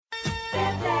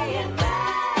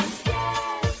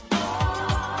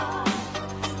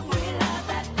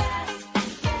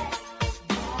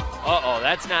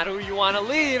That's not who you want to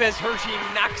leave as Hershey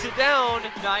knocks it down.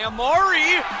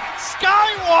 Nyamori,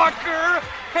 Skywalker,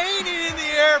 hanging in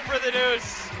the air for the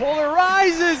deuce.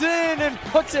 Polarizes in and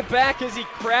puts it back as he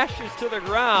crashes to the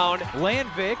ground.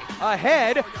 Landvik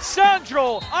ahead.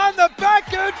 Sandro on the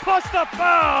back end plus the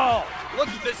foul. Look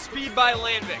at the speed by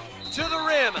Landvik. To the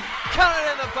rim. Counted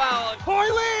in the foul.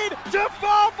 Hoyleen to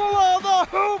foul below the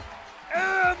hoop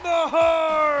and the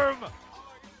harm.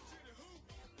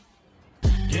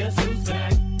 Guess who's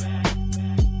back?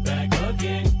 Back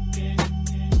again.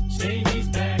 Shady's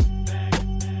back.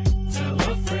 Tell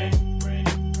a friend.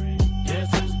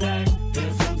 Guess who's back?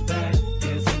 Guess who's back?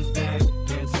 Guess who's back?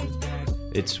 Guess who's back?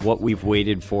 It's what we've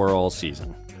waited for all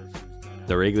season.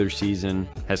 The regular season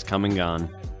has come and gone.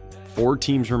 4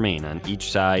 teams remain on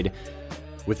each side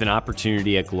with an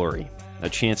opportunity at glory, a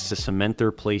chance to cement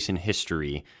their place in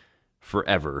history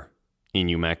forever in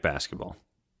UMAC basketball.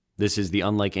 This is the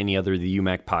Unlike Any Other, the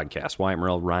UMAC podcast. Wyatt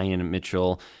Morrell, Ryan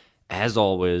Mitchell, as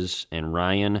always. And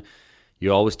Ryan,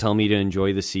 you always tell me to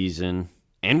enjoy the season,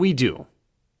 and we do.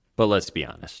 But let's be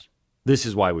honest. This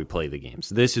is why we play the games.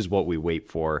 This is what we wait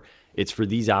for. It's for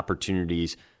these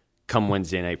opportunities come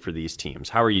Wednesday night for these teams.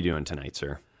 How are you doing tonight,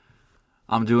 sir?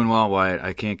 I'm doing well, Wyatt.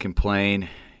 I can't complain.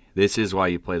 This is why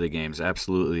you play the games.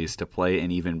 Absolutely, is to play in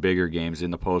even bigger games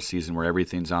in the postseason where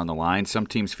everything's on the line. Some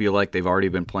teams feel like they've already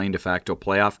been playing de facto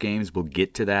playoff games. We'll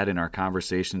get to that in our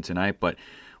conversation tonight. But,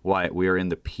 Wyatt, we are in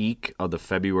the peak of the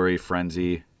February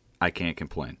frenzy. I can't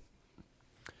complain.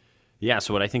 Yeah,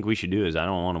 so what I think we should do is I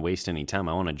don't want to waste any time.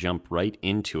 I want to jump right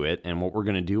into it. And what we're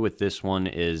going to do with this one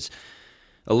is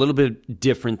a little bit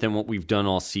different than what we've done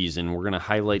all season. We're going to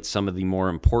highlight some of the more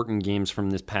important games from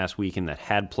this past weekend that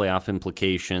had playoff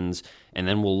implications, and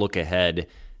then we'll look ahead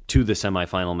to the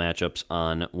semifinal matchups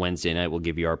on Wednesday night. We'll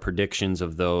give you our predictions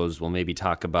of those. We'll maybe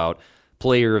talk about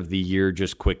player of the year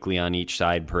just quickly on each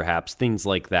side, perhaps, things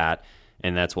like that,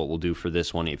 and that's what we'll do for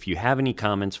this one. If you have any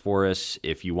comments for us,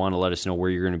 if you want to let us know where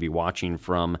you're going to be watching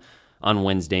from on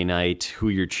Wednesday night, who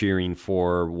you're cheering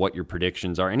for, what your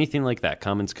predictions are, anything like that,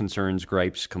 comments, concerns,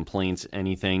 gripes, complaints,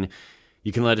 anything,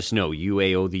 you can let us know,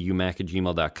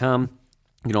 uaotheumac@gmail.com.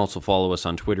 You can also follow us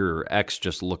on Twitter or X.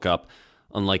 Just look up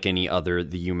Unlike Any Other,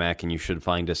 the UMAC, and you should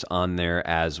find us on there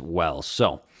as well.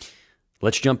 So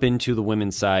let's jump into the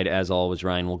women's side. As always,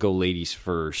 Ryan, we'll go ladies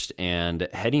first. And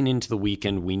heading into the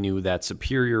weekend, we knew that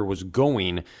Superior was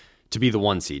going to be the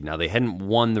 1 seed. Now, they hadn't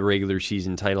won the regular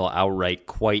season title outright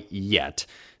quite yet.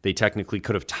 They technically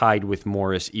could have tied with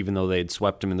Morris, even though they had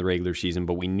swept them in the regular season,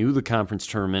 but we knew the conference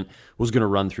tournament was going to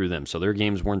run through them, so their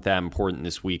games weren't that important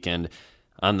this weekend.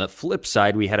 On the flip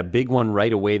side, we had a big one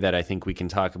right away that I think we can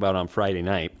talk about on Friday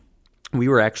night. We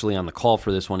were actually on the call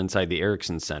for this one inside the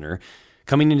Erickson Center.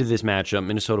 Coming into this matchup,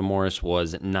 Minnesota Morris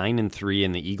was 9-3,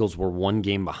 and the Eagles were 1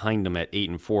 game behind them at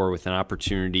 8-4, with an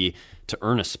opportunity to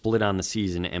earn a split on the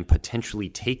season and potentially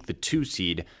take the 2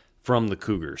 seed from the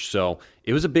Cougars. So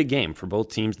it was a big game for both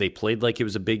teams. They played like it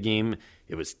was a big game.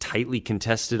 It was tightly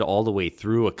contested all the way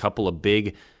through. A couple of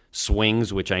big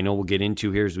swings, which I know we'll get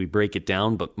into here as we break it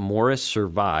down. But Morris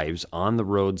survives on the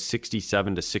road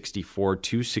 67-64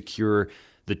 to secure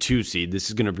the 2 seed. This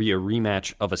is going to be a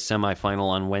rematch of a semifinal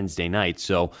on Wednesday night.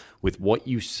 So with what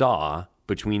you saw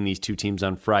between these 2 teams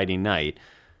on Friday night,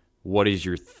 what is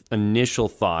your initial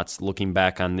thoughts looking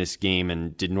back on this game,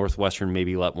 and did Northwestern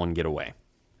maybe let one get away?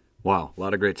 Wow, a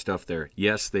lot of great stuff there.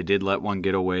 Yes, they did let one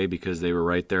get away because they were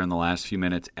right there in the last few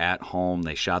minutes at home.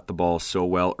 They shot the ball so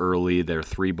well early. Their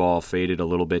 3-ball faded a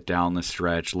little bit down the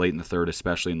stretch, late in the third,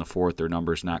 especially in the fourth. Their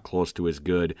numbers not close to as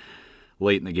good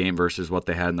late in the game versus what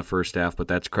they had in the first half, but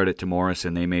that's credit to Morris,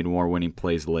 and they made more winning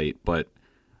plays late. But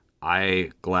I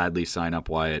gladly sign up,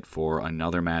 Wyatt, for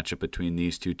another matchup between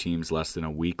these 2 teams less than a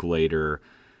week later.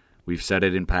 We've said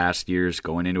it in past years,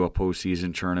 going into a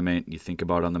postseason tournament. You think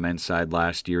about on the men's side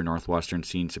last year, Northwestern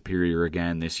seen Superior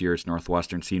again. This year it's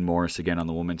Northwestern seen Morris again on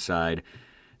the women's side.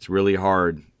 It's really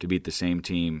hard to beat the same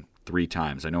team 3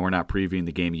 times. I know we're not previewing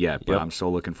the game yet, but I'm so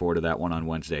looking forward to that one on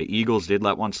Wednesday. Eagles did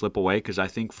let one slip away because I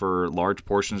think for large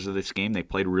portions of this game they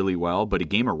played really well, but a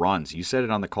game of runs. You said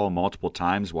it on the call multiple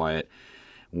times, Wyatt.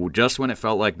 Just when it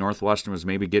felt like Northwestern was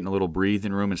maybe getting a little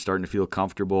breathing room and starting to feel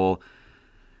comfortable,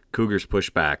 Cougars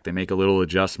push back. They make a little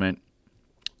adjustment.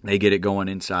 They get it going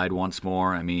inside once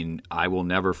more. I mean, I will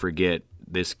never forget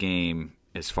this game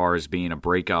as far as being a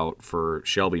breakout for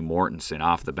Shelby Mortensen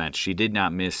off the bench. She did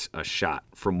not miss a shot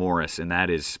from Morris, and that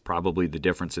is probably the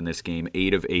difference in this game.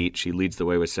 8 of 8. She leads the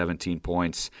way with 17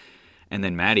 points. And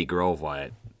then Maddie Grove,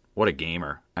 Wyatt, what a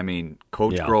gamer. I mean,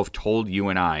 Coach Grove told you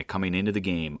and I coming into the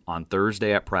game on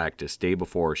Thursday at practice, day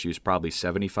before, she was probably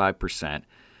 75%.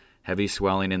 Heavy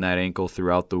swelling in that ankle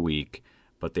throughout the week.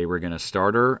 but they were going to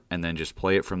start her and then just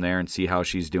play it from there and see how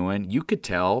she's doing. You could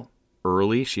tell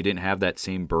early she didn't have that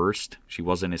same burst. She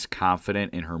wasn't as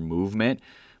confident in her movement,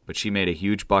 but she made a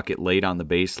huge bucket late on the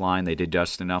baseline. They did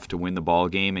just enough to win the ball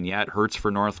game, and yeah, it hurts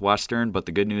for Northwestern, but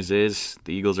the good news is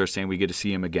the Eagles are saying we get to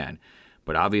see him again.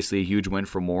 But obviously a huge win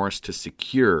for Morris to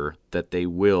secure that they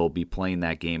will be playing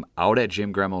that game out at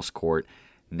Jim Gremmel's court,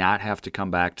 not have to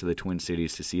come back to the Twin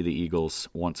Cities to see the Eagles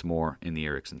once more in the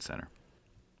Erickson Center.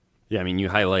 Yeah, I mean, you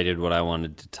highlighted what I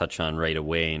wanted to touch on right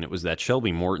away, and it was that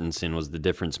Shelby Mortensen was the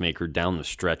difference maker down the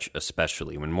stretch,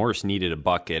 especially when Morris needed a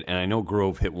bucket. And I know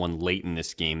Grove hit one late in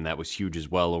this game that was huge as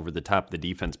well over the top of the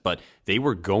defense, but they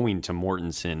were going to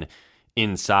Mortensen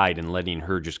inside and letting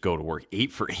her just go to work.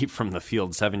 8 for 8 from the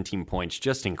field, 17 points,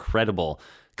 just incredible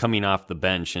coming off the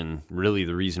bench, and really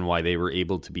the reason why they were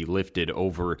able to be lifted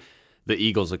over the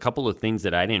Eagles. A couple of things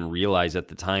that I didn't realize at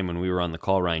the time when we were on the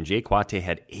call, Ryan. Jay Kwate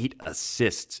had 8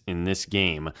 assists in this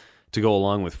game to go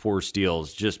along with 4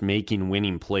 steals, just making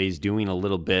winning plays, doing a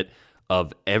little bit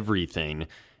of everything.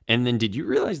 And then did you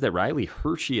realize that Riley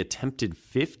Hershey attempted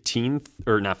 13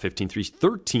 threes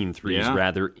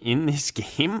rather in this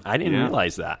game? I didn't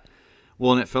realize that.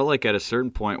 Well, and it felt like at a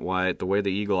certain point, Wyatt, the way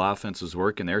the Eagle offense was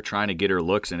working, they're trying to get her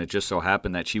looks, and it just so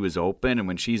happened that she was open, and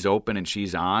when she's open and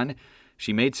she's on,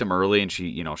 she made some early, and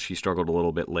she struggled a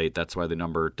little bit late. That's why the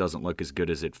number doesn't look as good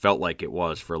as it felt like it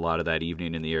was for a lot of that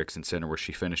evening in the Erickson Center, where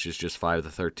she finishes just 5 of the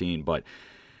 13. But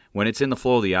when it's in the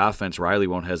flow of the offense, Riley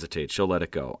won't hesitate. She'll let it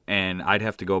go. And I'd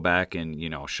have to go back and,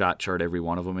 shot chart every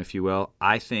one of them, if you will.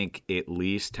 I think at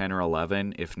least 10 or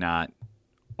 11, if not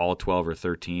all 12 or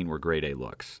 13, were grade A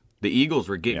looks. The Eagles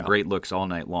were getting great looks all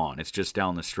night long. It's just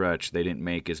down the stretch. They didn't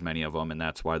make as many of them, and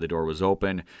that's why the door was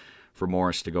open for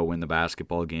Morris to go win the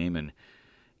basketball game. And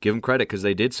give them credit because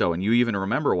they did so. And you even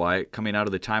remember why, coming out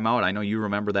of the timeout, I know you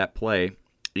remember that play.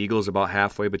 Eagles about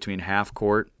halfway between half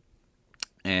court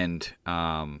and,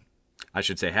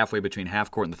 halfway between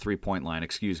half court and the three-point line,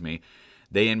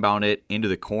 They inbound it into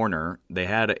the corner. They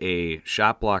had a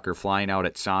shot blocker flying out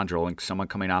at Sandro and someone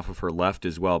coming off of her left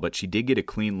as well, but she did get a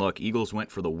clean look. Eagles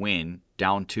went for the win,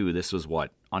 down 2. This was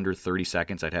under 30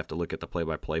 seconds. I'd have to look at the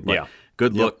play-by-play, but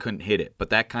good look, couldn't hit it. But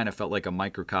that kind of felt like a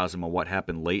microcosm of what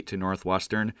happened late to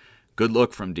Northwestern. Good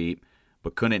look from deep,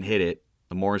 but couldn't hit it.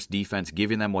 The Morris defense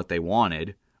giving them what they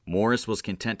wanted. Morris was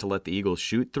content to let the Eagles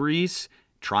shoot threes,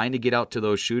 trying to get out to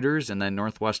those shooters, and then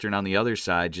Northwestern on the other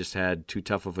side just had too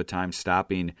tough of a time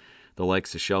stopping the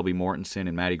likes of Shelby Mortensen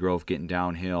and Maddie Grove getting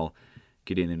downhill,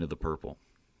 getting into the purple.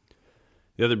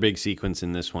 The other big sequence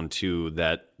in this one, too,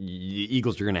 that the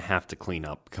Eagles are going to have to clean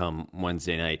up come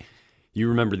Wednesday night. You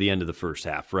remember the end of the first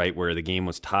half, right, where the game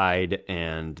was tied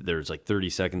and there's 30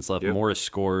 seconds left. Yep. Morris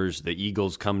scores. The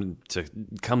Eagles come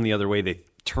the other way. They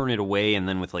turn it away, and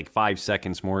then with 5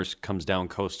 seconds, Morris comes down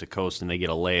coast to coast, and they get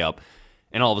a layup.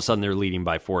 And all of a sudden, they're leading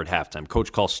by 4 at halftime.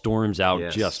 Coach Call storms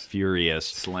out, just furious.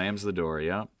 Slams the door,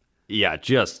 yeah. Yeah,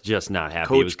 just not happy.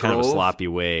 Coach it was kind Grove, of a sloppy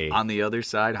way. On the other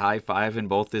side, high-fiving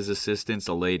both his assistants,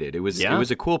 elated. It was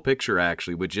a cool picture,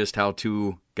 actually, with just how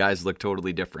 2 guys look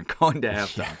totally different going to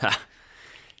halftime.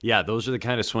 Yeah, those are the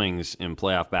kind of swings in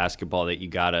playoff basketball that you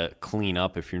got to clean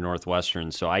up if you're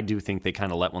Northwestern. So I do think they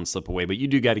kind of let one slip away. But you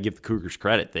do got to give the Cougars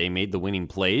credit. They made the winning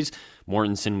plays.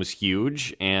 Mortensen was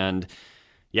huge, and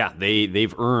yeah,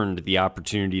 they've earned the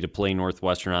opportunity to play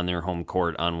Northwestern on their home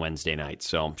court on Wednesday night.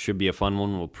 So should be a fun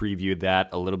one. We'll preview that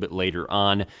a little bit later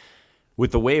on.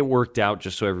 With the way it worked out,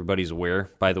 just so everybody's aware,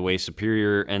 by the way,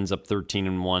 Superior ends up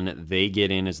 13-1. They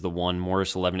get in as the 1.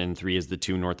 Morris 11-3 as the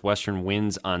 2. Northwestern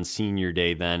wins on Senior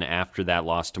Day then after that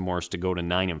loss to Morris to go to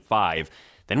 9-5.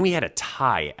 Then we had a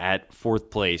tie at 4th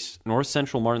place. North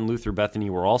Central, Martin Luther, Bethany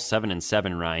were all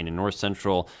 7-7, Ryan, and North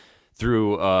Central,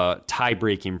 through a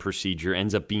tie-breaking procedure,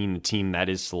 ends up being the team that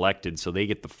is selected, so they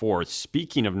get the 4th.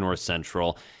 Speaking of North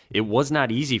Central, it was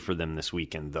not easy for them this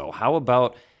weekend, though. How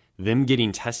about them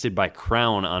getting tested by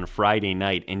Crown on Friday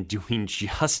night and doing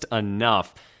just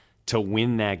enough to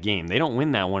win that game? They don't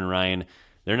win that one, Ryan.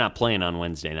 They're not playing on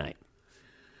Wednesday night.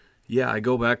 Yeah, I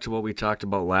go back to what we talked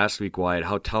about last week, Wyatt,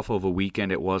 how tough of a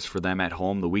weekend it was for them at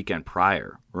home the weekend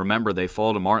prior. Remember, they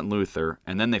fall to Martin Luther,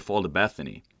 and then they fall to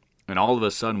Bethany. And all of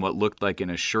a sudden, what looked like an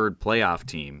assured playoff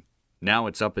team, now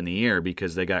it's up in the air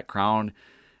because they got Crown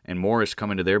and Morris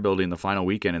coming to their building the final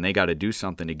weekend, and they got to do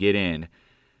something to get in.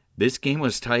 This game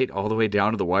was tight all the way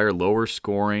down to the wire, lower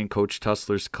scoring. Coach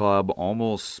Tussler's club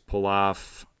almost pull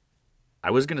off,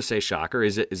 I was going to say shocker.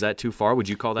 Is that too far? Would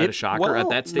you call that a shocker at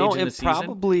that stage in the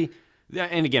season? Yeah,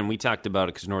 and again, we talked about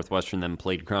it because Northwestern then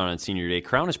played Crown on Senior Day.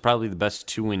 Crown is probably the best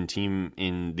 2-win team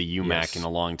in the UMAC in a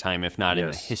long time, if not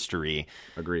in the history.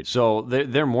 Agreed. So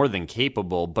they're more than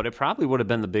capable, but it probably would have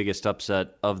been the biggest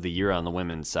upset of the year on the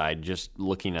women's side, just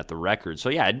looking at the record. So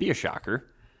yeah, it'd be a shocker.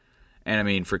 And I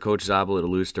mean, for Coach Zabala to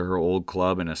lose to her old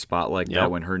club in a spot like that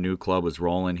when her new club was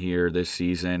rolling here this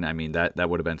season, I mean, that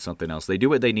would have been something else. They do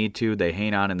what they need to. They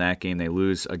hang on in that game. They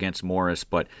lose against Morris,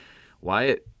 but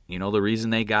Wyatt, the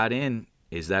reason they got in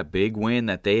is that big win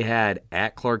that they had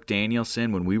at Clark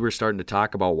Danielson when we were starting to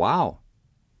talk about, wow,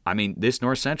 I mean, this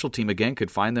North Central team, again,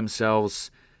 could find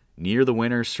themselves near the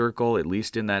winner's circle, at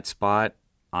least in that spot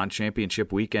on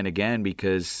championship weekend again,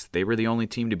 because they were the only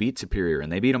team to beat Superior,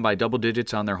 and they beat them by double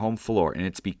digits on their home floor. And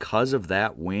it's because of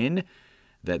that win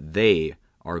that they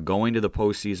are going to the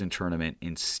postseason tournament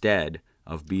instead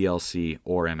of BLC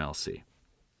or MLC.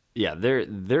 Yeah,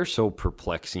 they're so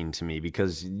perplexing to me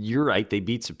because you're right, they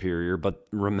beat Superior, but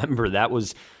remember that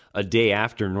was a day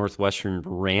after Northwestern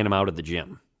ran them out of the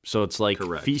gym. So it's like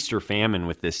feast or famine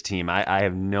with this team. I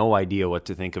have no idea what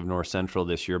to think of North Central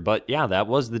this year, but yeah, that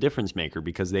was the difference maker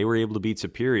because they were able to beat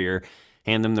Superior,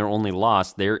 hand them their only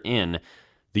loss. They're in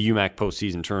the UMAC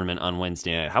postseason tournament on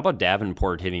Wednesday night. How about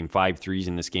Davenport hitting 5 threes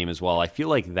in this game as well? I feel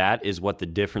like that is what the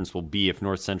difference will be if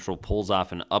North Central pulls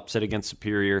off an upset against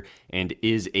Superior and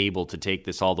is able to take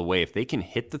this all the way. If they can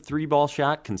hit the 3-ball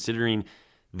shot, considering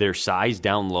their size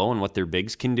down low and what their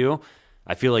bigs can do,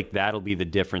 I feel like that'll be the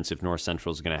difference if North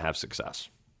Central is going to have success.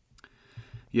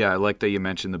 Yeah, I like that you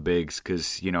mentioned the bigs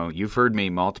because, you've heard me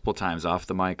multiple times off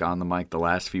the mic, on the mic, the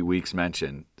last few weeks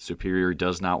mention Superior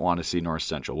does not want to see North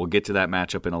Central. We'll get to that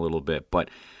matchup in a little bit, but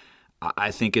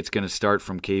I think it's going to start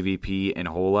from KVP and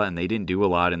Hola, and they didn't do a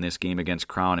lot in this game against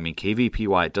Crown. I mean, KVP,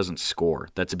 why it doesn't score.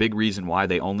 That's a big reason why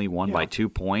they only won by 2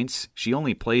 points. She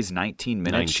only plays 19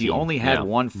 minutes. She only had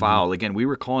one foul. Mm-hmm. Again, we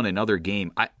were calling another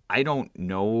game. I don't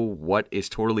know what is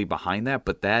totally behind that,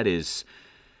 but that is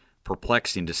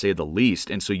perplexing to say the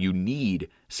least. And so you need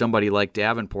somebody like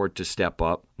Davenport to step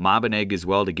up, Mabeneg as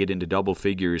well to get into double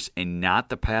figures, and not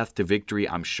the path to victory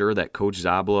I'm sure that Coach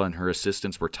Zabala and her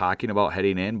assistants were talking about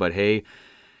heading in, but hey,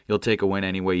 you'll take a win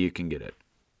any way you can get it.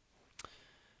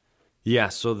 Yeah,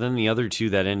 so then the other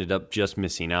two that ended up just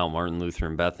missing out, Martin Luther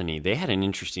and Bethany, they had an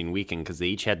interesting weekend because they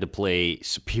each had to play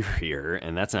Superior,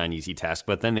 and that's not an easy task,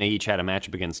 but then they each had a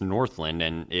matchup against Northland,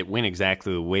 and it went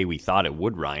exactly the way we thought it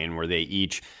would, Ryan, where they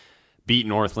each beat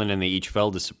Northland and they each fell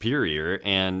to Superior.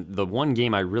 And the one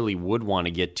game I really would want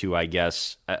to get to, I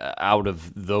guess, out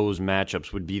of those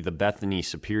matchups would be the Bethany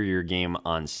Superior game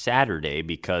on Saturday,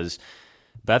 because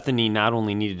Bethany not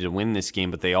only needed to win this game,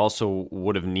 but they also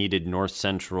would have needed North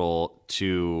Central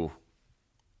to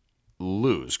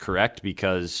lose, correct?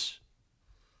 Because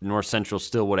North Central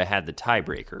still would have had the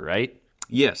tiebreaker, right?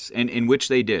 Yes, and in which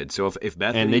they did. So if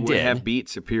Bethany would have beat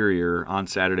Superior on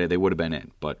Saturday, they would have been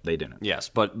in, but they didn't. Yes,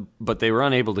 but they were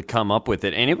unable to come up with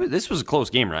it. And this was a close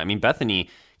game, right? I mean, Bethany,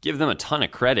 give them a ton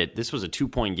of credit. This was a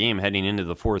 2-point game heading into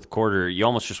the fourth quarter. You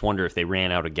almost just wonder if they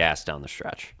ran out of gas down the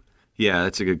stretch. Yeah,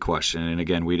 that's a good question. And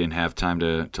again, we didn't have time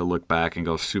to look back and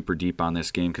go super deep on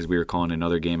this game because we were calling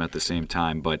another game at the same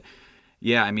time. But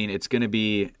yeah, I mean, it's going to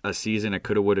be a season of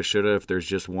coulda, woulda, shoulda if there's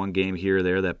just one game here or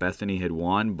there that Bethany had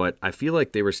won. But I feel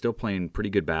like they were still playing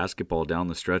pretty good basketball down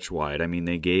the stretch wide. I mean,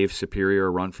 they gave Superior a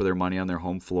run for their money on their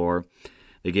home floor.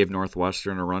 They gave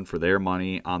Northwestern a run for their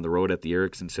money on the road at the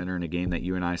Erickson Center in a game that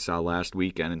you and I saw last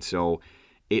weekend. And so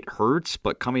it hurts,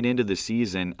 but coming into the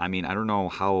season, I mean, I don't know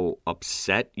how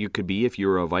upset you could be if you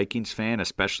were a Vikings fan,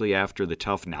 especially after the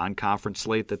tough non-conference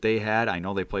slate that they had. I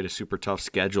know they played a super tough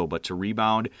schedule, but to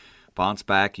rebound, bounce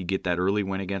back, you get that early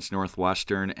win against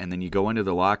Northwestern, and then you go into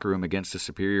the locker room against a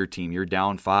Superior team. You're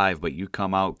down 5, but you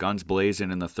come out guns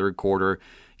blazing in the third quarter.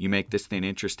 You make this thing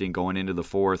interesting going into the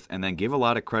fourth, and then give a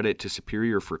lot of credit to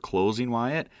Superior for closing,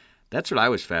 Wyatt. That's what I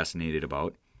was fascinated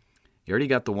about. You already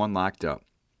got the one locked up.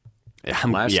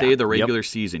 Last day of the regular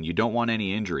season, you don't want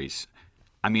any injuries.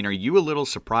 I mean, are you a little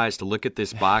surprised to look at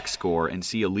this box score and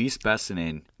see Elise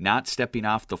Bessinen not stepping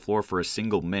off the floor for a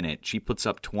single minute? She puts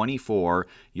up 24.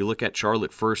 You look at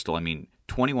Charlotte Firstel, I mean,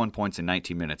 21 points in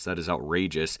 19 minutes. That is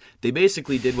outrageous. They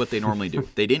basically did what they normally do.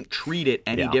 They didn't treat it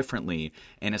any differently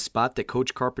in a spot that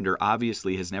Coach Carpenter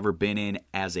obviously has never been in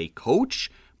as a coach,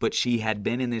 but she had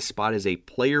been in this spot as a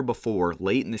player before,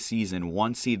 late in the season,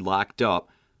 1 seed locked up.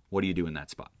 What do you do in that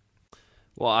spot?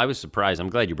 Well, I was surprised. I'm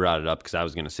glad you brought it up because I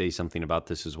was going to say something about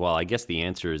this as well. I guess the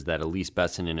answer is that Elise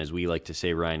Bessinen, as we like to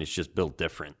say, Ryan, is just built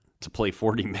different. To play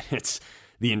 40 minutes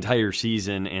the entire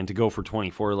season and to go for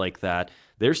 24 like that,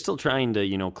 they're still trying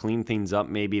to, clean things up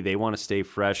maybe. They want to stay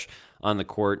fresh on the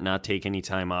court, not take any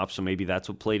time off, so maybe that's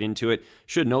what played into it.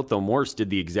 Should note, though, Morris did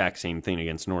the exact same thing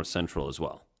against North Central as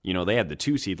well. They had the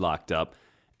 2 seed locked up,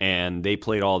 and they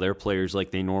played all their players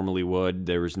like they normally would.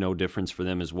 There was no difference for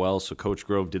them as well, so Coach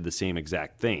Grove did the same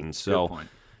exact thing. So, Good point.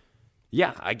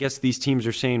 yeah, I guess these teams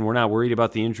are saying we're not worried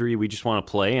about the injury, we just want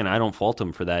to play, and I don't fault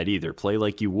them for that either. Play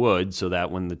like you would so that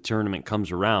when the tournament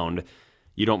comes around,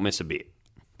 you don't miss a beat.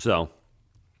 So,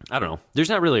 I don't know. There's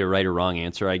not really a right or wrong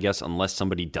answer, I guess, unless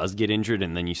somebody does get injured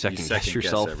and then you second guess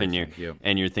yourself and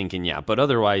you're thinking, yeah. But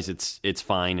otherwise, it's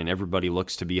fine and everybody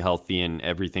looks to be healthy and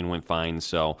everything went fine.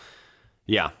 So,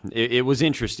 yeah, it was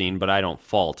interesting, but I don't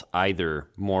fault either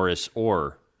Morris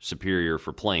or Superior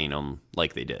for playing them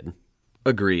like they did.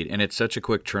 Agreed, and it's such a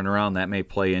quick turnaround that may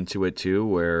play into it too,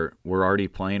 where we're already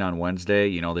playing on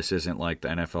Wednesday. This isn't like the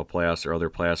NFL playoffs or other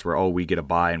playoffs where, we get a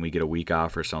bye and we get a week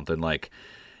off or something. Like,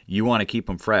 you want to keep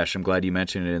them fresh. I'm glad you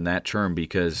mentioned it in that term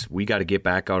because we got to get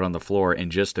back out on the floor in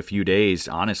just a few days.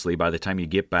 Honestly, by the time you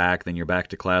get back, then you're back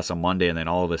to class on Monday, and then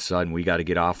all of a sudden we got to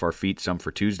get off our feet some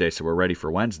for Tuesday so we're ready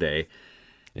for Wednesday.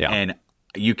 Yeah. And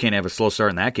you can't have a slow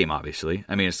start in that game, obviously.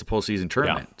 I mean, it's the postseason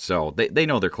tournament, so they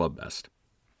know their club best.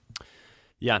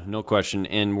 Yeah, no question.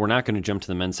 And we're not going to jump to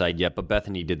the men's side yet, but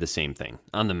Bethany did the same thing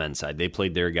on the men's side. They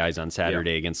played their guys on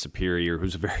Saturday against Superior,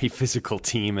 who's a very physical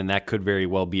team, and that could very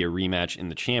well be a rematch in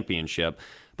the championship.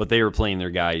 But they were playing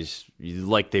their guys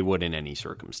like they would in any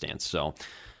circumstance. So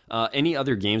any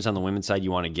other games on the women's side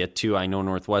you want to get to? I know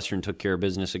Northwestern took care of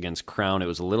business against Crown. It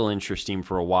was a little interesting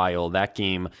for a while. That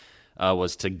game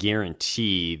was to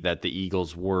guarantee that the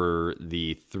Eagles were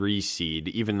the 3 seed,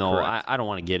 even though I don't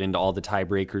want to get into all the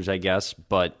tiebreakers, I guess,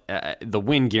 but the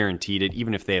win guaranteed it.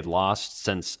 Even if they had lost,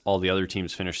 since all the other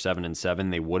teams finished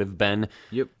 7-7, they would have been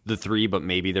the 3, but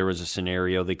maybe there was a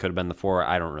scenario they could have been the 4.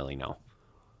 I don't really know.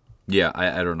 Yeah,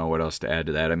 I don't know what else to add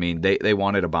to that. I mean, they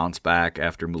wanted to bounce back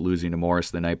after losing to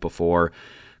Morris the night before.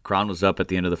 Crown was up at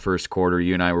the end of the first quarter.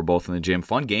 You and I were both in the gym.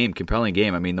 Fun game, compelling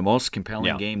game. I mean, the most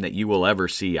compelling game that you will ever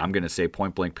see, I'm going to say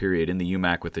point blank period, in the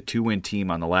UMAC with a 2-win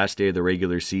team on the last day of the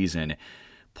regular season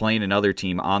playing another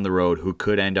team on the road who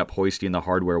could end up hoisting the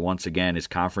hardware once again as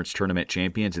conference tournament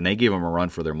champions, and they gave them a run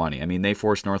for their money. I mean, they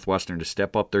forced Northwestern to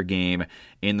step up their game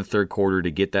in the third quarter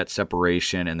to get that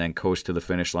separation and then coast to the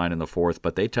finish line in the fourth,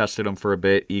 but they tested them for a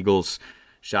bit. Eagles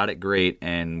shot it great,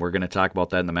 and we're going to talk about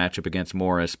that in the matchup against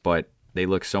Morris, but they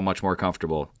look so much more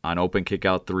comfortable on open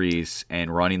kick-out threes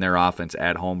and running their offense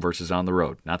at home versus on the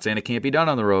road. Not saying it can't be done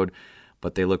on the road,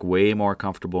 but they look way more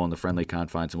comfortable in the friendly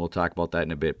confines, and we'll talk about that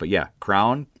in a bit. But yeah,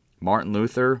 Crown, Martin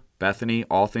Luther, Bethany,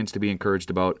 all things to be encouraged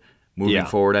about moving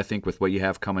forward, I think, with what you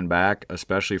have coming back,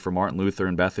 especially for Martin Luther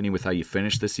and Bethany with how you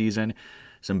finished the season.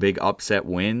 Some big upset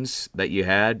wins that you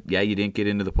had. Yeah, you didn't get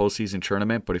into the postseason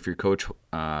tournament, but if your coach,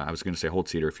 I was going to say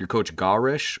Holtz-Cedar, if your coach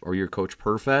Garish or your coach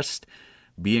Perfest,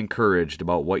 be encouraged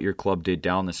about what your club did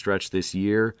down the stretch this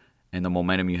year and the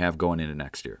momentum you have going into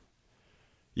next year.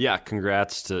 Yeah,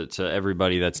 congrats to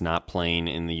everybody that's not playing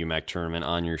in the UMAC tournament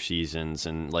on your seasons.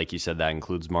 And like you said, that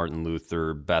includes Martin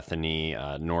Luther, Bethany,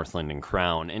 Northland, and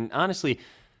Crown. And honestly,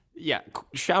 yeah,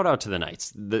 shout out to the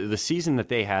Knights. The season that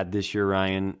they had this year,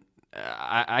 Ryan,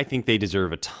 I think they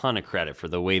deserve a ton of credit for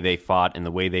the way they fought and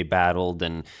the way they battled.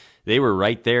 And they were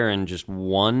right there and just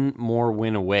one more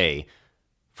win away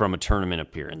from a tournament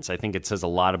appearance. I think it says a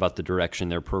lot about the direction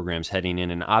their program's heading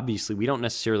in. And obviously, we don't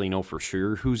necessarily know for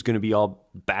sure who's going to be all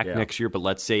back next year, but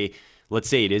let's say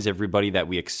it is everybody that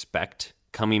we expect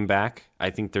coming back.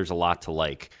 I think there's a lot to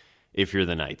like if you're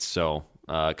the Knights. So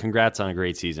congrats on a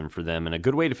great season for them and a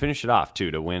good way to finish it off, too,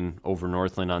 to win over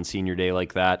Northland on senior day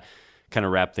like that. Kind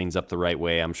of wrap things up the right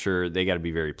way. I'm sure they got to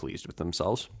be very pleased with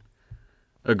themselves.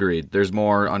 Agreed. There's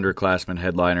more underclassmen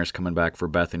headliners coming back for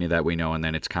Bethany that we know, and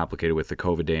then it's complicated with the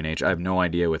COVID day and age. I have no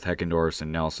idea with Heckendorfs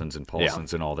and Nelsons and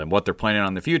Paulsons and all them what they're planning on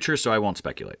in the future, so I won't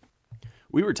speculate.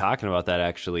 We were talking about that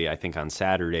actually, I think, on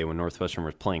Saturday when Northwestern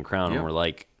was playing Crown, and we're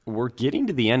like, we're getting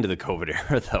to the end of the COVID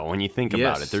era, though, when you think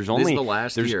about it. This is the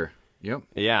last year. Yep.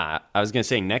 Yeah, I was going to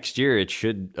say next year it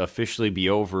should officially be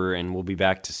over, and we'll be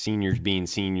back to seniors being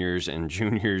seniors and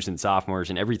juniors and sophomores,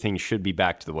 and everything should be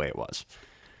back to the way it was.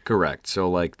 Correct. So,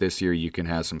 like this year, you can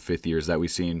have some fifth years that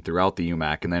we've seen throughout the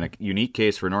UMAC. And then a unique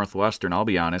case for Northwestern, I'll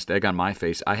be honest, egg on my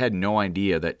face, I had no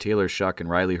idea that Taylor Shuck and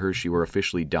Riley Hershey were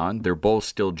officially done. They're both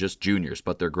still just juniors,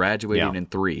 but they're graduating in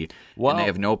 3, and they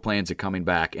have no plans of coming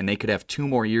back. And they could have 2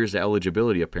 more years of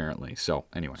eligibility, apparently. So,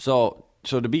 anyway. So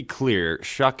to be clear,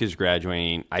 Shuck is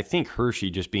graduating. I think Hershey,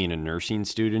 just being a nursing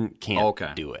student,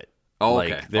 can't do it. Oh,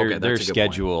 like, their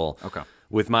schedule... Okay.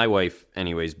 With my wife,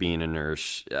 anyways, being a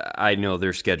nurse, I know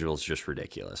their schedule is just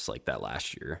ridiculous like that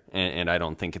last year. And I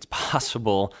don't think it's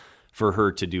possible for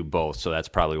her to do both. So that's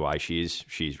probably why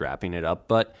she's wrapping it up.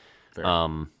 But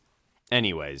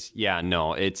anyways, yeah,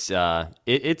 no, it's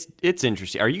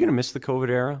interesting. Are you going to miss the COVID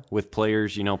era with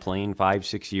players, playing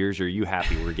 5-6 years, or are you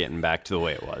happy we're getting back to the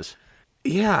way it was?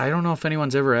 Yeah, I don't know if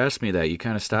anyone's ever asked me that. You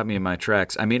kind of stopped me in my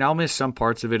tracks. I mean, I'll miss some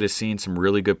parts of it as seeing some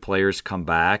really good players come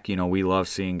back. We love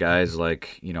seeing guys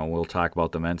like, we'll talk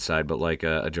about the men's side, but like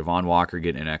a Javon Walker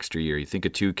getting an extra year. You think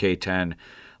of 2K10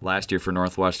 last year for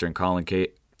Northwestern,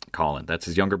 Colin, that's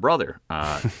his younger brother.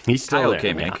 He's still Kyle there.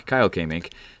 K-Mink. Kyle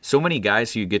K-Mink. So many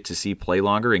guys who you get to see play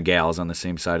longer, and gals on the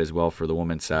same side as well for the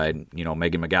women's side.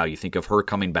 Megan McGow, you think of her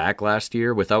coming back last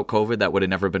year without COVID, that would have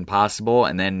never been possible,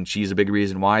 and then she's a big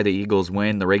reason why the Eagles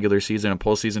win the regular season and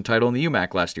postseason title in the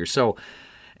UMAC last year. So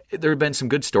there have been some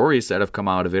good stories that have come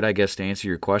out of it, I guess, to answer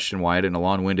your question, Wyatt, in a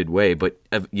long-winded way. But,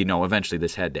 eventually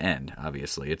this had to end,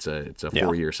 obviously. It's a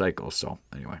 4-year cycle, so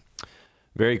anyway.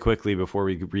 Very quickly, before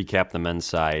we recap the men's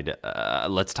side,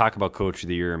 let's talk about Coach of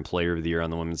the Year and Player of the Year on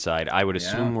the women's side. I would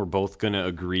assume we're both going to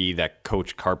agree that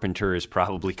Coach Carpenter is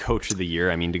probably Coach of the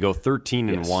Year. I mean, to go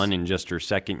 13-1 in just her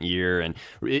second year, and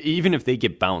even if they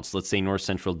get bounced, let's say North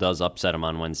Central does upset them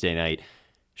on Wednesday night,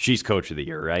 she's Coach of the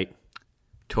Year, right?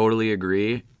 Totally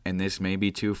agree, and this may be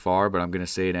too far, but I'm going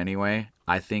to say it anyway.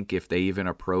 I think if they even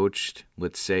approached,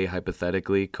 let's say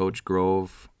hypothetically, Coach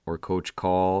Grove or Coach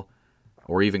Call,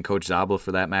 or even Coach Zabla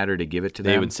for that matter, to give it to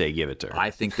them, they would say give it to her.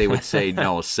 I think they would say,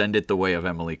 no, send it the way of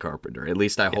Emily Carpenter. At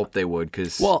least I hope they would,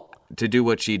 because to do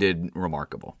what she did,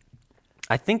 remarkable.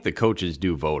 I think the coaches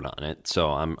do vote on it, so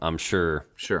I'm sure.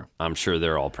 Sure. I'm sure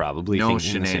they're all probably no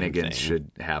thinking shenanigans the same thing.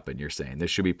 should happen, you're saying.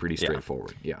 This should be pretty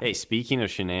straightforward. Yeah. Hey, speaking of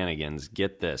shenanigans,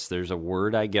 get this. There's a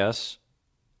word, I guess,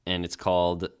 and it's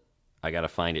called, I got to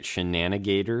find it,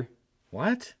 shenanigator.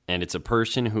 What? And it's a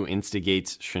person who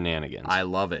instigates shenanigans. I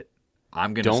love it.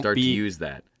 I'm going to start to use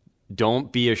that.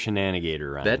 Don't be a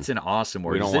shenanigator, Ryan. That's an awesome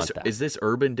word. We don't want that. Is this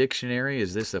Urban Dictionary?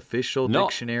 Is this official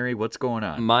dictionary? What's going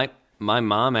on? My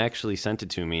mom actually sent it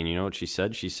to me, and you know what she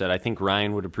said? She said, I think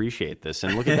Ryan would appreciate this.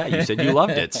 And look at that. You said you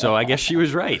loved it. So I guess she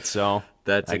was right. So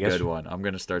that's a good one. I'm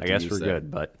going to start to use that. I guess we're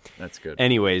good. But that's good.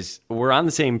 Anyways, we're on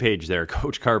the same page there.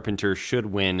 Coach Carpenter should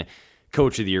win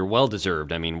Coach of the Year.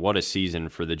 Well-deserved. I mean, what a season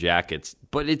for the Jackets.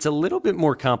 But it's a little bit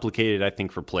more complicated, I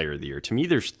think, for Player of the Year. To me,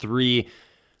 there's 3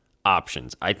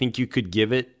 options. I think you could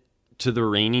give it to the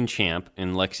reigning champ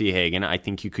in Lexi Hagan. I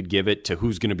think you could give it to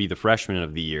who's going to be the freshman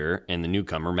of the year and the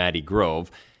newcomer, Maddie Grove.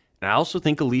 And I also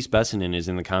think Elise Bessinen is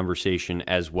in the conversation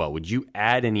as well. Would you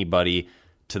add anybody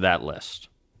to that list?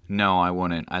 No, I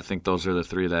wouldn't. I think those are the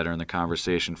 3 that are in the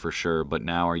conversation for sure. But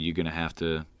now are you going to have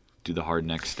to do the hard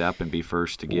next step and be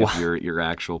first to give your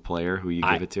actual player who you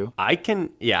give it to? I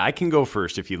can go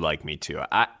first if you'd like me to.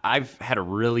 I've had a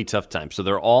really tough time. So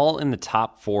they're all in the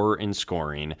top 4 in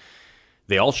scoring.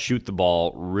 They all shoot the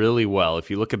ball really well.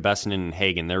 If you look at Bessinen and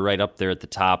Hagan, they're right up there at the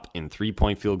top in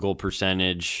 3-point field goal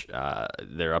percentage.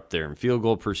 They're up there in field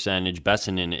goal percentage.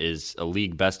 Bessinen is a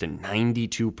league best at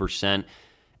 92%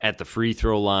 at the free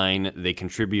throw line. They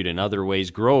contribute in other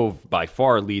ways. Grove by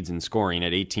far leads in scoring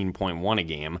at 18.1 a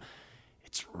game.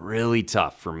 It's really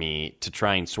tough for me to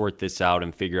try and sort this out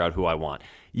and figure out who I want.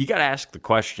 You got to ask the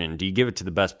question, do you give it to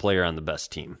the best player on the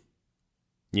best team?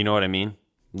 You know what I mean?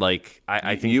 Like,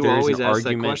 I think you there's always an ask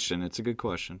argument. that question. It's a good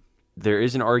question. There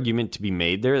is an argument to be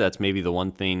made there. That's maybe the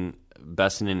one thing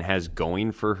Bessinen has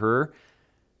going for her.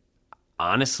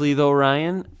 Honestly, though,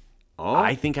 Ryan,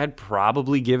 I think I'd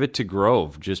probably give it to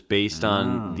Grove just based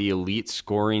on the elite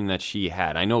scoring that she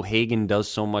had. I know Hagan does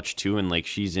so much too, and like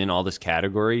she's in all these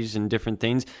categories and different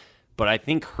things, but I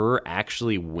think her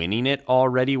actually winning it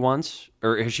already once,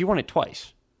 or has she won it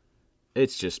twice?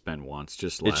 It's just been once,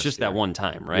 just last It's just year. that one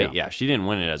time, right? Yeah, she didn't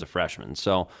win it as a freshman.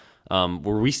 So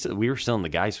we were still in the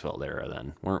Geisfeld era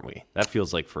then, weren't we? That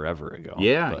feels like forever ago.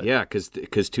 Yeah,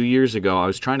 because 2 years ago, I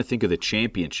was trying to think of the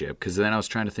championship, because then I was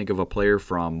trying to think of a player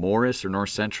from Morris or North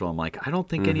Central. I'm like, I don't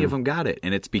think any of them got it.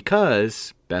 And it's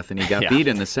because Bethany got beat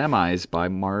in the semis by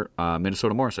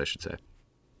Minnesota Morris, I should say.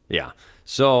 Yeah.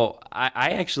 So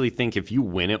I actually think if you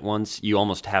win it once, you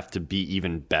almost have to be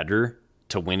even better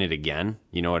to win it again.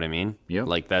 You know what I mean? Yeah.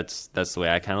 Like that's the way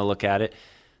I kind of look at it.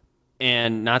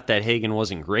 And not that Hagan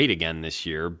wasn't great again this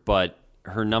year, but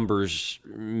her numbers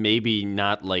maybe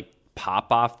not like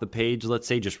pop off the page, let's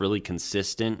say, just really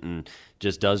consistent and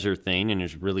just does her thing and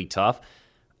is really tough.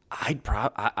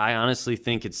 I honestly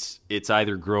think it's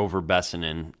either Grove or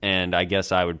Bessinen, and I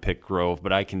guess I would pick Grove,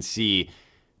 but I can see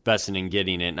Bessinen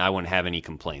getting it, and I wouldn't have any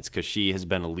complaints because she has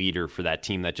been a leader for that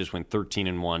team that just went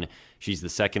 13-1. She's the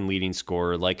second leading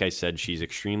scorer. Like I said, she's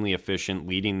extremely efficient,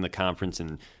 leading the conference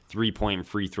in 3-point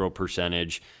free throw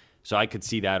percentage. So I could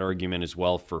see that argument as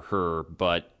well for her.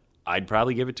 But I'd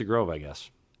probably give it to Grove, I guess.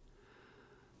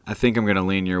 I think I'm going to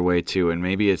lean your way too, and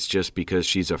maybe it's just because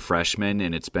she's a freshman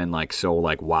and it's been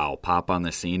wow, pop on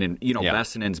the scene. And,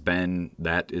 Bessinen's been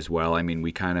that as well. I mean,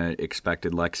 we kind of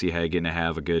expected Lexi Hagan to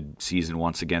have a good season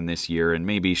once again this year, and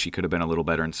maybe she could have been a little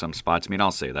better in some spots. I mean,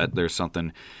 I'll say that. There's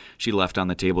something she left on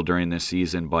the table during this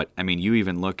season, but, I mean, you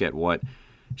even look at what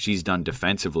she's done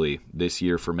defensively this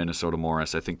year for Minnesota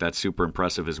Morris. I think that's super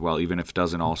impressive as well, even if it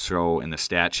doesn't all show in the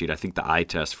stat sheet. I think the eye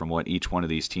test from what each one of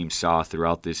these teams saw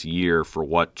throughout this year for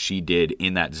what she did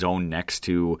in that zone next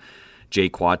to Jay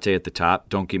Quate at the top,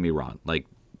 don't get me wrong. Like,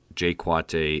 Jay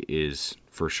Quate is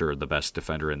for sure the best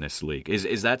defender in this league.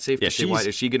 Is that safe to say? Why,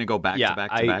 is she going to go back to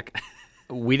back to back?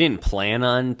 We didn't plan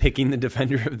on picking the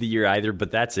Defender of the Year either,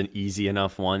 but that's an easy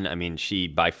enough one. I mean, she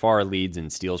by far leads in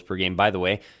steals per game. By the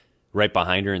way, right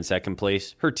behind her in second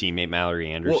place, her teammate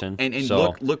Mallory Anderson.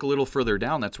 Well, and look a little further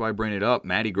down. That's why I bring it up.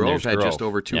 Maddie Grove had just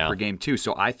over 2 per game too.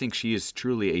 So I think she is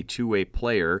truly a two-way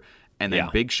player. And then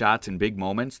big shots and big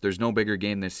moments. There's no bigger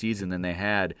game this season than they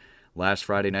had last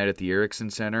Friday night at the Erickson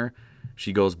Center.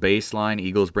 She goes baseline,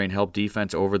 Eagles brain help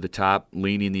defense over the top,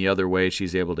 leaning the other way.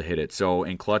 She's able to hit it. So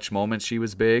in clutch moments, she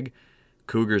was big.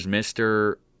 Cougars missed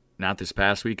her not this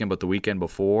past weekend, but the weekend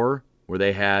before, where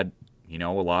they had a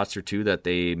loss or two that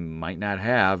they might not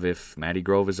have if Maddie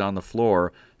Grove is on the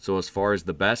floor. So as far as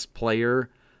the best player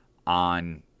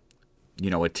on,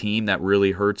 a team that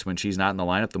really hurts when she's not in the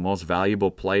lineup, the most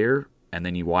valuable player, and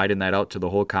then you widen that out to the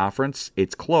whole conference,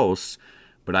 it's close,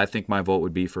 but I think my vote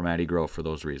would be for Maddie Grove for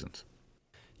those reasons.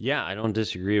 Yeah, I don't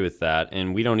disagree with that,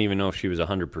 and we don't even know if she was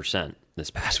 100% this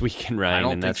past weekend, Ryan,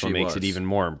 and that's what makes it even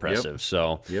more impressive.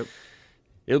 Yep.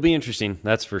 It'll be interesting,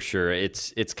 that's for sure.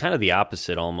 It's kind of the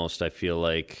opposite almost, I feel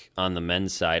like, on the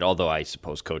men's side, although I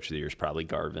suppose Coach of the Year is probably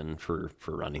Garvin for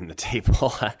running the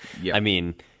table. I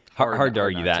mean, hard to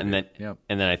argue that. And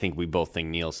then I think we both think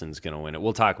Nielsen's going to win it.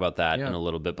 We'll talk about that in a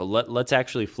little bit. But let's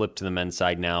actually flip to the men's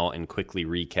side now and quickly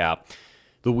recap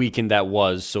the weekend that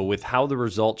was. So with how the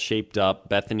results shaped up,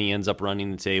 Bethany ends up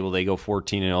running the table. They go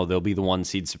 14-0. They'll be the 1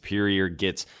 seed. Superior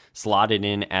gets slotted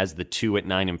in as the 2 at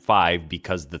 9-5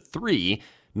 because the 3,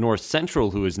 North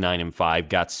Central, who is 9-5,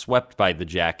 got swept by the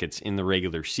Jackets in the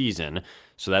regular season.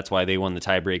 So that's why they won the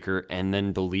tiebreaker. And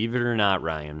then, believe it or not,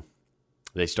 Ryan,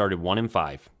 they started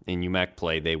 1-5 in UMAC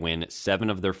play. They win 7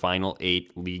 of their final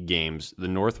 8 league games. The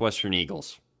Northwestern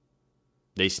Eagles,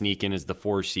 they sneak in as the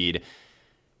 4 seed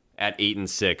at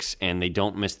 8-6, and they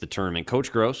don't miss the tournament.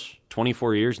 Coach Gross,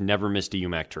 24 years, never missed a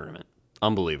UMAC tournament.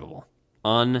 Unbelievable.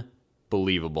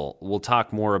 We'll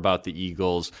talk more about the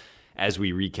Eagles as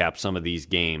we recap some of these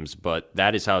games, but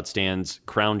that is how it stands.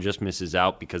 Crown just misses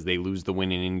out because they lose the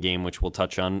winning in game, which we'll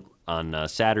touch on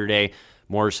Saturday.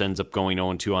 Morris ends up going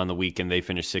 0-2 on the weekend. They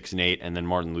finish 6-8, and then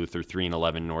Martin Luther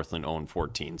 3-11, Northland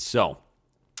 0-14. So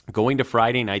going to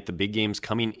Friday night, the big games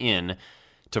coming in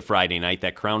to Friday night.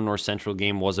 That Crown North Central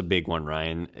game was a big one,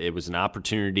 Ryan. It was an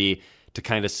opportunity to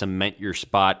kind of cement your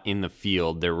spot in the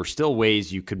field. There were still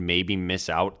ways you could maybe miss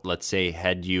out, let's say,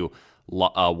 had you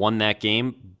won that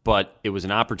game, but it was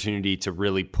an opportunity to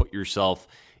really put yourself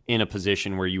in a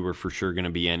position where you were for sure going to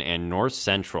be in. And North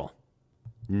Central,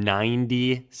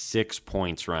 96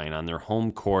 points, Ryan, on their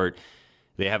home court.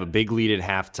 They have a big lead at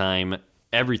halftime.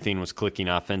 Everything was clicking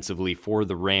offensively for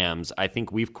the Rams. I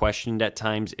think we've questioned at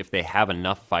times if they have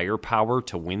enough firepower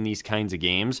to win these kinds of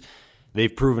games.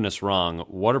 They've proven us wrong.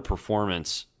 What a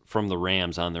performance from the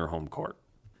Rams on their home court.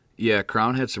 Yeah,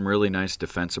 Crown had some really nice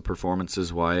defensive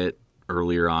performances, Wyatt,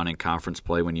 earlier on in conference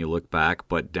play when you look back,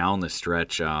 but down the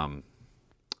stretch,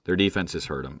 their defense has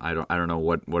hurt them. I don't know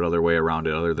what other way around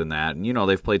it other than that. And,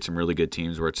 they've played some really good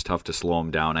teams where it's tough to slow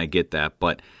them down. I get that,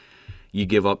 but you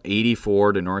give up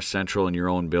 84 to North Central in your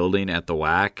own building at the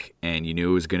WAC, and you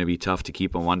knew it was going to be tough to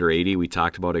keep them under 80. We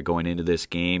talked about it going into this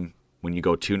game when you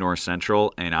go to North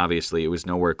Central, and obviously it was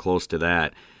nowhere close to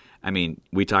that. I mean,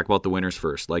 we talk about the winners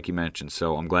first, like you mentioned,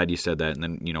 so I'm glad you said that, and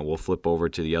then, we'll flip over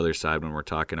to the other side when we're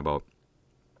talking about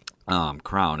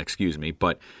Crown,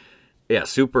 but yeah,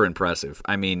 super impressive.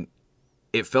 I mean,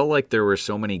 it felt like there were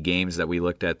so many games that we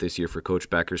looked at this year for Coach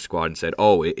Becker's squad and said,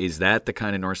 oh, is that the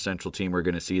kind of North Central team we're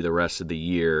going to see the rest of the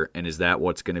year, and is that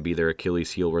what's going to be their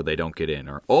Achilles heel where they don't get in?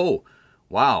 Or, oh,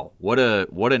 wow, what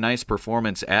a nice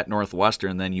performance at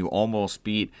Northwestern, then you almost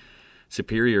beat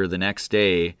Superior the next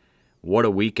day. What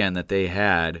a weekend that they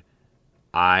had.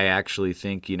 I actually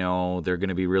think, they're going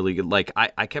to be really good. Like,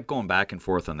 I kept going back and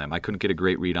forth on them. I couldn't get a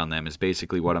great read on them is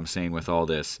basically what I'm saying with all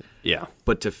this. Yeah.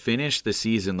 But to finish the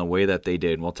season the way that they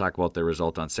did, and we'll talk about their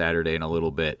result on Saturday in a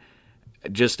little bit,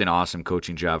 just an awesome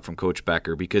coaching job from Coach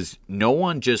Becker, because no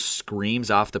one just screams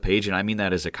off the page, and I mean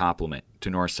that as a compliment to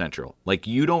North Central. Like,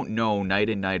 you don't know night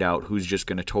in, night out who's just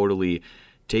going to totally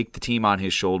take the team on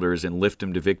his shoulders and lift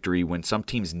them to victory when some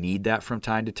teams need that from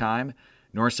time to time.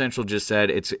 North Central just said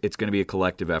it's going to be a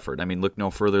collective effort. I mean, look no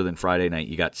further than Friday night.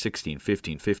 You got 16,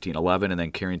 15, 15, 11, and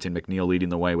then Carrington McNeil leading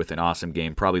the way with an awesome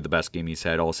game, probably the best game he's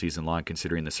had all season long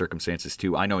considering the circumstances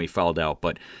too. I know he fouled out,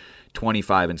 but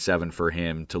 25-7 for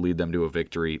him to lead them to a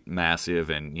victory, massive.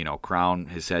 And, Crown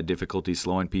has had difficulty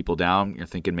slowing people down. You're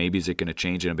thinking, maybe is it going to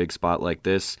change in a big spot like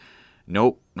this?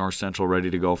 Nope, North Central ready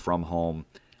to go from home.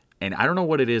 And I don't know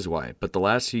what it is why, but the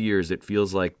last few years it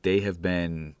feels like they have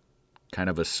been kind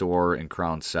of a sore in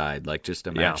Crown's side, like just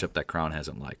a matchup that Crown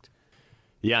hasn't liked.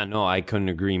 Yeah, no, I couldn't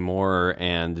agree more,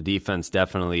 and the defense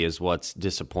definitely is what's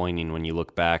disappointing when you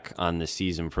look back on the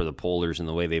season for the Polars and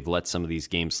the way they've let some of these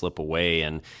games slip away.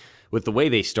 And with the way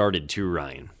they started too,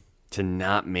 Ryan, to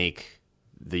not make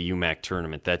the UMAC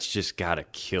tournament, that's just got to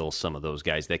kill some of those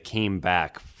guys that came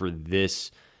back for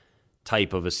this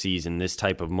type of a season, this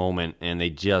type of moment, and they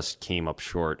just came up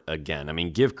short again. I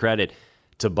mean, give credit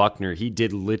to Buckner. He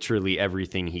did literally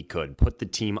everything he could, put the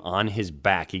team on his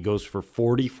back. He goes for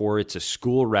 44. It's a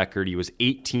school record. He was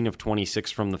 18 of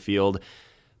 26 from the field,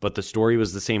 but the story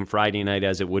was the same Friday night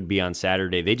as it wowould be on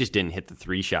Saturday. They just didn't hit the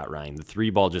three-shot, Ryan. The three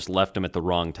ball just left them at the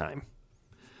wrong time.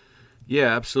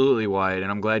 Yeah, absolutely, Wyatt,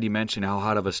 and I'm glad you mentioned how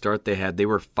hot of a start they had. They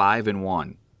were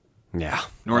 5-1. Yeah.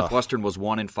 Northwestern was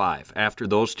 1-5 after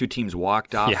those two teams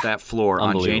walked off that floor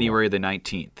on January the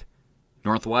 19th.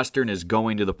 Northwestern is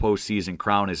going to the postseason.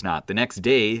 Crown is not. The next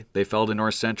day, they fell to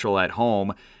North Central at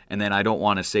home, and then I don't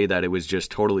want to say that it was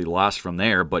just totally lost from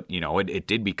there, but, it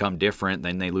did become different.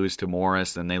 Then they lose to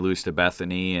Morris, then they lose to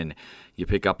Bethany, and you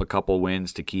pick up a couple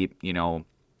wins to keep,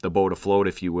 the boat afloat,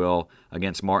 if you will,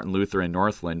 against Martin Luther and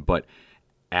Northland. But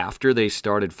after they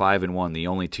started 5-1, the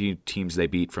only two teams they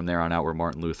beat from there on out were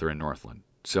Martin Luther and Northland.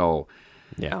 So,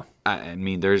 yeah. I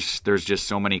mean, there's just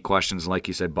so many questions, like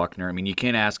you said, Buckner. I mean, you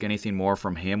can't ask anything more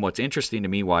from him. What's interesting to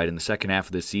me, Wyatt, in the second half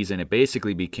of the season, it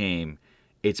basically became,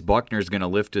 it's Buckner's going to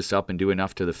lift us up and do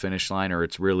enough to the finish line, or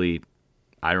it's really,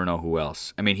 I don't know who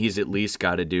else. I mean, he's at least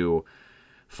got to do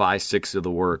 5-6 of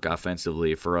the work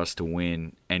offensively for us to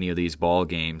win any of these ball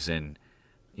games. And,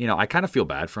 I kind of feel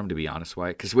bad for him, to be honest,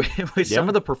 Wyatt, because with some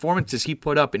of the performances he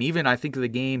put up, and even I think of the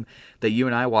game that you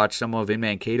and I watched some of in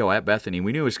Mankato at Bethany,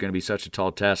 we knew it was going to be such a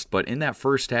tall test. But in that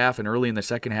first half and early in the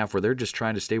second half where they're just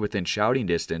trying to stay within shouting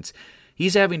distance,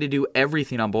 he's having to do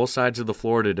everything on both sides of the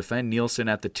floor to defend Nielsen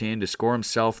at the tin, to score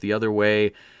himself the other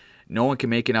way. No one can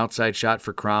make an outside shot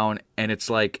for Crown. And it's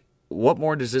like, what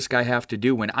more does this guy have to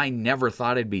do when I never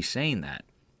thought I'd be saying that?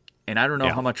 And I don't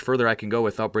know how much further I can go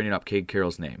without bringing up Cade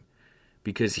Carroll's name.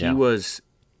 Because he was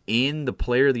in the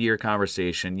Player of the Year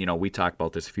conversation. We talked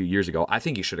about this a few years ago. I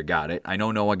think he should have got it. I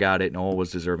know Noah got it. Noah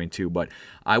was deserving too, but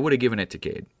I would have given it to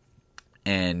Cade.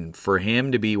 And for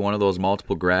him to be one of those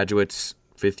multiple graduates,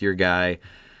 fifth-year guy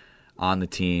on the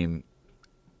team,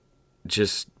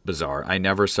 just bizarre. I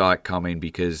never saw it coming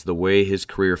because the way his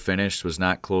career finished was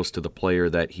not close to the player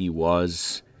that he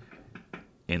was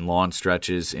in long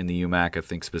stretches in the UMAC, I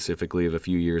think specifically of a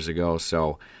few years ago.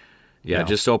 So, yeah,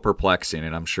 just so perplexing,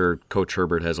 and I'm sure Coach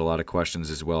Herbert has a lot of questions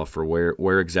as well for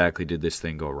where exactly did this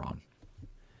thing go wrong.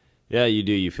 Yeah, you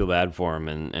do. You feel bad for him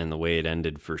and the way it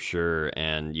ended for sure,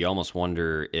 and you almost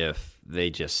wonder if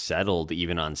they just settled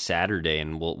even on Saturday,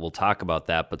 and we'll talk about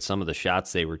that, but some of the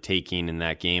shots they were taking in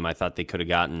that game, I thought they could have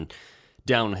gotten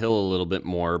downhill a little bit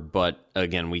more, but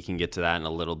again, we can get to that in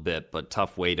a little bit, but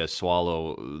tough way to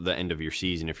swallow the end of your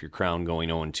season if you're Crown going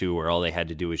 0-2, where all they had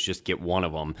to do was just get one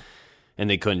of them, and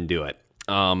they couldn't do it.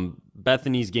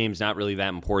 Bethany's game's not really that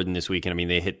important this weekend. I mean,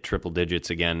 they hit triple digits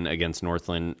again against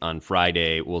Northland on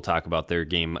Friday. We'll talk about their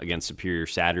game against Superior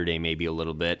Saturday maybe a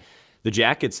little bit. The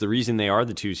Jackets, the reason they are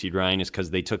the 2-seed, Ryan, is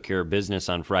because they took care of business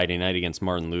on Friday night against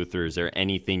Martin Luther. Is there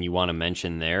anything you want to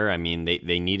mention there? I mean,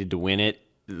 they needed to win it.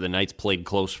 The Knights played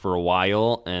close for a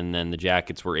while, and then the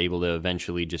Jackets were able to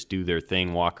eventually just do their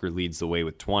thing. Walker leads the way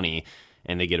with 20,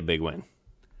 and they get a big win.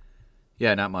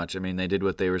 Yeah, not much. I mean, they did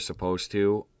what they were supposed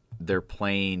to. They're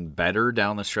playing better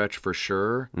down the stretch for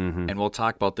sure, and we'll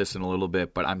talk about this in a little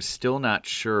bit, but I'm still not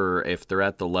sure if they're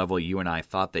at the level you and I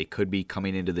thought they could be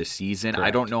coming into this season. Correct.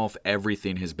 I don't know if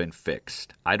everything has been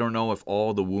fixed. I don't know if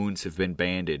all the wounds have been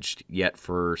bandaged yet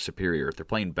for Superior. They're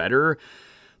playing better,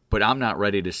 but I'm not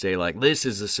ready to say, like, this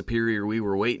is the Superior we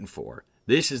were waiting for.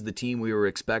 This is the team we were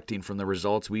expecting from the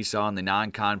results we saw in the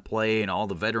non-con play and all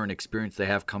the veteran experience they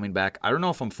have coming back. I don't know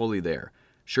if I'm fully there.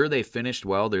 Sure, they finished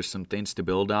well. There's some things to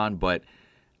build on, but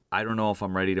I don't know if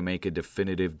I'm ready to make a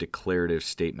definitive, declarative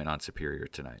statement on Superior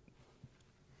tonight.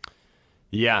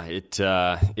 Yeah, it's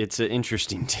an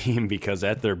interesting team because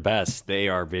at their best, they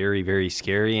are very, very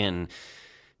scary, and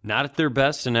not at their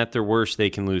best and at their worst, they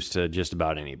can lose to just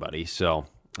about anybody. So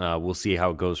we'll see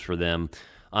how it goes for them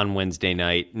on Wednesday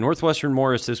night. Northwestern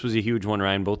Morris, this was a huge one,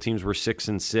 Ryan. Both teams were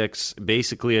 6-6,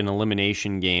 basically an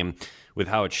elimination game with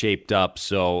how it shaped up.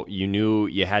 So you knew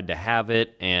you had to have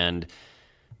it, and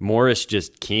Morris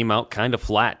just came out kind of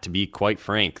flat, to be quite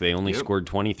frank. They only scored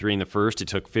 23 in the first. It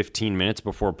took 15 minutes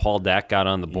before Paul Dack got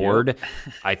on the board.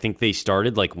 I think they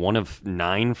started like 1 of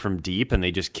 9 from deep, and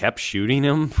they just kept shooting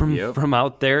him from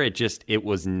out there. It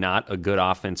was not a good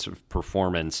offensive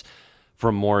performance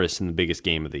from Morris in the biggest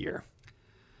game of the year.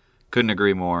 Couldn't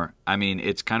agree more. I mean,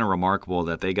 it's kind of remarkable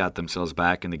that they got themselves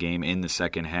back in the game in the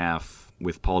second half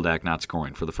with Paul Dack not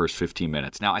scoring for the first 15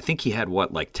 minutes. Now, I think he had,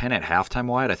 10 at halftime,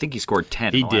 Wyatt? I think he scored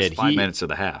 10 in the last 5 minutes of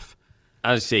the half.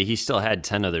 I would say he still had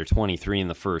 10 of their 23 in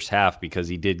the first half because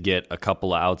he did get a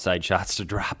couple of outside shots to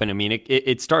drop. And, I mean,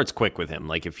 it starts quick with him.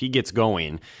 Like, if he gets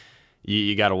going,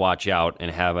 you got to watch out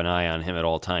and have an eye on him at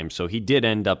all times. So he did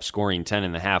end up scoring 10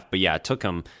 in the half. But, yeah, it took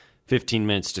him 15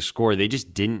 minutes to score. They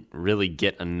just didn't really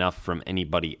get enough from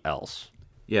anybody else.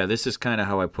 Yeah, this is kind of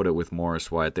how I put it with Morris,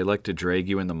 Wyatt. They like to drag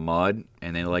you in the mud,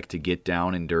 and they like to get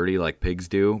down and dirty like pigs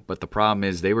do. But the problem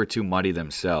is they were too muddy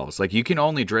themselves. Like, you can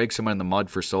only drag someone in the mud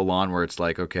for so long where it's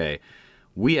like, okay,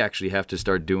 we actually have to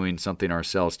start doing something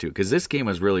ourselves too. Because this game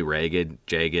was really ragged,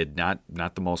 jagged, not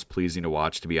the most pleasing to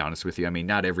watch, to be honest with you. I mean,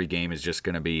 not every game is just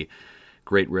going to be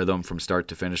great rhythm from start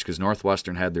to finish, because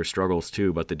Northwestern had their struggles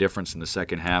too. But the difference in the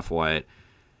second half, Wyatt,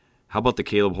 how about the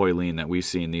Caleb Hoyleen that we've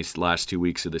seen these last 2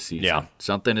 weeks of the season? Yeah.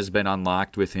 Something has been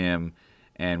unlocked with him,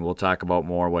 and we'll talk about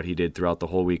more what he did throughout the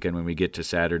whole weekend when we get to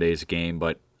Saturday's game.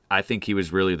 But I think he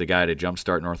was really the guy to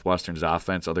jumpstart Northwestern's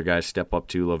offense. Other guys step up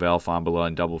to Lavelle, Fambula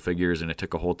in double figures, and it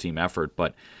took a whole team effort.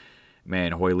 But,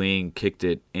 man, Hoyleen kicked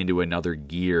it into another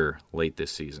gear late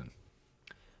this season.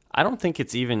 I don't think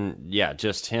it's even,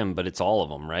 just him, but it's all of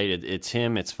them, right? It's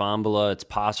him, it's Fambula, it's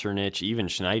Posernich, even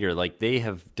Schneider. Like, they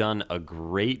have done a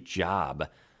great job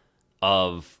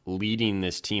of leading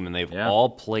this team, and they've all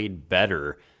played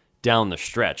better down the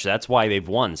stretch. That's why they've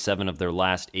won 7 of their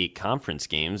last 8 conference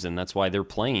games, and that's why they're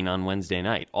playing on Wednesday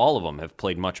night. All of them have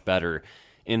played much better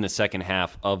in the second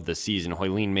half of the season.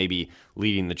 Hoyleen may be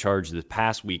leading the charge this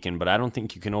past weekend, but I don't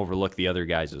think you can overlook the other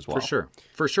guys as well.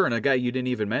 For sure. And a guy you didn't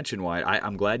even mention, why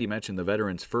I'm glad you mentioned the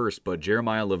veterans first, but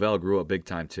Jeremiah Lavelle grew up big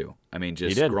time too. I mean,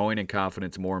 just growing in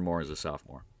confidence more and more as a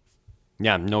sophomore.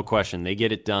 Yeah, no question. They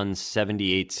get it done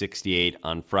 78-68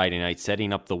 on Friday night,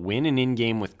 setting up the win and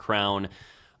in-game with Crown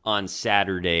on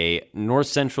Saturday. North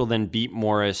Central then beat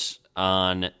Morris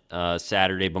on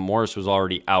Saturday, but Morris was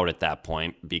already out at that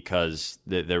point because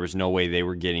there was no way they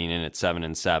were getting in at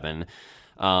 7-7.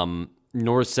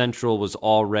 North Central was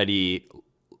already,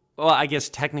 well, I guess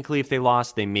technically if they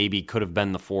lost, they maybe could have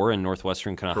been the 4, and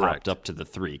Northwestern kind of hopped up to the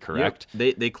 3, correct?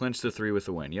 Yep. They clinched the 3 with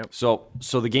the win, yep. So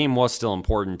the game was still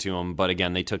important to them, but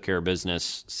again, they took care of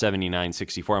business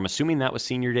 79-64. I'm assuming that was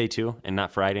senior day too, and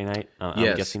not Friday night? Yes.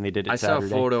 I'm guessing they did it Saturday. I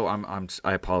saw a photo.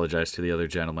 I apologize to the other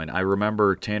gentleman. I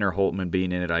remember Tanner Holtman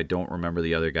being in it. I don't remember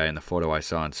the other guy in the photo I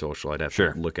saw on social. I'd have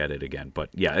to look at it again. But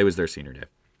yeah, it was their senior day.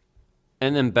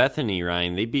 And then Bethany,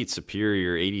 Ryan, they beat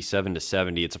Superior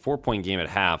 87-70. It's a 4-point game at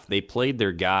half. They played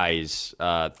their guys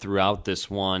throughout this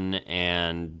one.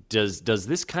 And does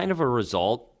this kind of a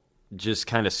result just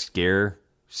kind of scare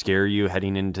you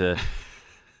heading into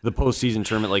the postseason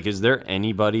tournament? Like, is there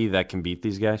anybody that can beat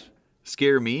these guys?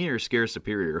 Scare me or scare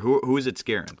Superior? Who is it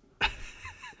scaring?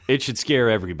 It should scare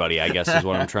everybody, I guess, is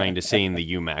what I'm trying to say in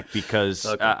the UMAC, because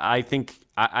I think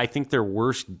their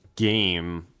worst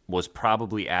game was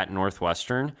probably at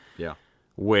Northwestern,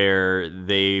 where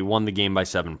they won the game by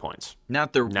 7 points.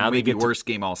 Not the maybe worst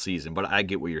game all season, but I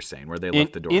get what you're saying, where they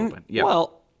left the door open. Yeah.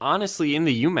 Well, honestly, in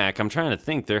the UMAC, I'm trying to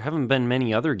think. There haven't been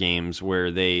many other games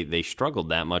where they struggled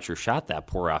that much or shot that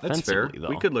poor offensively. That's fair. Though.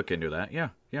 We could look into that. Yeah.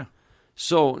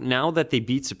 So now that they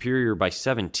beat Superior by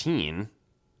 17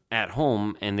 at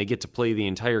home, and they get to play the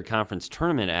entire conference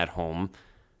tournament at home,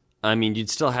 I mean, you'd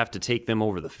still have to take them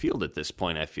over the field at this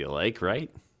point, I feel like,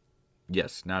 right?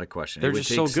 Yes, not a question. They're it would just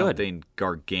take so good. Something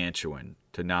gargantuan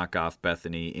to knock off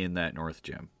Bethany in that North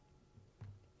Gym.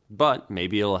 But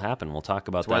maybe it'll happen. We'll talk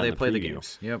about That's why that they in the play preview. the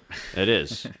games. Yep. It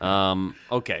is.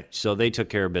 Okay, so they took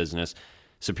care of business.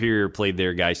 Superior played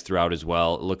their guys throughout as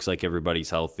well. It looks like everybody's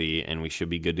healthy, and we should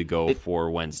be good to go for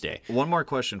Wednesday. One more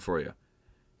question for you.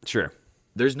 Sure.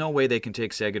 There's no way they can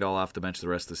take Sagadol off the bench the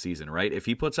rest of the season, right? If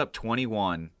he puts up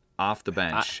 21 off the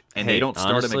bench and they don't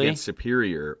start him against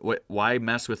Superior, why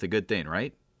mess with a good thing,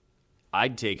 right?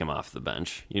 I'd take him off the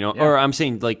bench, Yeah. or I'm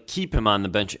saying like keep him on the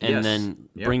bench and Yes. then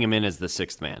Yep. bring him in as the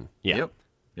sixth man. Yeah.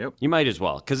 Yep. You might as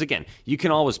well. Because, again, you can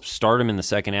always start him in the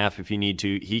second half if you need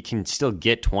to. He can still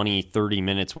get 20, 30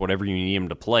 minutes, whatever you need him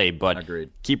to play, but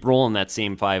Agreed. keep rolling that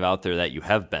same 5 out there that you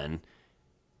have been.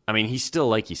 I mean, he's still,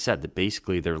 like you said,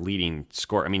 basically their leading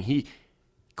scorer. I mean,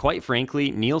 quite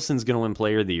frankly, Nielsen's going to win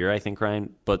Player of the Year, I think,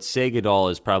 Ryan, but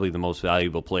Seguidal is probably the most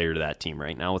valuable player to that team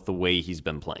right now with the way he's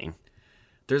been playing.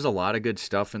 There's a lot of good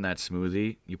stuff in that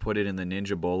smoothie. You put it in the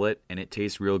Ninja Bullet, and it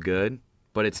tastes real good.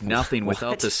 But it's nothing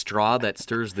without the straw that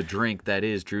stirs the drink that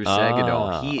is Drew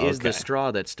Seguidal. He is the straw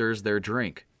that stirs their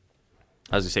drink.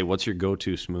 I was going to say, what's your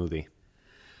go-to smoothie?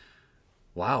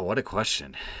 Wow, what a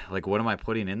question. Like, what am I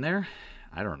putting in there?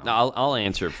 I don't know. No, I'll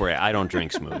answer it for you. I don't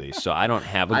drink smoothies, so I don't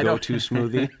have a go-to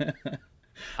smoothie.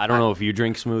 I don't know if you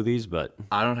drink smoothies, but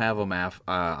I don't have them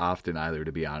often either,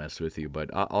 to be honest with you.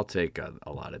 But I'll take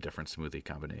a lot of different smoothie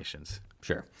combinations.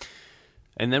 sure.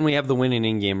 And then we have the winning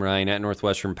in-game, Ryan, at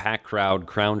Northwestern. Packed crowd.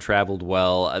 Crown traveled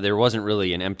well. There wasn't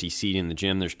really an empty seat in the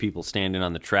gym. There's people standing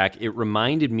on the track. It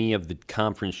reminded me of the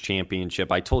conference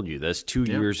championship. I told you this 2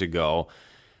 years ago.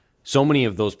 So many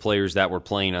of those players that were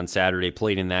playing on Saturday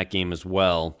played in that game as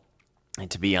well. And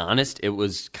to be honest, it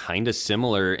was kind of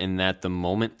similar in that the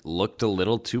moment looked a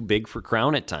little too big for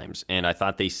Crown at times. And I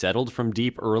thought they settled from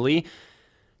deep early.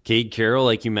 Cade Carroll,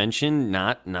 like you mentioned,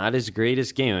 not his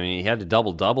greatest game. I mean, he had a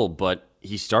double-double, but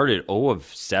he started 0 of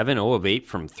 7, 0 of 8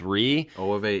 from 3.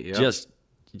 0 of 8, yeah.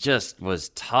 Just was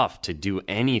tough to do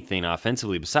anything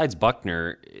offensively. Besides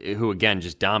Buckner, who, again,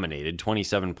 just dominated,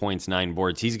 27 points, 9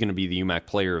 boards. He's going to be the UMAC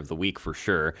player of the week for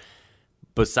sure.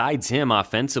 Besides him,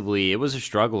 offensively, it was a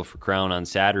struggle for Crown on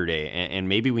Saturday. And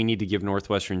maybe we need to give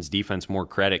Northwestern's defense more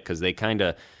credit because they kind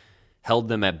of held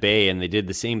them at bay, and they did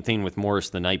the same thing with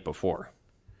Morris the night before.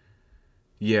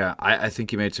 Yeah, I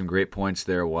think you made some great points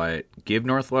there, Wyatt. Give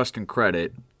Northwestern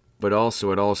credit, but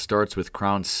also it all starts with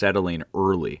Crown settling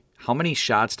early. How many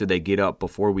shots did they get up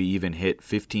before we even hit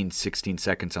 15, 16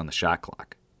 seconds on the shot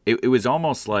clock? It was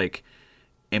almost like,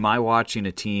 am I watching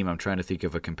a team, I'm trying to think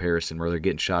of a comparison where they're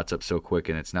getting shots up so quick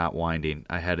and it's not winding.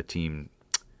 I had a team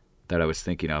that I was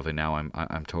thinking of, and now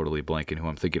I'm totally blanking who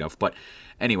I'm thinking of. But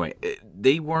anyway,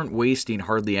 they weren't wasting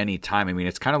hardly any time. I mean,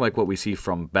 it's kind of like what we see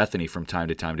from Bethany from time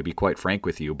to time, to be quite frank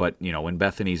with you. But, when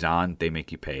Bethany's on, they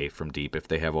make you pay from deep. If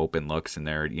they have open looks and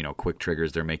they're, quick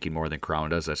triggers, they're making more than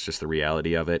Crown does. That's just the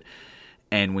reality of it.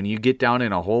 And when you get down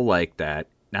in a hole like that,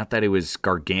 not that it was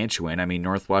gargantuan. I mean,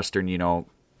 Northwestern,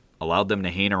 allowed them to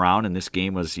hang around, and this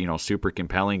game was, super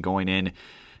compelling going in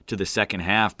to the second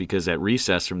half, because at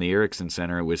recess from the Erickson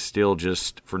Center, it was still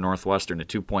just for Northwestern a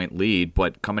 2-point lead.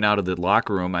 But coming out of the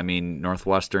locker room, I mean,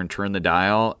 Northwestern turned the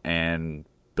dial and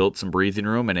built some breathing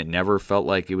room, and it never felt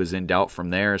like it was in doubt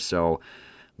from there. So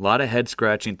a lot of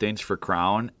head-scratching things for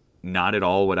Crown. Not at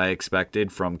all what I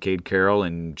expected from Cade Carroll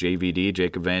and JVD,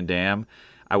 Jacob Van Dam.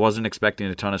 I wasn't expecting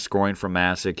a ton of scoring from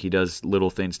Masick. He does little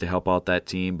things to help out that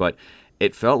team, but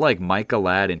it felt like Micah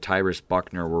Ladd and Tyrus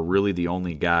Buckner were really the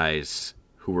only guys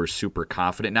who were super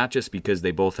confident, not just because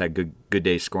they both had good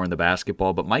days scoring the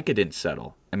basketball, but Micah didn't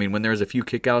settle. I mean, when there was a few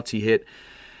kickouts, he hit,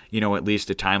 at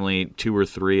least a timely 2 or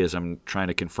 3, as I'm trying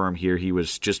to confirm here. He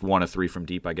was just 1 of 3 from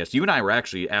deep, I guess. You and I were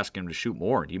actually asking him to shoot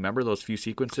more. Do you remember those few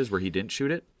sequences where he didn't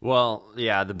shoot it? Well,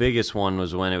 yeah, the biggest one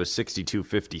was when it was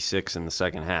 62-56 in the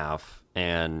second half,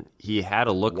 and he had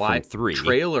a look from 3.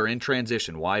 Trailer in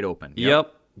transition, wide open.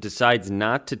 Yep. Decides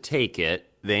not to take it.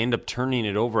 They end up turning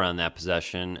it over on that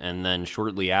possession, and then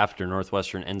shortly after,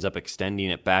 Northwestern ends up extending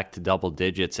it back to double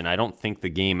digits, and I don't think the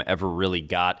game ever really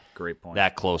got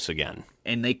that close again.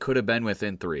 And they could have been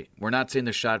within 3. We're not saying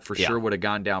the shot for sure would have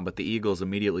gone down, but the Eagles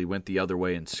immediately went the other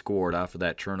way and scored off of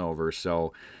that turnover.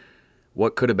 So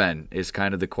what could have been is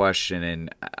kind of the question,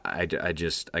 and I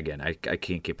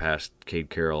can't get past Cade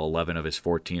Carroll. 11 of his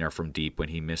 14 are from deep when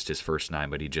he missed his first 9,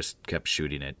 but he just kept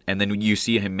shooting it. And then when you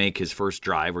see him make his first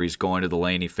drive where he's going to the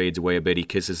lane, he fades away a bit, he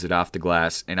kisses it off the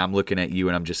glass, and I'm looking at you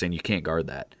and I'm just saying you can't guard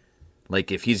that.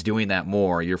 Like, if he's doing that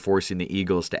more, you're forcing the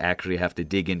Eagles to actually have to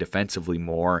dig in defensively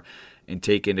more and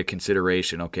take into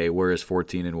consideration, okay, where is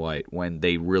 14 and White, when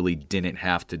they really didn't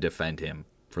have to defend him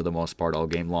for the most part all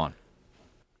game long.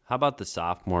 How about the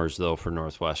sophomores, though, for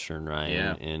Northwestern,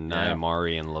 Ryan? And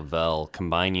Nyamari and Lavelle,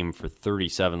 combining for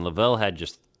 37. Lavelle had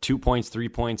just 2 points, 3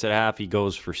 points at half. He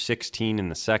goes for 16 in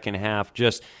the second half.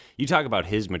 Just, you talk about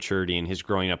his maturity and his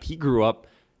growing up. He grew up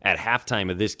at halftime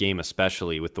of this game,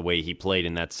 especially with the way he played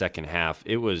in that second half.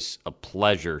 It was a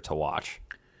pleasure to watch.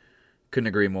 Couldn't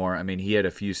agree more. I mean, he had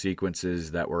a few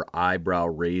sequences that were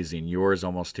eyebrow-raising. Yours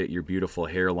almost hit your beautiful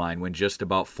hairline when just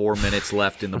about 4 minutes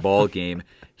left in the ball game.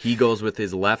 He goes with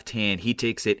his left hand. He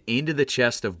takes it into the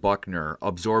chest of Buckner,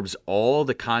 absorbs all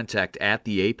the contact at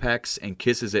the apex, and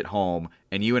kisses it home.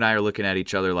 And you and I are looking at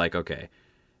each other like, okay,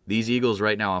 these Eagles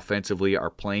right now offensively are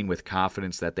playing with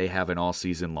confidence that they haven't all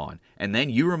season long. And then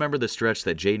you remember the stretch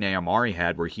that Jay Nayamari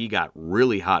had where he got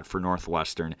really hot for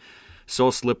Northwestern. So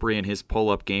slippery in his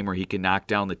pull-up game where he can knock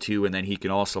down the 2 and then he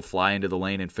can also fly into the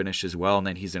lane and finish as well. And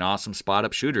then he's an awesome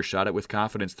spot-up shooter. Shot it with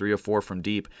confidence, 3 or 4 from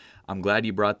deep. I'm glad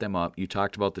you brought them up. You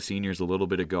talked about the seniors a little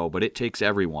bit ago, but it takes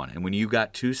everyone. And when you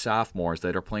got 2 sophomores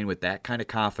that are playing with that kind of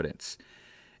confidence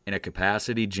in a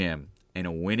capacity gym, in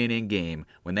a winning game,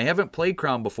 when they haven't played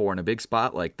Crown before in a big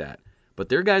spot like that, but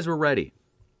their guys were ready.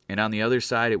 And on the other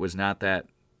side, it was not that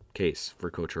case for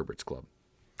Coach Herbert's club.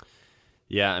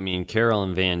 Yeah, I mean, Carroll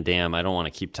and Van Dam, I don't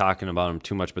want to keep talking about them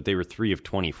too much, but they were 3 of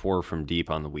 24 from deep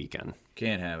on the weekend.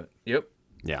 Can't have it. Yep.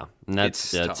 Yeah, and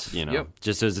that's tough.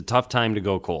 Just as a tough time to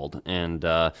go cold. And,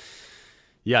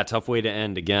 yeah, tough way to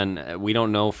end. Again, we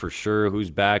don't know for sure who's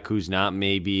back, who's not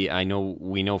maybe.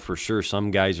 We know for sure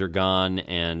some guys are gone,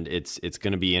 and it's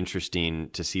going to be interesting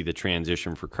to see the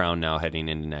transition for Crown now heading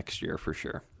into next year for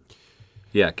sure.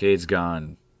 Yeah, Cade's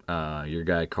gone. Your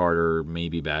guy Carter may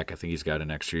be back. I think he's got an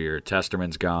extra year.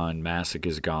 Testerman's gone. Masick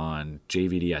is gone.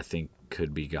 JVD, I think,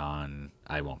 could be gone.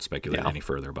 I won't speculate any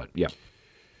further, but yeah.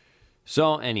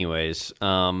 So, anyways,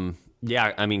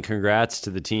 yeah, I mean, congrats to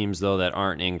the teams, though, that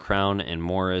aren't in Crown and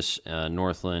Morris,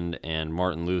 Northland, and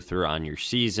Martin Luther on your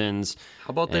seasons. How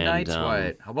about the Knights,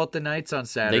 Wyatt? How about the Knights on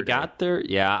Saturday? They got there.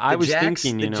 Yeah, I was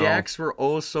thinking, the Jacks were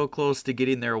oh so close to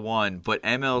getting their one, but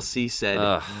MLC said,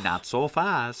 not so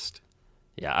fast.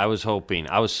 Yeah, I was hoping.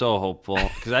 I was so hopeful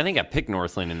because I think I picked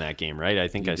Northland in that game, right? I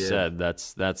think I said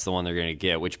that's the one they're going to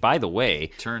get. Which, by the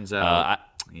way, turns out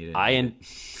I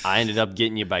ended up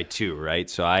getting you by 2, right?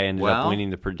 So I ended up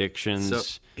winning the predictions.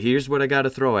 So here's what I got to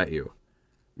throw at you.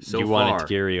 So you want it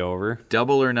to carry over?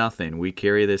 Double or nothing. We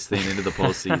carry this thing into the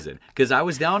postseason because I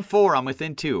was down 4. I'm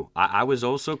within 2. I was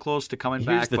oh so close to coming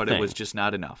back, but it was just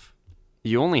not enough.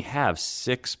 You only have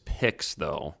 6 picks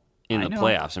though. In the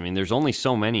playoffs. I mean, there's only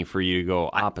so many for you to go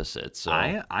opposite. So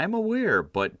I'm aware,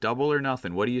 but double or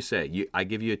nothing. What do you say? I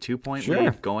give you a 2-point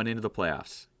lead going into the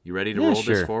playoffs. You ready to roll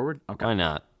this forward? Okay. Why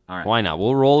not? All right. Why not?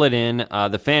 We'll roll it in.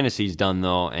 The fantasy's done,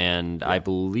 though, and I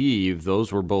believe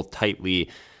those were both tightly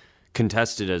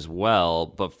contested as well.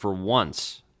 But for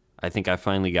once, I think I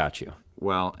finally got you.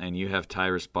 Well, and you have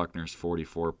Tyrus Buckner's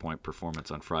 44-point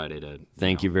performance on Friday.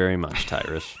 Thank you very much,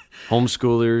 Tyrus.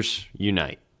 Homeschoolers,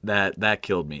 unite. That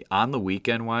killed me. On the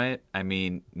weekend, Wyatt, I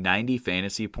mean, 90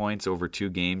 fantasy points over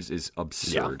 2 games is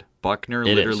absurd. Yeah, Buckner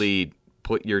literally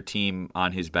put your team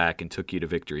on his back and took you to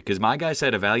victory. Because my guys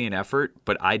had a valiant effort,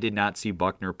 but I did not see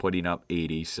Buckner putting up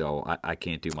 80, so I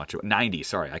can't do much. 90,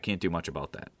 sorry. I can't do much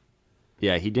about that.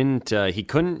 Yeah, he didn't. He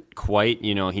couldn't quite,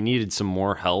 he needed some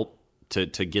more help to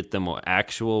get them an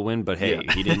actual win, but hey,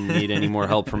 he didn't need any more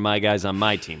help from my guys on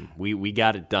my team. We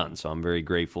got it done, so I'm very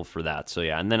grateful for that. So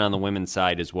yeah, and then on the women's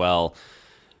side as well,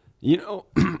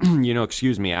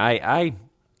 excuse me, I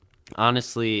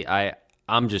honestly,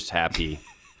 I'm just happy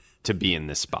to be in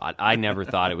this spot. I never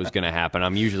thought it was going to happen.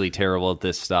 I'm usually terrible at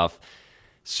this stuff,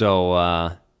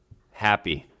 so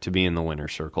happy to be in the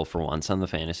winner's circle for once on the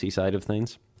fantasy side of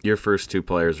things. Your first 2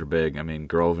 players were big. I mean,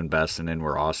 Grove and Bessinen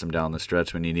were awesome down the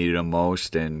stretch when you needed them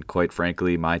most, and quite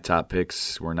frankly, my top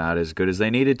picks were not as good as they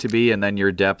needed to be, and then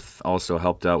your depth also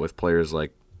helped out with players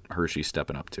like Hershey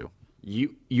stepping up too.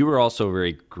 You were also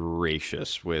very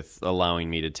gracious with allowing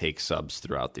me to take subs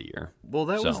throughout the year. Well,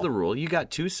 that was the rule. You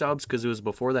got 2 subs because it was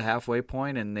before the halfway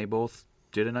point, and they both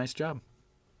did a nice job.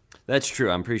 That's true.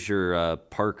 I'm pretty sure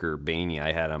Parker Bainey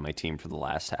I had on my team for the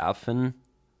last half, and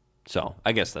so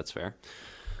I guess that's fair.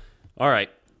 All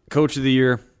right, Coach of the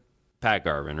Year, Pat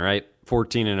Garvin, right?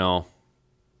 14-0.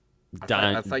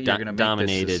 I thought you were going to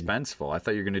make this suspenseful. I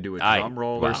thought you were going to do a drum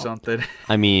roll or something.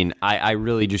 I mean, I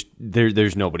really just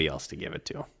there's nobody else to give it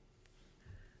to.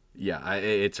 Yeah,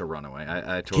 it's a runaway.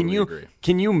 I totally agree.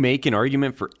 Can you make an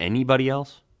argument for anybody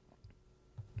else?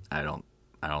 I don't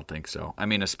think so. I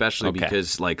mean, especially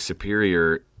because like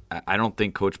Superior, I don't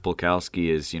think Coach Polkowski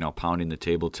is pounding the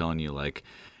table telling you like,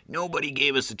 nobody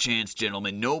gave us a chance,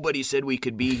 gentlemen. Nobody said we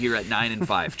could be here at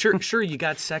 9-5. Sure, you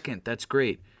got second. That's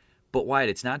great. But Wyatt,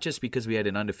 it's not just because we had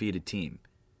an undefeated team.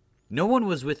 No one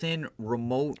was within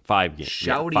remote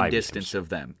shouting distance of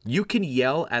them. You can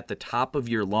yell at the top of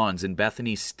your lungs, and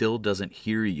Bethany still doesn't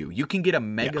hear you. You can get a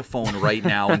megaphone right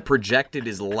now and project it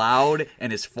as loud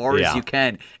and as far as you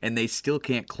can, and they still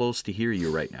can't close to hear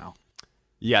you right now.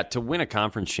 Yeah, to win a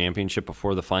conference championship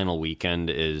before the final weekend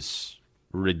is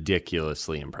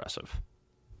ridiculously impressive.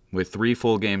 With 3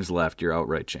 full games left, you're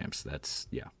outright champs.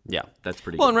 Yeah. That's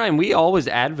pretty Well, good. and Ryan, we always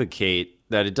advocate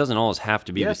that it doesn't always have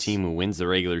to be Yes. the team who wins the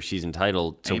regular season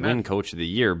title to Amen. win Coach of the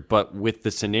Year. But with the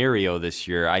scenario this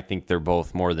year, I think they're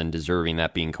both more than deserving,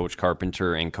 that being Coach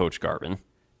Carpenter and Coach Garvin.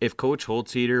 If Coach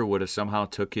Holtzeder would have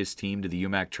took took his team to the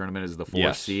UMAC tournament as the 4th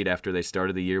Yes. seed after they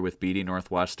started the year with beating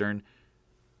Northwestern,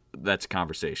 that's a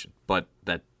conversation. But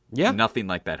nothing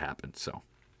like that happened. So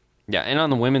Yeah, and on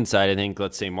the women's side, I think,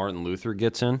 let's say Martin Luther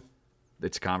gets in.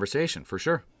 it's a conversation for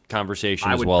sure. Conversation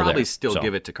I as would well probably there. still So,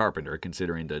 give it to Carpenter,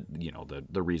 considering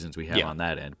the reasons we have Yeah. on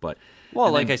that end. But Well,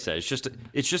 and like then- I said,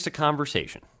 it's just a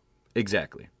conversation.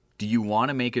 exactly. Do you want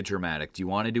to make it dramatic? Do you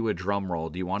want to do a drum roll?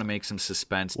 Do you want to make some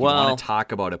suspense? Do you Well- want to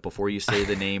talk about it before you say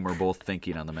the name we're both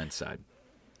thinking on the men's side?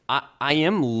 I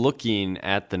am looking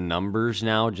at the numbers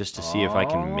now just to see if I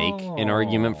can make an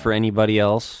argument for anybody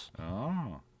else.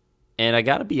 Oh. And I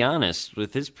got to be honest,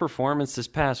 with his performance this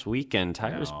past weekend,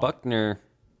 Tyrus Buckner,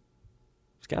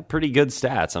 he's got pretty good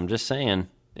stats. I'm just saying.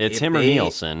 It's him or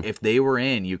Nielsen. If they were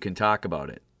in, you can talk about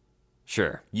it.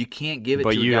 Sure. You can't give it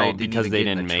But to you a guy don't, who didn't because even they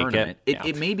get in didn't the make it? tournament. Yeah.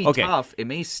 It may be Okay. tough. It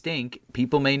may stink.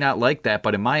 People may not like that.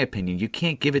 But in my opinion, you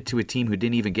can't give it to a team who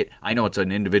didn't even get. I know it's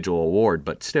an individual award,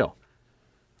 but still.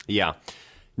 Yeah.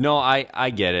 No, I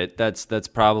get it. That's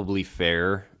probably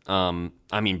fair.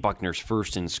 I mean, Buckner's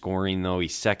first in scoring, though.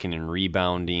 He's second in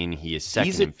rebounding. He is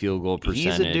second in field goal percentage.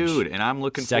 He's a dude, and I'm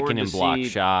looking second forward in to block see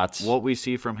shots. what we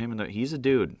see from him. He's a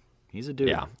dude. He's a dude.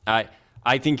 Yeah,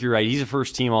 I think you're right. He's a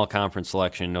first-team all-conference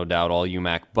selection, no doubt, all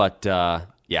UMAC. But,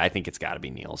 yeah, I think it's got to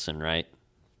be Nielsen, right?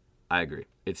 I agree.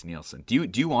 It's Nielsen. Do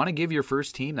you want to give your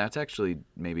first team? That's actually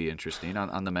maybe interesting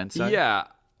on the men's side. Yeah.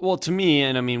 Well, to me,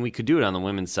 and I mean, we could do it on the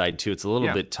women's side, too. It's a little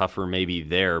Yeah. bit tougher maybe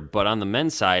there. But on the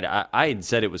men's side, I had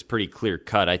said it was pretty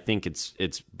clear-cut. I think it's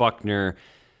Buckner,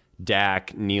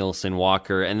 Dak, Nielsen,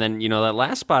 Walker. And then, that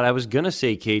last spot, I was going to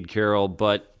say Cade Carroll,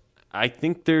 but I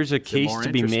think there's a case more to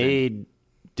be interesting? made.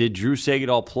 Did Drew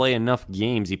Sagadol play enough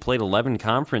games? He played 11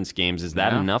 conference games. Is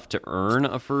that Yeah. enough to earn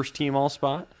a first-team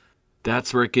all-spot?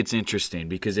 That's where it gets interesting,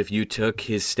 because if you took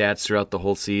his stats throughout the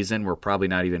whole season, we're probably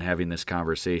not even having this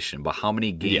conversation. But how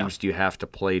many games do you have to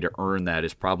play to earn that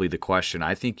is probably the question.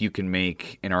 I think you can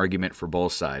make an argument for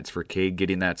both sides, for Cade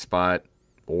getting that spot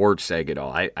or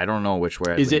Sagadol. I don't know which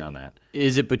way I'd lean on that.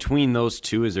 Is it between those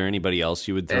two? Is there anybody else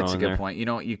you would throw That's a in good there? point.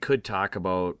 You could talk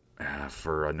about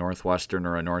for a Northwestern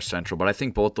or a North Central, but I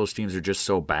think both those teams are just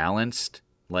so balanced.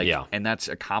 Yeah. And that's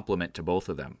a compliment to both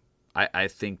of them. I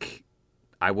think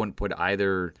I wouldn't put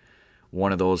either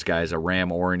one of those guys, a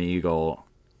Ram or an Eagle,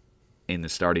 in the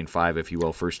starting 5, if you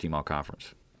will, first team all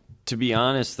conference. To be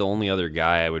honest, the only other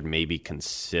guy I would maybe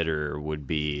consider would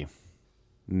be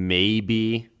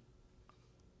maybe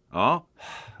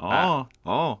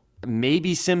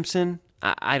Simpson.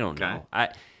 I don't know.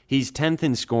 He's 10th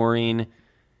in scoring.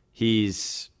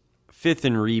 He's 5th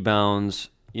in rebounds.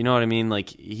 You know what I mean? Like,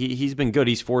 he's been good.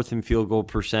 He's 4th in field goal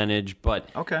percentage. But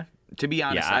Okay. To be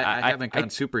honest, Yeah, I haven't gone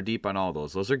super deep on all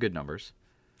those. Those are good numbers.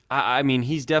 I mean,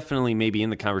 he's definitely maybe in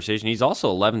the conversation. He's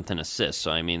also 11th in assists.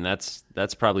 So, I mean, that's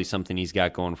probably something he's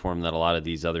got going for him that a lot of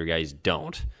these other guys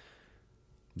don't.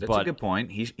 That's a good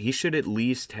point. He should at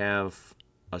least have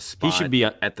a spot should be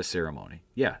at the ceremony.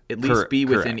 Yeah, at least be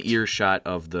within earshot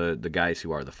of the guys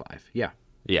who are the 5. Yeah.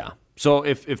 Yeah. So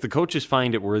if the coaches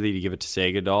find it worthy to give it to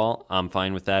Sagadol, I'm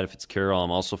fine with that. If it's Carroll,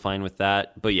 I'm also fine with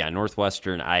that. But yeah,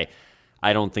 Northwestern, I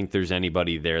don't think there's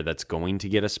anybody there that's going to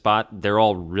get a spot. They're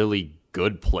all really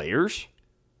good players,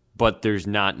 but there's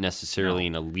not necessarily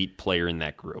an elite player in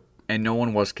that group. And no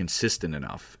one was consistent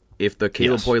enough. If the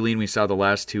Caleb Hoyleen we saw the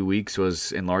last 2 weeks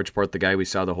was in large part the guy we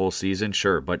saw the whole season,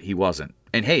 sure, but he wasn't.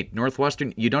 And hey,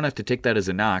 Northwestern, you don't have to take that as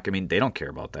a knock. I mean, they don't care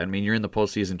about that. I mean, you're in the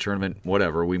postseason tournament,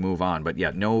 whatever, we move on. But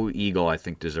yeah, no Eagle, I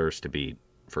think, deserves to be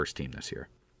first team this year.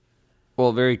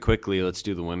 Well, very quickly, let's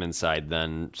do the women's side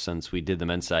then. Since we did the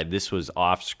men's side, this was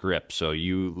off script, so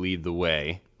you lead the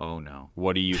way. Oh, no.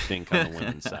 What do you think on the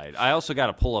women's side? I also got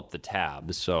to pull up the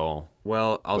tab, so...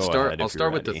 Well, I'll Go start. ahead if I'll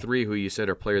start you're with the ready. 3 who you said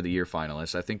are Player of the Year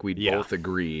finalists. I think we'd both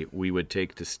agree we would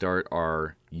take to start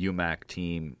our UMAC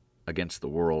team against the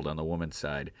world on the women's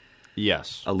side.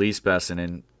 Yes. Elise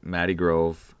Bessinen, Maddie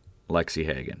Grove, Lexi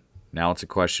Hagan. Now it's a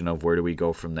question of where do we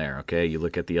go from there, okay? You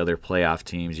look at the other playoff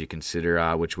teams, you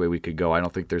consider which way we could go. I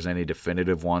don't think there's any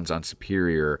definitive ones on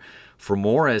Superior. For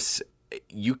Morris,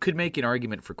 you could make an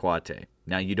argument for Quate.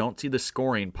 Now, you don't see the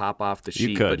scoring pop off the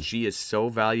sheet, but she is so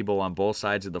valuable on both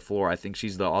sides of the floor. I think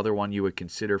she's the other one you would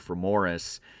consider for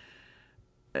Morris.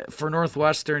 For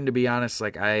Northwestern, to be honest,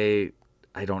 like I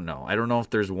I don't know. I don't know if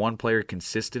there's one player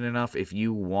consistent enough. If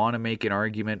you want to make an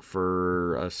argument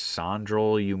for a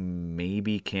Sandrel, you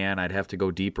maybe can. I'd have to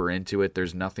go deeper into it.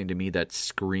 There's nothing to me that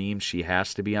screams she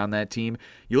has to be on that team.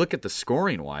 You look at the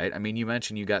scoring, Wyatt. I mean, you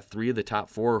mentioned you got 3 of the top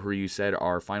 4 who you said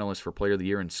are finalists for Player of the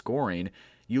Year in scoring.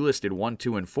 You listed 1,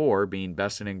 2, and 4 being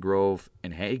Besson, Grove,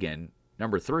 and Hagen.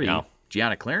 Number 3,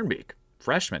 Gianna Clarenbeek,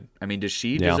 freshman. I mean, does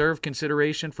she deserve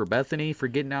consideration for Bethany for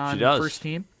getting on the first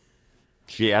team?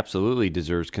 She absolutely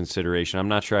deserves consideration. I'm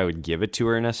not sure I would give it to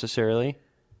her necessarily.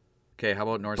 Okay, how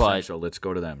about North Central? Let's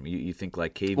go to them. You think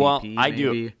like KVP? Well, I maybe?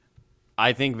 do.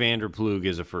 I think Vanderploeg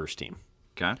is a first team.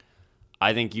 Okay.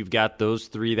 I think you've got those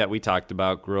 3 that we talked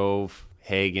about, Grove,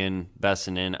 Hagen,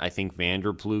 Bessinen. I think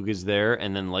Vanderploeg is there.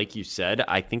 And then, like you said,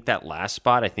 I think that last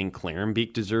spot, I think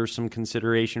Clarenbeek deserves some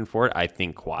consideration for it. I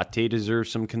think Quate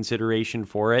deserves some consideration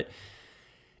for it.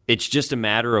 It's just a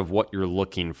matter of what you're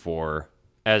looking for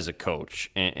as a coach,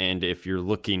 and if you're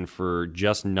looking for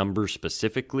just numbers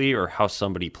specifically or how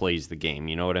somebody plays the game,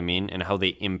 you know what I mean, and how they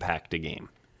impact a game.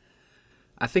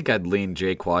 I think I'd lean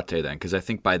Jay Quate then, because I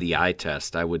think by the eye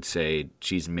test, I would say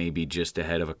she's maybe just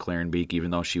ahead of a Clarenbeek, even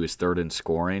though she was 3rd in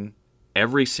scoring.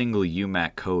 Every single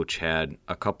UMAC coach had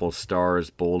a couple stars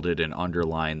bolded and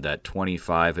underlined that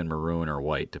 25 in maroon or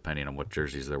white, depending on what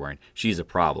jerseys they're wearing. She's a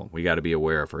problem. We got to be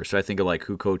aware of her. So I think of like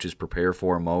who coaches prepare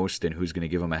for most and who's going to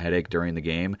give them a headache during the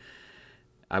game.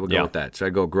 I would go with that. So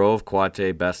I'd go Grove,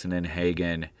 Quate, Bessinen,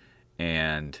 Hagen,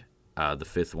 and the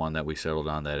 5th one that we settled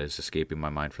on that is escaping my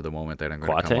mind for the moment that I'm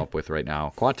going to come up with right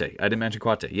now. Quate. I didn't mention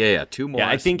Quate. Yeah. 2 more.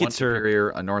 I think it's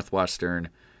Superior, a Northwestern,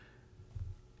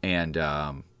 and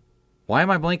why am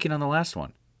I blanking on the last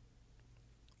one?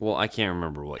 Well, I can't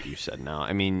remember what you said now.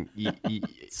 I mean,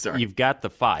 you've got the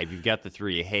 5. You've got the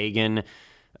 3. Hagen,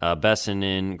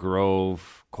 Bessinen,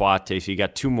 Grove, Quate. So you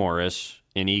got 2 Morris,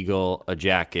 an Eagle, a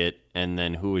Jacket, and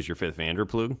then who was your 5th?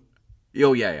 Vanderploeg?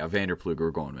 Oh, yeah. Vanderploeg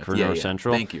we're going with. For North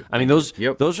Central? Thank you. I mean, those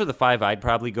are the 5 I'd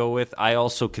probably go with. I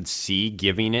also could see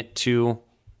giving it to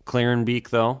Clarenbeek,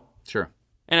 though. Sure.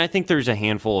 And I think there's a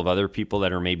handful of other people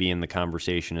that are maybe in the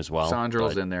conversation as well.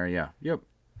 Sandrel's in there, yeah. Yep.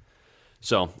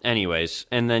 So, anyways,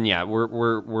 and then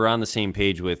we're on the same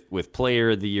page with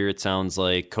Player of the Year. It sounds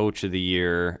like Coach of the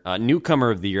Year,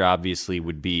 Newcomer of the Year. Obviously,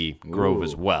 would be Grove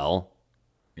as well.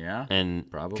 Yeah,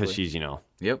 and probably because she's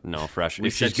freshman. We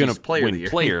if she's going to win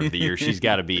Player of the Year, she's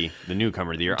got to be the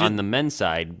Newcomer of the Year. On the men's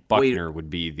side, Buckner would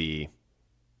be the.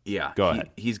 Yeah, go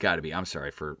ahead. He's got to be. I'm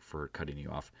sorry for cutting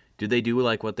you off. Do they do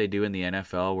like what they do in the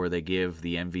NFL where they give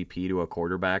the MVP to a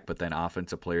quarterback, but then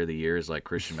Offensive Player of the Year is like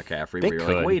Christian McCaffrey, where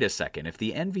you're like, wait a second, if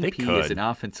the MVP is an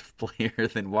offensive player,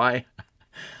 then why?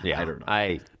 Yeah, I don't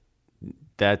know.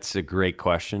 That's a great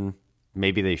question.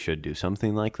 Maybe they should do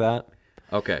something like that.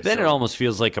 Okay. Then it almost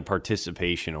feels like a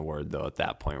participation award, though, at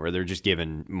that point, where they're just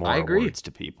giving more awards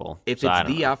to people. If it's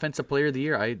the Offensive Player of the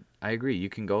Year, I agree. You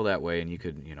can go that way, and you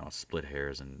could, split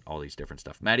hairs and all these different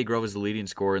stuff. Maddie Grove is the leading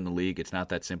scorer in the league. It's not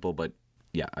that simple, but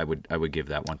yeah, I would give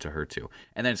that one to her, too.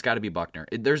 And then it's got to be Buckner.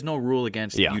 There's no rule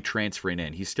against you transferring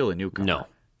in. He's still a newcomer. No.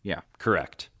 Yeah.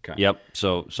 Correct. Okay. Yep.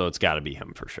 So it's got to be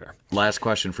him for sure. Last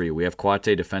question for you. We have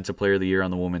Quate, Defensive Player of the Year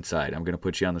on the women's side. I'm going to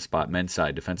put you on the spot. Men's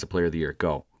side, Defensive Player of the Year.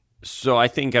 Go. So I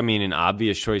think, an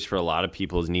obvious choice for a lot of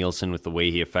people is Nielsen with the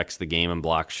way he affects the game and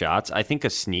blocks shots. I think a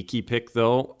sneaky pick,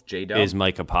 though, is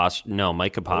Micah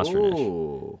Pasternak.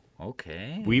 Oh,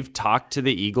 okay. We've talked to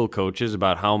the Eagle coaches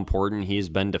about how important he has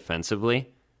been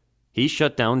defensively. He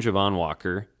shut down Javon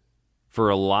Walker.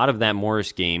 For a lot of that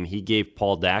Morris game, he gave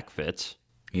Paul Dack fits.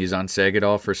 He's on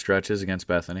Sagadol for stretches against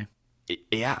Bethany.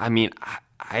 Yeah,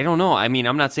 I don't know.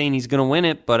 I'm not saying he's going to win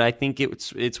it, but I think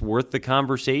it's worth the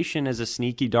conversation as a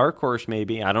sneaky dark horse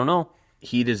maybe. I don't know.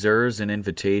 He deserves an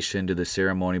invitation to the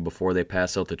ceremony before they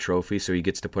pass out the trophy, so he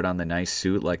gets to put on the nice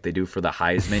suit like they do for the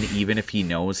Heisman, even if he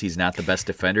knows he's not the best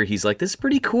defender. He's like, this is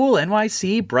pretty cool,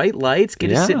 NYC, bright lights, get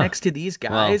to sit next to these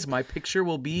guys. My picture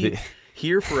will be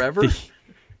here forever.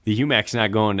 The UMAC's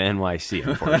not going to NYC,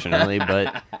 unfortunately,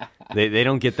 but they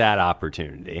don't get that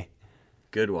opportunity.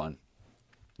 Good one.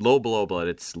 Low blow, but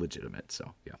it's legitimate.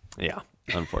 So yeah,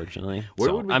 unfortunately.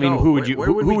 Where would we go? Who would you?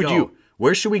 Who would you?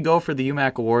 Where should we go for the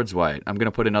UMAC Awards, Wyatt? I'm going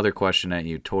to put another question at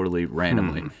you, totally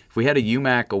randomly. If we had a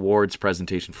UMAC Awards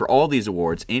presentation for all these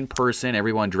awards in person,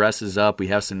 everyone dresses up. We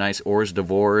have some nice hors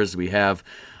d'oeuvres. We have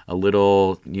a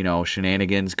little,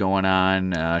 shenanigans going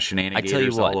on.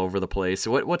 Shenanigans all over the place.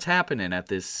 So what's happening at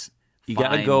this? You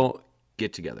got to go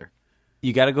get together.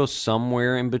 You got to go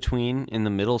somewhere in between, in the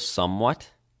middle,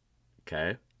 somewhat.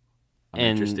 Okay. I'm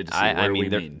interested to see where we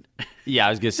mean. Yeah,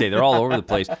 I was going to say, they're all over the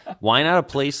place. Why not a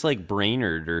place like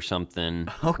Brainerd or something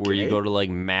where you go to like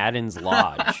Madden's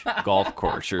Lodge golf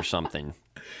course or something?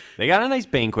 They got a nice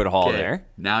banquet hall Okay, there.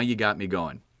 now you got me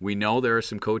going. We know there are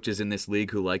some coaches in this league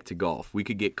who like to golf. We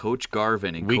could get Coach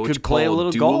Garvin and We Coach could play a Cole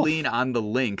little golf. dueling on the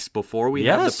links before we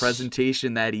have Yes. the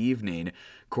presentation that evening.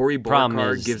 Corey Problem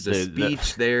Borkard is gives a the-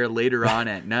 speech there later on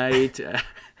at night.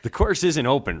 The course isn't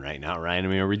open right now, Ryan. I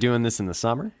mean, are we doing this in the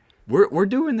summer? We're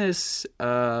doing this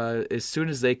as soon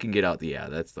as they can get out. Yeah,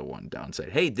 that's the one downside.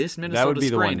 Hey, this Minnesota be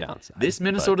the one spring. downside, This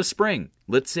Minnesota spring.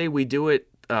 Let's say we do it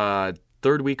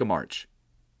third week of March.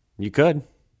 You could.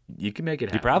 You can make it You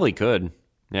happen. probably could.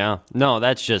 Yeah. No,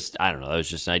 that's just, I don't know. That was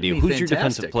just an idea. That'd be Who's your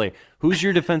defensive fantastic. player? Who's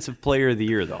your defensive player of the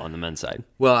year, though, on the men's side?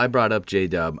 Well, I brought up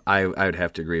J-Dub. I would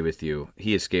have to agree with you.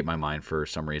 He escaped my mind for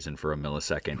some reason for a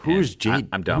millisecond. Who's and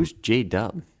I'm dumb. Who's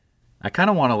J-Dub? I kind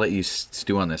of want to let you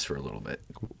stew on this for a little bit.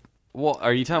 Well,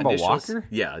 are you talking Initials? about Walker?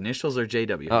 Yeah, initials are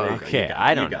JW. Oh, There you go. okay. You got it. I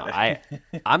You don't got know.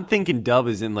 it. I'm thinking Dub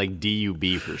is in like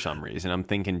DUB for some reason. I'm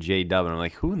thinking J-Dub, and I'm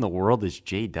like, who in the world is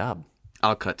J-Dub?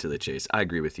 I'll cut to the chase. I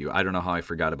agree with you. I don't know how I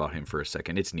forgot about him for a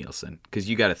second. It's Nielsen, because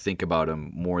you got to think about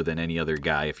him more than any other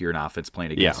guy. If you're an offense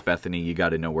playing against Bethany, you got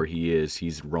to know where he is.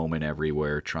 He's roaming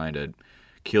everywhere, trying to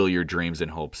kill your dreams and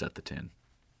hopes at the tin.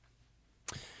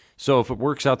 So if it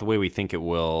works out the way we think it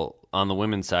will, on the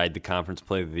women's side, the conference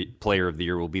player of the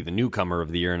year will be the newcomer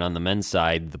of the year, and on the men's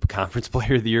side, the conference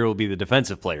player of the year will be the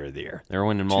defensive player of the year. They're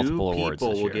winning multiple awards Two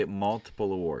this people will year. get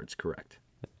multiple awards, correct.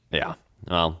 Yeah.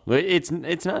 Well, it's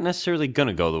not necessarily going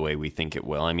to go the way we think it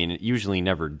will. I mean, it usually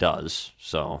never does.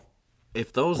 So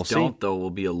If those We'll don't, see. though, we'll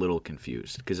be a little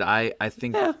confused, because I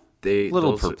think a they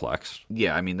little those- perplexed.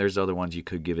 Yeah, I mean, there's other ones you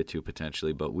could give it to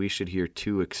potentially, but we should hear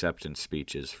 2 acceptance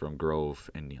speeches from Grove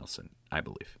and Nielsen, I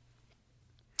believe.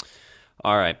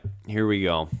 All right, here we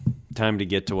go. Time to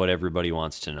get to what everybody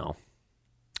wants to know.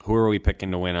 Who are we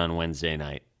picking to win on Wednesday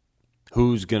night?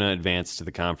 Who's going to advance to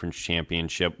the conference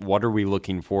championship? What are we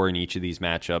looking for in each of these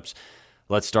matchups?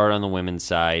 Let's start on the women's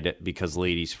side because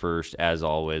ladies first, as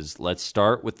always. Let's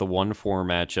start with the 1-4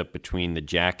 matchup between the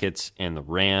Jackets and the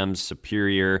Rams.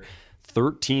 Superior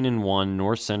 13-1,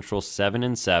 North Central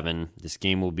 7-7. This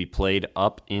game will be played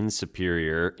up in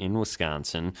Superior in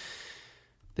Wisconsin.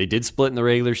 They did split in the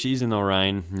regular season, though,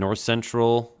 Ryan. North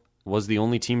Central was the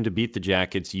only team to beat the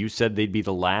Jackets. You said they'd be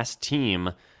the last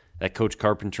team that Coach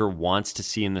Carpenter wants to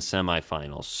see in the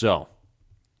semifinals. So,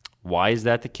 why is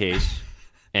that the case?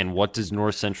 And what does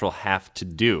North Central have to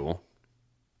do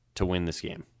to win this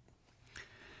game?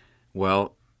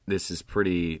 Well, this is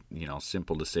pretty,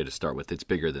 simple to say to start with. It's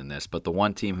bigger than this, but the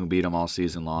one team who beat them all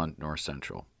season long, North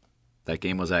Central. That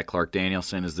game was at Clark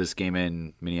Danielson. Is this game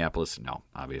in Minneapolis? No,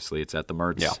 obviously it's at the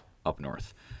Mertz up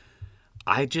north.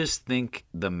 I just think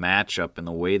the matchup and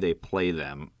the way they play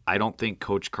them, I don't think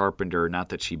Coach Carpenter, not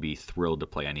that she'd be thrilled to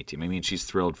play any team. I mean, she's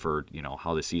thrilled for,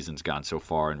 how the season's gone so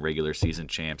far and regular season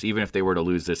champs. Even if they were to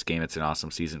lose this game, it's an awesome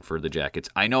season for the Jackets.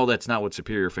 I know that's not what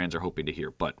Superior fans are hoping to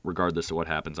hear, but regardless of what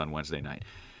happens on Wednesday night.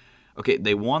 Okay,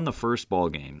 they won the first ball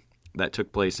game that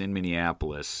took place in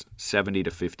Minneapolis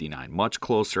 70-59. Much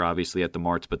closer, obviously, at the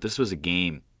Marts, but this was a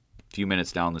game a few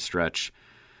minutes down the stretch.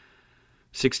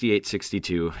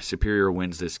 68-62, Superior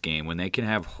wins this game. When they can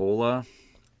have Hola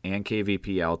and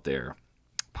KVP out there,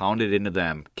 pound it into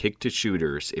them, kick to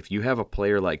shooters. If you have a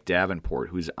player like Davenport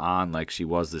who's on like she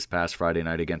was this past Friday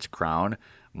night against Crown,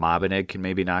 Mobeneg can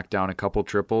maybe knock down a couple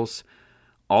triples.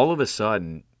 All of a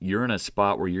sudden, you're in a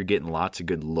spot where you're getting lots of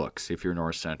good looks if you're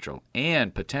North Central.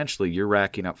 And potentially you're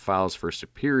racking up fouls for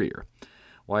Superior.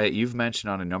 Wyatt, you've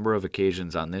mentioned on a number of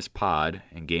occasions on this pod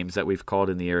and games that we've called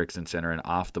in the Erickson Center and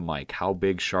off the mic how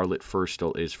big Charlotte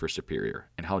Firstel is for Superior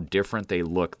and how different they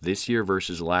look this year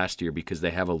versus last year because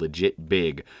they have a legit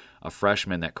big, a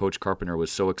freshman that Coach Carpenter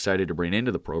was so excited to bring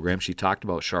into the program. She talked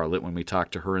about Charlotte when we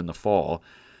talked to her in the fall.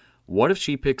 What if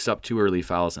she picks up 2 early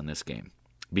fouls in this game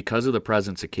because of the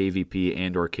presence of KVP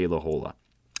and or Kayla Hola?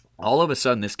 All of a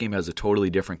sudden, this game has a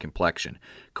totally different complexion.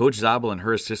 Coach Zabel and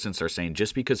her assistants are saying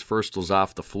just because Firstel's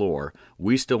off the floor,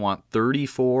 we still want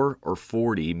 34 or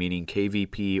 40, meaning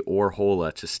KVP or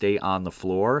Hola, to stay on the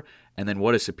floor. And then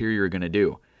what is Superior going to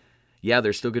do? Yeah,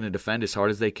 they're still going to defend as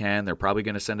hard as they can. They're probably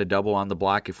going to send a double on the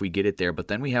block if we get it there. But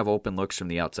then we have open looks from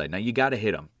the outside. Now, you got to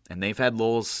hit them. And they've had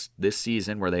lulls this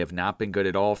season where they have not been good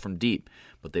at all from deep.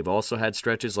 But they've also had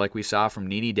stretches like we saw from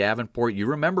Nene Davenport. You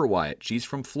remember Wyatt. She's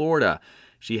from Florida.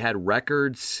 She had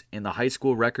records in the high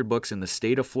school record books in the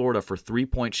state of Florida for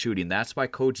three-point shooting. That's why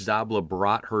Coach Zabla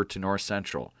brought her to North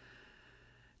Central.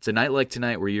 It's a night like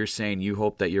tonight where you're saying you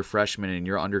hope that your freshmen and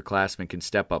your underclassmen can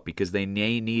step up because they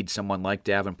may need someone like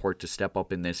Davenport to step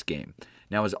up in this game.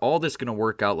 Now, is all this going to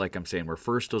work out like I'm saying, where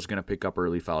Firstel's going to pick up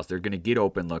early fouls? They're going to get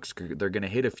open looks. They're going to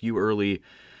hit a few early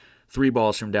 3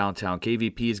 balls from downtown.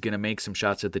 KVP is going to make some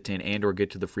shots at the tin and or get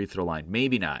to the free throw line.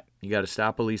 Maybe not. You got to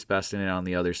stop Elise Bestinen on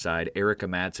the other side. Erica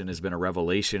Madsen has been a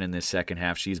revelation in this second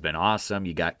half. She's been awesome.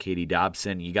 You got Katie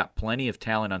Dobson. You got plenty of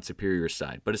talent on Superior's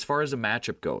side. But as far as the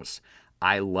matchup goes,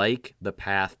 I like the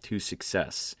path to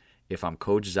success if I'm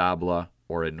Coach Zabla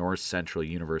or a North Central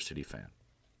University fan.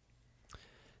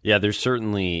 Yeah, there's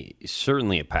certainly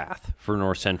a path for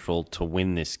North Central to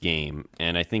win this game,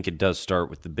 and I think it does start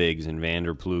with the bigs in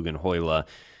Vanderploeg and Hoyle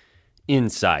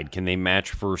inside. Can they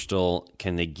match Firstel?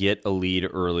 Can they get a lead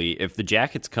early? If the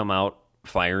Jackets come out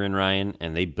firing, Ryan,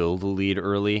 and they build a lead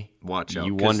early, watch out.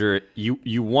 You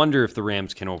wonder if the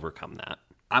Rams can overcome that.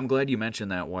 I'm glad you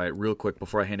mentioned that, Wyatt, real quick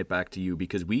before I hand it back to you,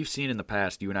 because we've seen in the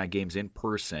past, you and I, games in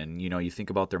person, you think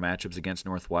about their matchups against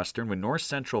Northwestern. When North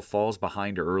Central falls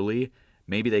behind early,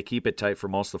 maybe they keep it tight for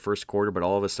most of the first quarter, but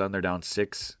all of a sudden they're down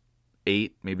 6,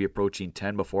 8, maybe approaching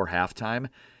 10 before halftime.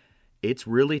 It's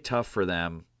really tough for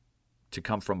them to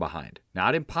come from behind.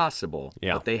 Not impossible,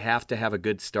 but they have to have a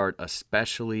good start,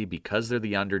 especially because they're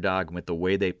the underdog and with the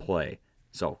way they play.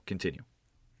 So, continue.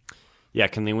 Yeah,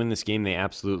 can they win this game? They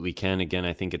absolutely can. Again,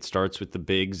 I think it starts with the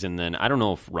bigs, and then I don't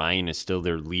know if Ryan is still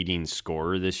their leading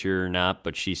scorer this year or not,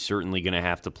 but she's certainly going to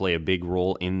have to play a big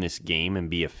role in this game and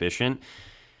be efficient.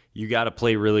 You got to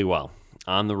play really well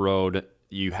on the road.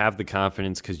 You have the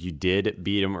confidence because you did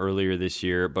beat them earlier this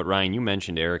year. But, Ryan, you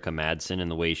mentioned Erica Madsen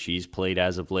and the way she's played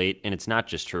as of late, and it's not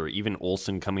just her. Even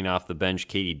Olsen coming off the bench,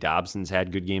 Katie Dobson's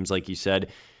had good games, like you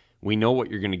said. We know what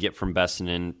you're going to get from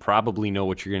Bestinen, probably know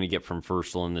what you're going to get from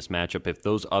Firstel in this matchup. If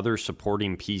those other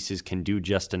supporting pieces can do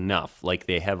just enough, like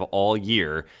they have all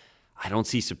year, I don't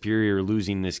see Superior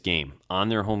losing this game. On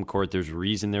their home court, there's a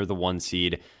reason they're the 1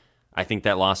 seed. I think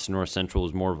that loss to North Central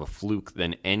is more of a fluke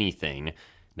than anything.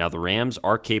 Now, the Rams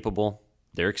are capable.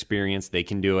 They're experienced. They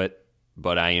can do it.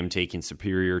 But I am taking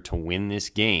Superior to win this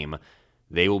game.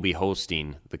 They will be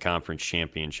hosting the conference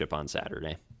championship on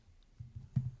Saturday.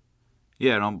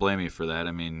 Yeah, I don't blame you for that.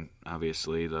 I mean,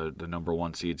 obviously, the number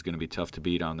 1 seed is going to be tough to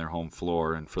beat on their home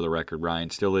floor. And for the record, Ryan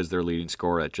still is their leading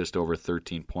scorer at just over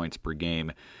 13 points per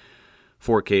game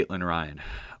for Caitlin Ryan.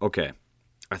 Okay.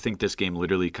 I think this game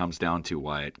literally comes down to,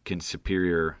 Wyatt, can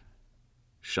Superior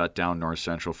shut down North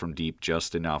Central from deep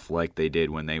just enough like they did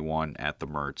when they won at the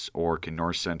Mertz? Or can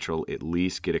North Central at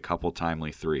least get a couple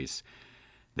timely threes?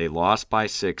 They lost by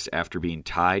 6 after being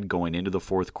tied going into the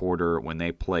fourth quarter when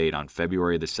they played on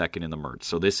February the 2nd in the Mertz.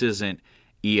 So this isn't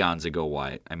eons ago,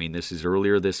 Wyatt. I mean, this is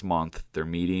earlier this month. They're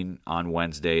meeting on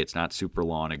Wednesday. It's not super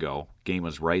long ago. Game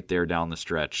was right there down the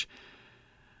stretch.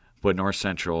 But North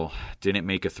Central didn't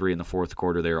make a 3 in the fourth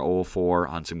quarter. They were 0-4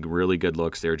 on some really good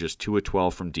looks. They were just 2 of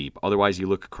 12 from deep. Otherwise, you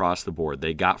look across the board.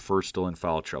 They got Firstel in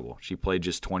foul trouble. She played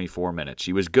just 24 minutes.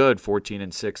 She was good,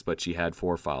 14-6, but she had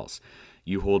 4 fouls.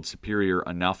 You hold Superior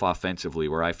enough offensively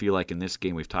where I feel like in this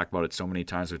game, we've talked about it so many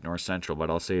times with North Central, but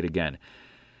I'll say it again.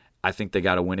 I think they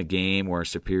got to win a game where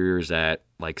Superior's at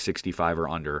like 65 or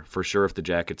under. For sure, if the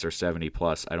Jackets are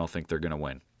 70+, I don't think they're going to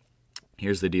win.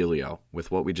 Here's the dealio with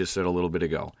what we just said a little bit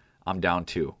ago. I'm down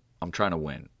 2. I'm trying to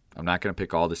win. I'm not going to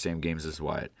pick all the same games as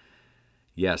Wyatt.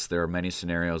 Yes, there are many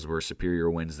scenarios where Superior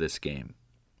wins this game.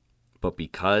 But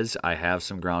because I have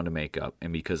some ground to make up,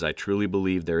 and because I truly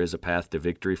believe there is a path to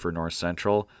victory for North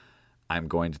Central, I'm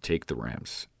going to take the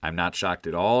Rams. I'm not shocked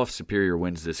at all if Superior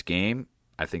wins this game.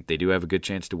 I think they do have a good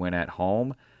chance to win at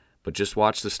home, but just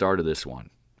watch the start of this one.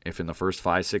 If in the first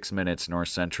 5-6 minutes North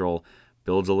Central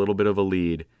builds a little bit of a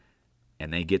lead,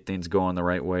 and they get things going the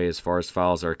right way as far as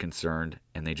fouls are concerned,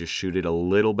 and they just shoot it a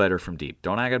little better from deep.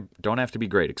 Don't have to be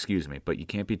great, but you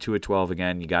can't be 2 of 12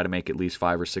 again. You got to make at least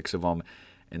 5 or 6 of them,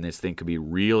 and this thing could be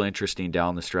real interesting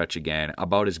down the stretch again.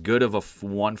 About as good of a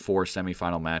 1-4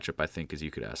 semifinal matchup, I think, as you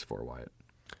could ask for, Wyatt.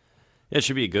 Yeah, it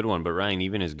should be a good one, but Ryan,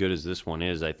 even as good as this one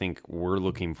is, I think we're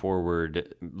looking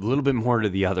forward a little bit more to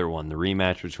the other one, the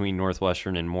rematch between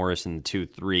Northwestern and Morris in the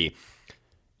 2-3.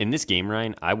 In this game,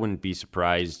 Ryan, I wouldn't be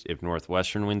surprised if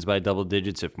Northwestern wins by double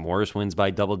digits, if Morris wins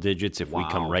by double digits, if we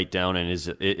come right down and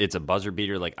it's a buzzer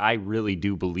beater. Like, I really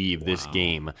do believe this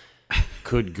game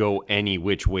could go any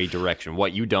which way direction.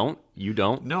 What, you don't? You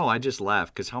don't? No, I just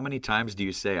laugh because how many times do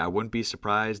you say, I wouldn't be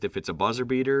surprised if it's a buzzer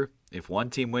beater, if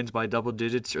one team wins by double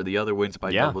digits or the other wins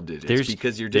by double digits?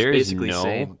 Because you're just basically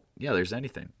saying, there's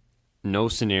anything. No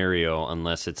scenario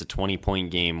unless it's a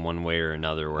 20-point game one way or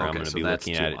another where I'm going to be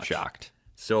looking at it shocked.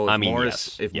 So if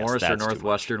Morris or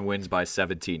Northwestern wins by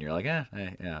 17, you're like,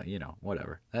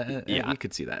 whatever. You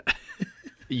could see that.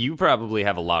 You probably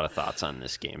have a lot of thoughts on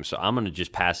this game, so I'm going to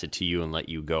just pass it to you and let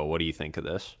you go. What do you think of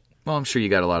this? Well, I'm sure you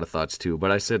got a lot of thoughts too,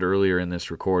 but I said earlier in this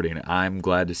recording, I'm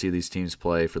glad to see these teams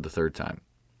play for the third time.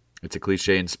 It's a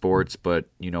cliche in sports, but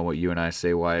you know what you and I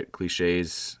say, Wyatt,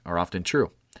 cliches are often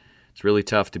true. It's really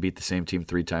tough to beat the same team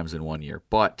 3 times in 1 year.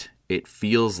 But it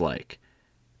feels like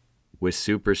with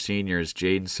super seniors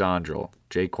Jaden Sondrel,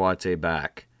 Jay Quate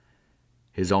back,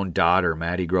 his own daughter,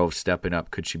 Maddie Grove, stepping up.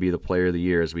 Could she be the player of the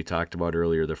year, as we talked about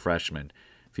earlier, the freshman?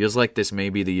 Feels like this may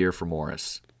be the year for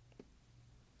Morris.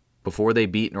 Before they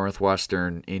beat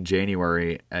Northwestern in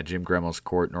January at Jim Gremmel's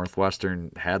court,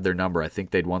 Northwestern had their number. I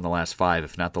think they'd won the last 5,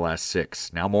 if not the last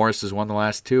 6. Now Morris has won the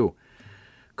last 2.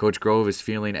 Coach Grove is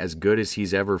feeling as good as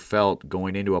he's ever felt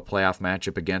going into a playoff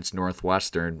matchup against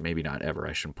Northwestern. Maybe not ever.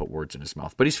 I shouldn't put words in his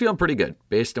mouth. But he's feeling pretty good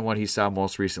based on what he saw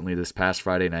most recently this past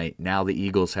Friday night. Now the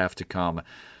Eagles have to come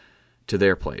to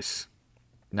their place.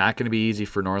 Not going to be easy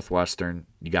for Northwestern.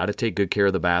 You got to take good care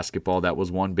of the basketball. That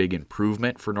was one big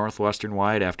improvement for Northwestern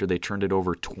Wide after they turned it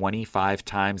over 25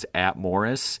 times at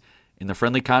Morris. In the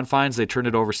friendly confines, they turned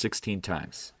it over 16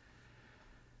 times.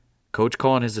 Coach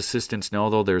Cole and his assistants know,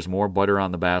 though, there's more butter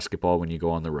on the basketball when you go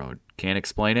on the road. Can't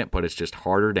explain it, but it's just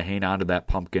harder to hang on to that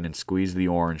pumpkin and squeeze the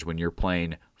orange when you're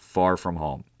playing far from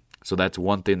home. So that's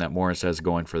one thing that Morris has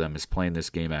going for them, is playing this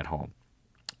game at home.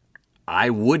 I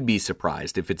would be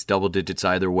surprised if it's double digits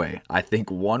either way. I think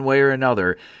one way or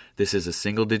another, this is a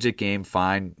single-digit game.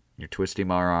 Fine, you're twisting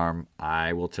my arm.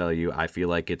 I will tell you, I feel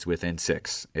like it's within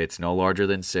 6. It's no larger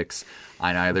than 6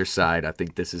 on either side. I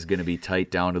think this is going to be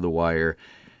tight down to the wire,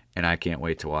 and I can't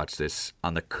wait to watch this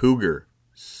on the Cougar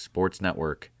Sports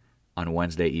Network on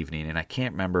Wednesday evening. And I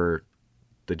can't remember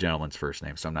the gentleman's first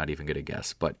name, so I'm not even going to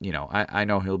guess. But, you know, I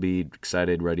know he'll be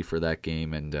excited, ready for that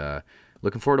game, and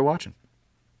looking forward to watching.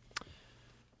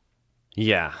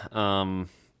 Yeah,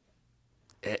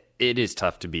 it is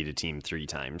tough to beat a team 3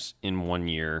 times in 1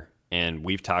 year, and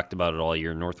we've talked about it all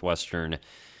year. Northwestern,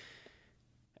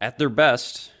 at their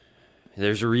best,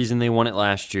 there's a reason they won it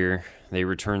last year. They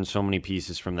returned so many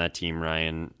pieces from that team,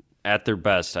 Ryan. At their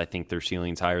best, I think their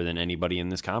ceiling's higher than anybody in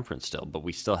this conference still, but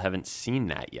we still haven't seen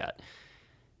that yet.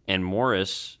 And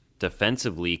Morris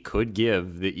defensively could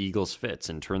give the Eagles fits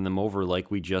and turn them over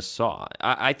like we just saw.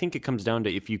 I think it comes down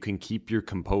to if you can keep your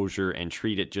composure and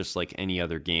treat it just like any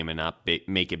other game and not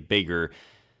make it bigger,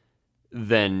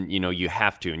 then you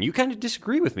have to. And you kind of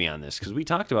disagree with me on this because we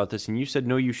talked about this and you said,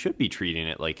 no, you should be treating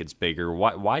it like it's bigger.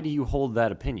 Why do you hold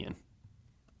that opinion?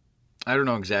 I don't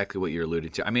know exactly what you're alluding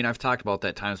to. I mean, I've talked about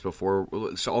that times before.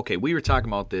 So, okay, we were talking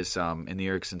about this in the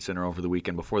Erickson Center over the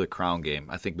weekend before the Crown game,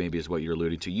 I think maybe is what you're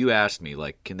alluding to. You asked me,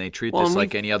 like, can they treat this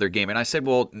like any other game? And I said,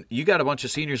 well, you got a bunch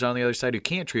of seniors on the other side who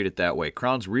can't treat it that way.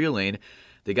 Crown's reeling.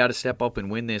 They got to step up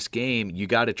and win this game. You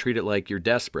got to treat it like you're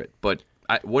desperate. But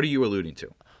what are you alluding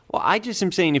to? Well, I just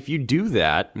am saying if you do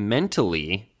that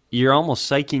mentally, you're almost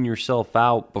psyching yourself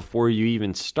out before you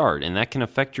even start, and that can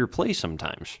affect your play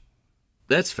sometimes.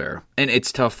 That's fair. And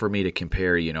it's tough for me to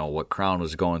compare, what Crown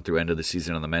was going through end of the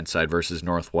season on the men's side versus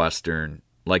Northwestern.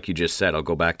 Like you just said, I'll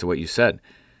go back to what you said.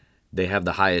 They have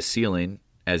the highest ceiling,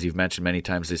 as you've mentioned many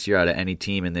times this year, out of any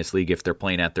team in this league if they're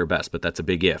playing at their best. But that's a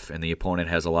big if, and the opponent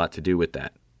has a lot to do with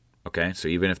that. Okay? So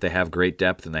even if they have great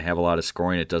depth and they have a lot of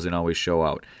scoring, it doesn't always show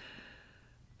out.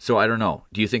 So I don't know.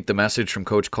 Do you think the message from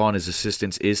Coach Cole and his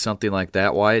assistants is something like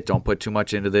that, Wyatt? Don't put too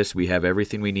much into this. We have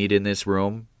everything we need in this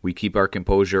room. We keep our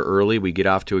composure early. We get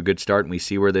off to a good start, and we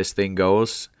see where this thing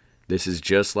goes. This is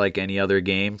just like any other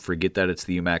game. Forget that it's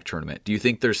the UMAC tournament. Do you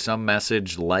think there's some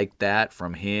message like that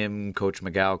from him, Coach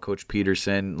McGow, Coach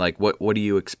Peterson? Like, what do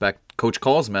you expect Coach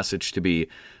Cole's message to be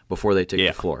before they take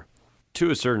the floor? To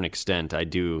a certain extent, I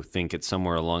do think it's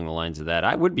somewhere along the lines of that.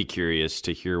 I would be curious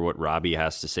to hear what Robbie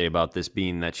has to say about this,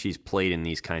 being that she's played in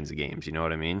these kinds of games. You know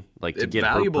what I mean? Like, to get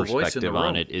her perspective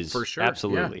on it is for sure.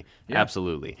 Absolutely. Yeah.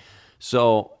 Absolutely.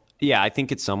 So, yeah, I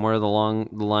think it's somewhere along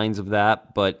the lines of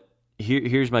that. But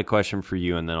here's my question for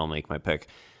you, and then I'll make my pick.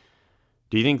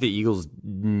 Do you think the Eagles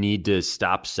need to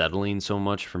stop settling so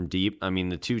much from deep? I mean,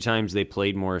 the 2 times they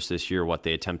played Morris this year,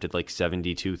 they attempted like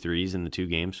 72 threes in the 2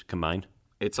 games combined?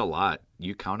 It's a lot.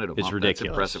 You counted them it's up. Ridiculous. That's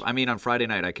impressive. I mean, on Friday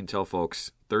night, I can tell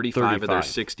folks 35 of their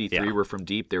 63 were from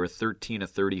deep. They were 13 of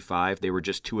 35. They were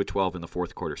just 2 of 12 in the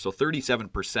fourth quarter. So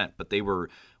 37%, but they were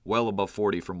well above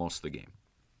 40 for most of the game.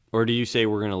 Or do you say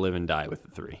we're going to live and die with the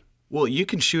 3? Well, you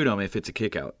can shoot them if it's a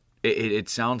kick out. It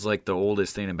sounds like the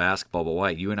oldest thing in basketball, but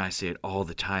Wyatt, you and I say it all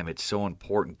the time. It's so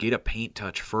important. Get a paint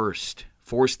touch first.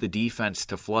 Force the defense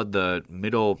to flood the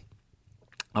middle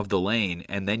of the lane,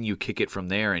 and then you kick it from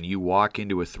there and you walk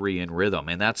into a 3 in rhythm.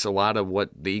 And that's a lot of what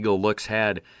the Eagle looks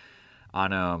had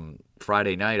on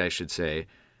Friday night, I should say.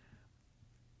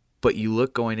 But you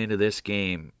look going into this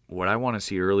game, what I want to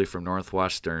see early from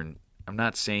Northwestern, I'm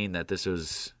not saying that this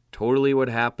was totally what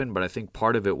happened, but I think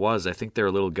part of it was I think they're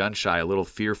a little gun-shy, a little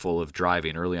fearful of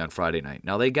driving early on Friday night.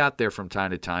 Now, they got there from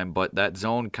time to time, but that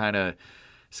zone kind of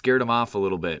scared them off a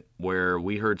little bit, where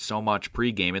we heard so much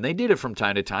pregame, and they did it from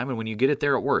time to time, and when you get it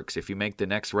there, it works if you make the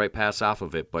next right pass off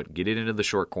of it, but get it into the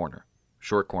short corner.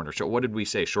 Short corner. So what did we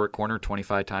say? Short corner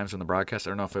 25 times on the broadcast?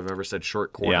 I don't know if I've ever said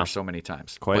short corner so many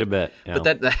times. Quite a bit. Yeah.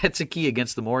 But that's a key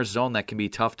against the Morris zone that can be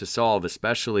tough to solve,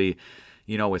 especially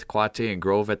with Quate and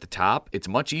Grove at the top. It's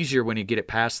much easier when you get it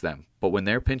past them. But when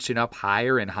they're pinching up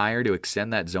higher and higher to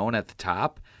extend that zone at the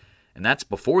top, and that's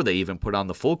before they even put on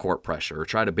the full court pressure or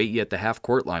try to bait you at the half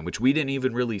court line, which we didn't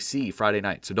even really see Friday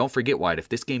night. So don't forget, Wyatt, if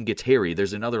this game gets hairy,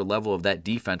 there's another level of that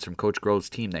defense from Coach Grove's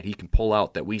team that he can pull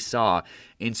out that we saw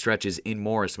in stretches in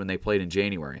Morris when they played in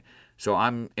January. So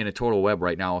I'm in a total web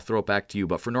right now. I'll throw it back to you.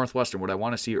 But for Northwestern, what I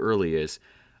want to see early is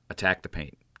attack the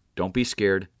paint. Don't be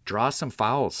scared. Draw some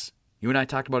fouls. You and I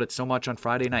talked about it so much on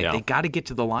Friday night. Yeah. They got to get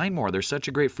to the line more. They're such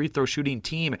a great free throw shooting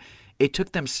team. It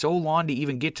took them so long to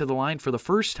even get to the line for the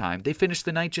first time. They finished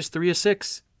the night just 3 of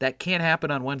 6. That can't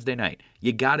happen on Wednesday night.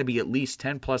 You got to be at least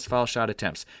 10-plus foul shot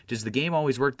attempts. Does the game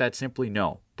always work that simply?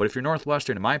 No. But if you're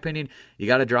Northwestern, in my opinion, you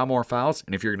got to draw more fouls.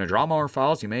 And if you're going to draw more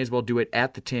fouls, you may as well do it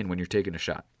at the 10 when you're taking a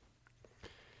shot.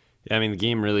 Yeah, I mean, the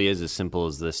game really is as simple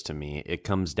as this to me. It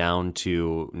comes down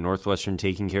to Northwestern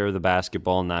taking care of the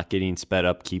basketball, not getting sped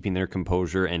up, keeping their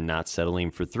composure, and not settling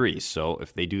for threes. So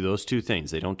if they do those two things,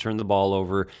 they don't turn the ball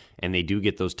over, and they do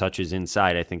get those touches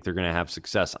inside, I think they're going to have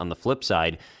success. On the flip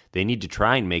side, they need to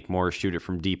try and make Morris shoot it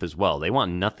from deep as well. They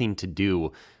want nothing to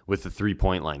do with the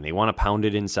three-point line. They want to pound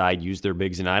it inside, use their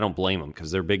bigs, and I don't blame them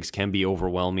because their bigs can be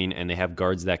overwhelming, and they have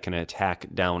guards that can attack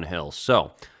downhill.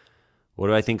 So what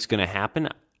do I think is going to happen?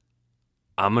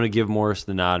 I'm going to give Morris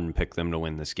the nod and pick them to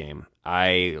win this game.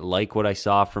 I like what I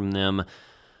saw from them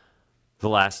the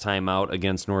last time out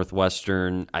against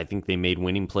Northwestern. I think they made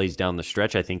winning plays down the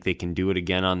stretch. I think they can do it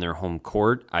again on their home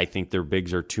court. I think their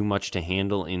bigs are too much to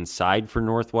handle inside for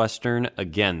Northwestern.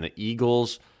 Again, the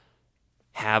Eagles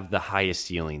have the highest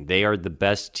ceiling. They are the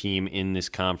best team in this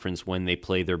conference when they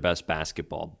play their best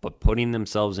basketball. But putting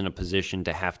themselves in a position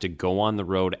to have to go on the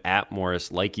road at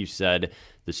Morris, like you said,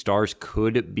 the stars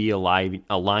could be aligning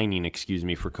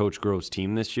for Coach Grove's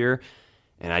team this year.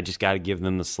 And I just got to give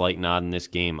them the slight nod in this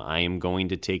game. I am going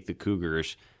to take the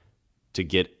Cougars to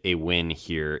get a win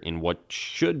here in what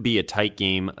should be a tight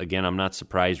game. Again, I'm not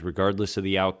surprised regardless of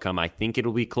the outcome. I think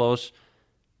it'll be close,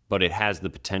 but it has the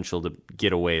potential to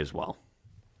get away as well.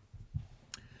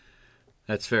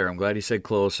 That's fair. I'm glad you said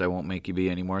close. I won't make you be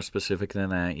any more specific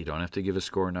than that. You don't have to give a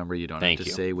score number. You don't have to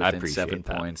say within 7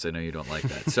 points. I know you don't like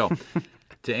that. So,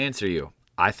 to answer you,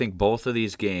 I think both of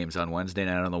these games on Wednesday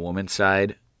night on the women's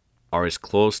side are as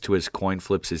close to as coin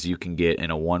flips as you can get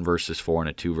in a 1 versus 4 and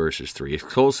a 2 versus 3. As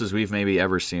close as we've maybe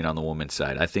ever seen on the women's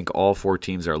side. I think all 4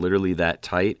 teams are literally that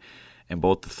tight, and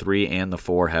both the 3 and the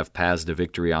 4 have paths to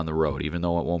victory on the road, even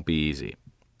though it won't be easy.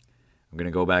 I'm going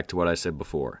to go back to what I said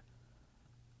before.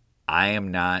 I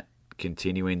am not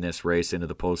continuing this race into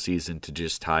the postseason to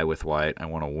just tie with Wyatt. I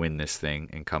want to win this thing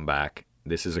and come back.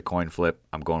 This is a coin flip.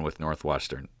 I'm going with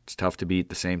Northwestern. It's tough to beat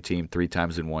the same team 3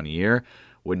 times in 1 year.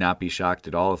 Would not be shocked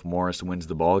at all if Morris wins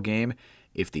the ball game.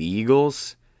 If the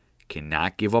Eagles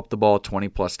cannot give up the ball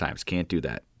 20-plus times, can't do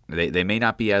that. They may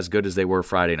not be as good as they were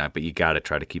Friday night, but you got to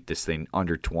try to keep this thing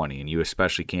under 20, and you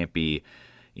especially can't be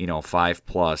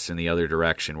 5+ in the other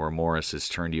direction where Morris has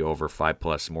turned you over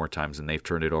 5+ more times than they've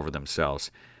turned it over themselves.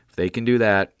 If they can do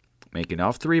that, make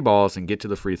enough 3 balls and get to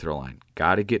the free throw line.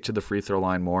 Got to get to the free throw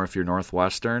line more if you're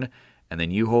Northwestern, and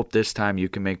then you hope this time you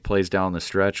can make plays down the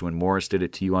stretch. When Morris did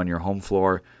it to you on your home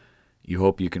floor, you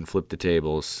hope you can flip the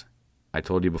tables. I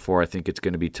told you before, I think it's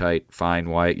going to be tight. Fine,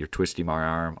 Wyatt, you're twisting my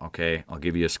arm. Okay, I'll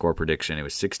give you a score prediction. It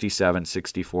was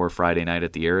 67-64 Friday night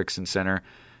at the Erickson Center.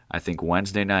 I think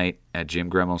Wednesday night at Jim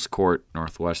Gremmel's court,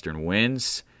 Northwestern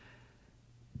wins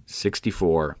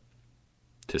 64-61.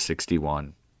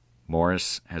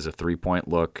 Morris has a 3-point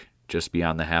look just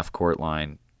beyond the half-court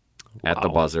line at the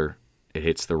buzzer. It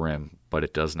hits the rim, but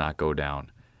it does not go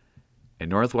down. And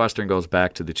Northwestern goes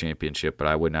back to the championship, but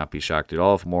I would not be shocked at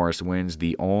all if Morris wins.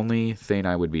 The only thing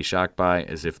I would be shocked by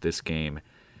is if this game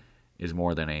is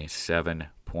more than a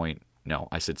 7-point. No,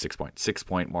 I said 6 point.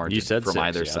 6-point margin from 6,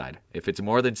 either yeah. side. If it's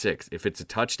more than 6, if it's a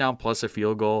touchdown plus a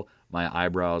field goal, my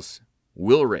eyebrows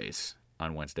will raise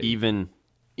on Wednesday.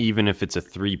 Even if it's a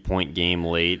 3-point game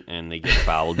late and they get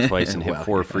fouled twice and hit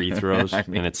 4 free throws,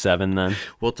 and it's 7 then?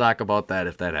 We'll talk about that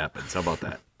if that happens. How about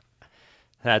that?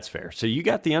 That's fair. So you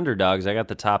got the underdogs. I got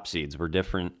the top seeds. We're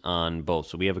different on both.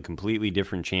 So we have a completely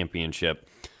different championship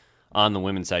on the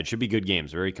women's side. Should be good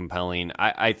games. Very compelling.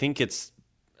 I think it's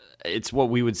it's what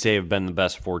we would say have been the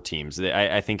best 4 teams.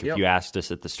 I think if Yep. you asked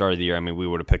us at the start of the year, I mean, we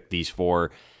would have picked these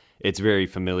 4. It's very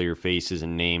familiar faces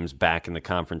and names back in the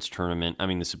conference tournament. I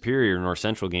mean, the Superior North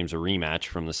Central game's a rematch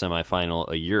from the semifinal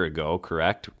a year ago,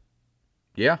 correct?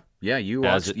 Yeah, you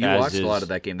watched a lot is- of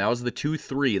that game. That was the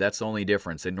 2-3. That's the only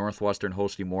difference. And Northwestern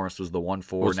hosting Morris was the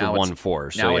 1-4. Was the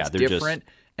 1-4. So, now yeah, it's they're different,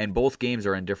 and both games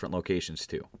are in different locations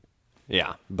too.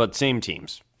 Yeah, but same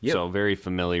teams. Yep. So very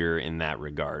familiar in that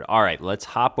regard. All right, let's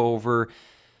hop over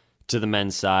to the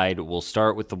men's side. We'll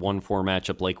start with the 1-4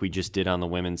 matchup like we just did on the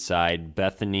women's side.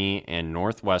 Bethany and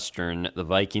Northwestern. The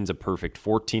Vikings a perfect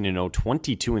 14-0,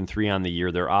 22-3 on the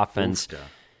year. Their offense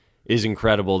is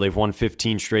incredible. They've won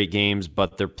 15 straight games,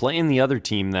 but they're playing the other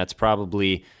team that's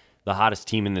probably the hottest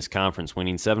team in this conference,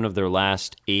 winning 7 of their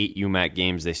last 8 UMAC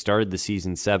games. They started the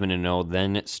season 7-0,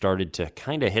 then it started to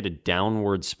kind of hit a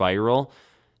downward spiral.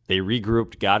 They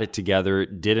regrouped, got it together,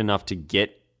 did enough to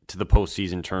get to the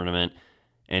postseason tournament,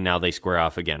 and now they square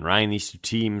off again. Ryan, these 2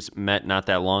 teams met not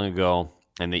that long ago,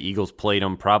 and the Eagles played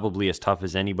them probably as tough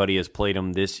as anybody has played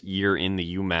them this year in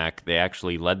the UMAC. They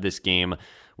actually led this game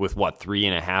with,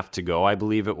 3.5 to go, I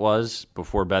believe it was,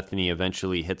 before Bethany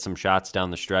eventually hit some shots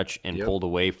down the stretch and pulled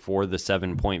away for the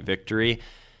 7-point victory.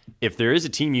 If there is a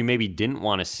team you maybe didn't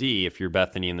want to see if you're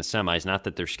Bethany in the semis, not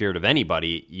that they're scared of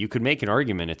anybody, you could make an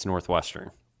argument it's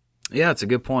Northwestern. Yeah, it's a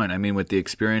good point. I mean, with the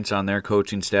experience on their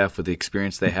coaching staff, with the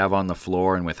experience they have on the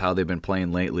floor, and with how they've been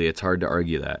playing lately, it's hard to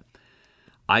argue that.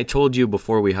 I told you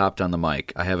before we hopped on the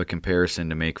mic, I have a comparison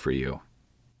to make for you.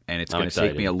 And it's going to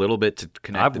take me a little bit to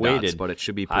connect dots, but it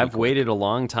should be pretty quick. Waited a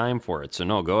long time for it, so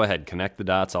no, go ahead. Connect the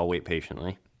dots. I'll wait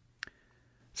patiently.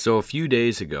 So a few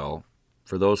days ago,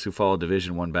 for those who follow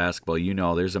Division I basketball, you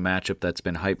know there's a matchup that's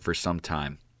been hyped for some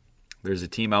time. There's a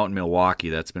team out in Milwaukee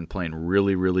that's been playing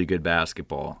really, really good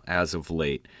basketball as of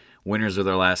late. Winners of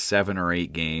their last 7 or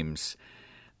 8 games.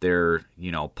 They're,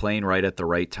 playing right at the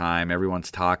right time.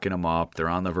 Everyone's talking them up. They're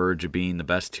on the verge of being the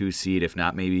best 2 seed, if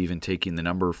not maybe even taking the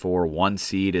number 4 1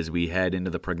 seed as we head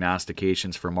into the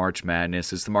prognostications for March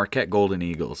Madness. It's the Marquette Golden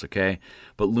Eagles, okay?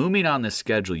 But looming on this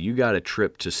schedule, you got a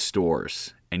trip to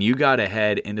Stores, and you got to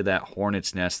head into that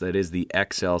hornet's nest that is the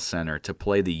XL Center to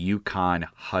play the UConn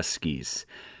Huskies,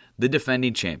 the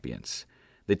defending champions,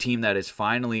 the team that is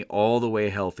finally all the way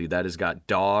healthy, that has got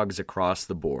dogs across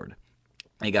the board.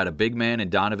 They got a big man in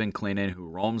Donovan Clinton who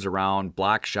roams around,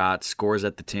 blocks shots, scores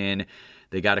at the tin.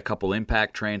 They got a couple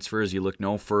impact transfers. You look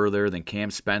no further than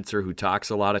Cam Spencer, who talks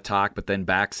a lot of talk but then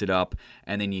backs it up.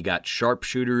 And then you got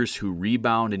sharpshooters who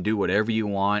rebound and do whatever you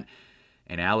want,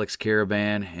 and Alex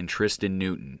Caravan and Tristan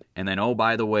Newton. And then, oh,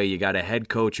 by the way, you got a head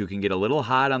coach who can get a little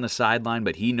hot on the sideline,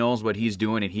 but he knows what he's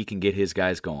doing and he can get his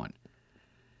guys going.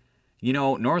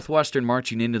 Northwestern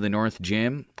marching into the North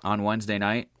Gym on Wednesday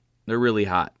night, they're really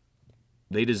hot.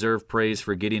 They deserve praise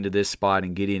for getting to this spot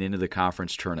and getting into the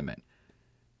conference tournament.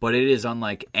 But it is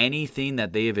unlike anything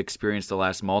that they have experienced the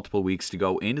last multiple weeks to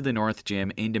go into the North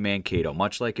Gym, into Mankato,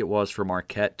 much like it was for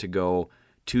Marquette to go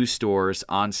to Stores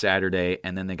on Saturday,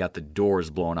 and then they got the doors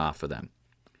blown off of them.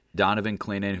 Donovan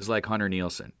Clinton, who's like Hunter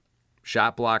Nielsen,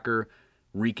 shot blocker,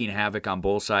 wreaking havoc on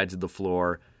both sides of the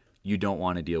floor. You don't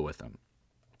want to deal with him.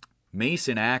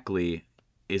 Mason Ackley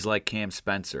is like Cam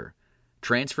Spencer.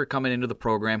 Transfer coming into the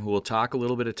program who will talk a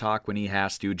little bit of talk when he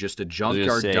has to, just a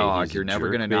junkyard dog. You're never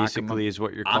going to knock him. Basically is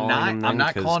what you're calling him. I'm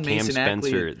not calling Cam Mason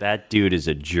Spencer, Ackley. that dude is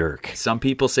a jerk. Some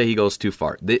people say he goes too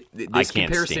far. This I can't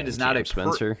comparison stand is not Cam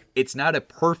Spencer. It's not a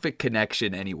perfect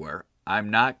connection anywhere. I'm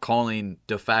not calling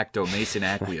de facto Mason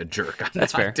Ackley a jerk.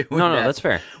 That's fair. Doing No, that that's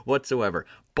fair. whatsoever.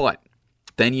 But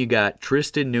then you got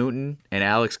Tristan Newton and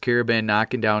Alex Caravan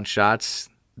knocking down shots.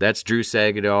 That's Drew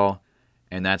Sagadol,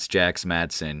 and that's Jax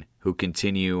Madsen, who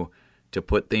continue to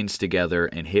put things together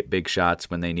and hit big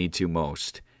shots when they need to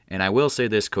most. And I will say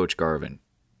this, Coach Garvin,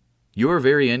 you are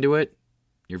very into it.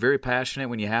 You're very passionate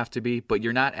when you have to be, but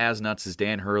you're not as nuts as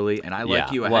Dan Hurley, and I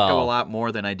like you a heck of a lot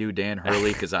more than I do Dan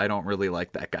Hurley because I don't really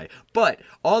like that guy. But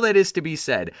all that is to be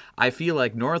said, I feel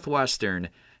like Northwestern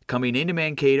coming into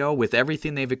Mankato with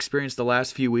everything they've experienced the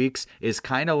last few weeks is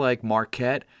kind of like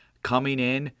Marquette coming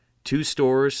in to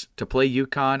Stores to play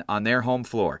UConn on their home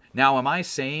floor. Now, am I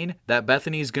saying that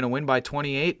Bethany's going to win by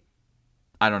 28?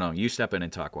 I don't know. You step in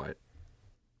and talk, Wyatt.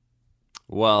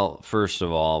 Well, first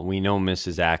of all, we know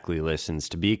Mrs. Ackley listens.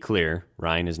 To be clear,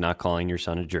 Ryan is not calling your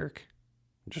son a jerk.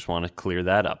 I just want to clear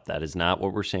that up. That is not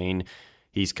what we're saying.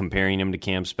 He's comparing him to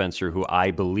Cam Spencer, who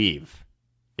I believe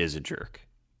is a jerk.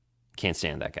 Can't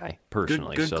stand that guy,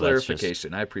 personally. Good so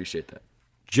clarification. I appreciate that.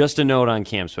 Just a note on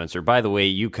Cam Spencer. By the way,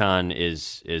 UConn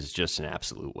is just an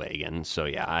absolute wagon. So,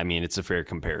 yeah, I mean, it's a fair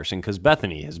comparison because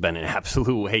Bethany has been an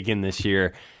absolute wagon this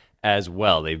year. as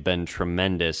well. They've been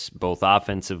tremendous, both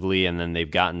offensively, and then they've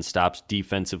gotten stops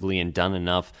defensively and done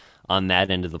enough on that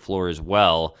end of the floor as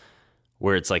well,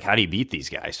 where it's like, how do you beat these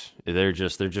guys? They're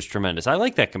just tremendous. I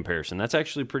like that comparison. That's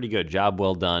actually pretty good. Job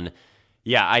well done.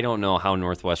 Yeah, I don't know how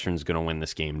Northwestern's going to win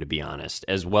this game, to be honest.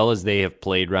 As well as they have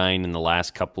played, Ryan, in the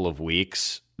last couple of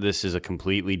weeks, this is a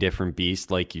completely different beast.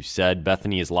 Like you said,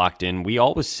 Bethany is locked in. We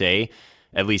always say,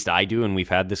 at least I do, and we've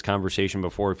had this conversation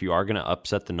before, if you are going to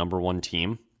upset the number one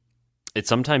team, it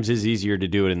sometimes is easier to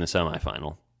do it in the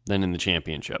semifinal than in the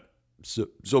championship.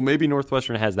 So maybe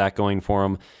Northwestern has that going for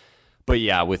them. But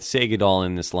yeah, with Sagadol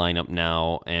in this lineup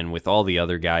now, and with all the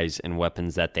other guys and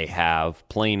weapons that they have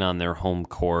playing on their home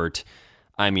court,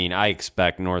 I mean, I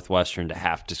expect Northwestern to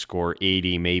have to score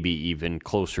 80, maybe even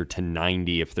closer to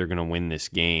 90 if they're going to win this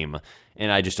game.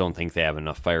 And I just don't think they have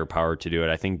enough firepower to do it.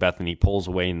 I think Bethany pulls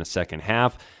away in the second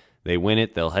half. They win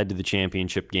it. They'll head to the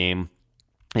championship game.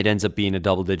 It ends up being a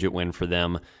double-digit win for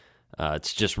them.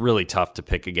 It's just really tough to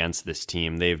pick against this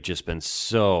team. They've just been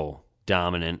so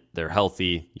dominant. They're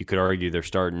healthy. You could argue they're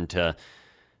starting to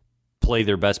play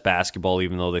their best basketball,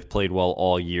 even though they've played well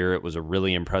all year. It was a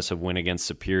really impressive win against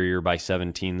Superior by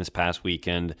 17 this past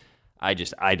weekend. I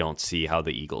don't see how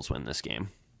the Eagles win this game.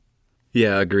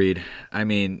 Yeah, agreed. I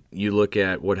mean, you look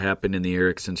at what happened in the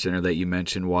Erickson Center that you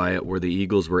mentioned, Wyatt, where the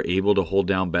Eagles were able to hold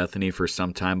down Bethany for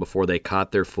some time before they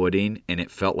caught their footing, and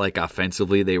it felt like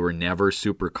offensively they were never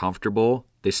super comfortable.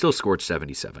 They still scored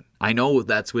 77. I know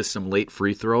that's with some late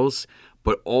free throws,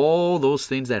 but all those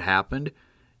things that happened,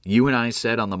 you and I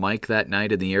said on the mic that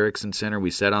night in the Erickson Center,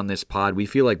 we said on this pod, we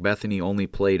feel like Bethany only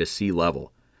played a C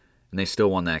level, and they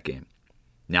still won that game.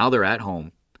 Now they're at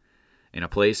home in a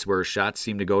place where shots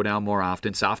seem to go down more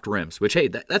often, soft rims, which, hey,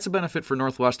 that's a benefit for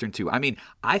Northwestern too. I mean,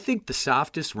 I think the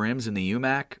softest rims in the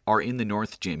UMAC are in the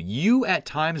North Gym. You at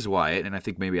times, Wyatt, and I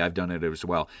think maybe I've done it as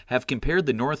well, have compared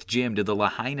the North Gym to the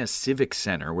Lahaina Civic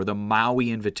Center where the Maui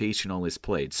Invitational is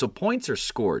played. So points are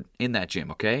scored in that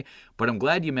gym, okay? But I'm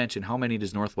glad you mentioned how many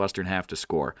does Northwestern have to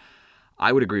score.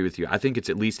 I would agree with you. I think it's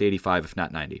at least 85, if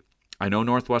not 90. I know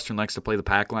Northwestern likes to play the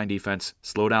pack line defense,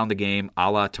 slow down the game, a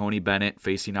la Tony Bennett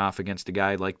facing off against a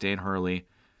guy like Dan Hurley.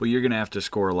 But you're going to have to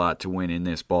score a lot to win in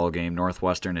this ball game.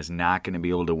 Northwestern is not going to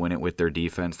be able to win it with their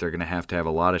defense. They're going to have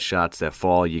a lot of shots that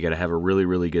fall. You got to have a really,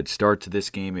 really good start to this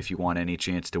game if you want any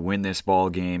chance to win this ball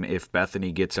game. If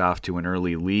Bethany gets off to an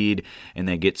early lead and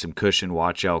they get some cushion,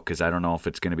 watch out, because I don't know if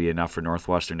it's going to be enough for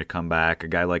Northwestern to come back. A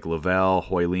guy like Lavelle,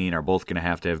 Hoylene are both going to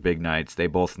have big nights. They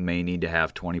both may need to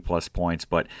have 20-plus points,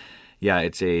 but yeah,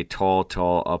 it's a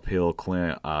tall uphill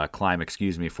climb,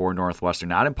 for Northwestern.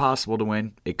 Not impossible to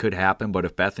win. It could happen, but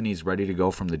if Bethany's ready to go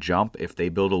from the jump, if they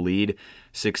build a lead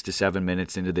 6 to 7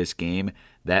 minutes into this game,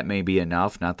 that may be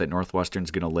enough. Not that Northwestern's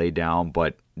going to lay down,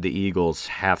 but the Eagles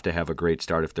have to have a great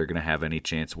start if they're going to have any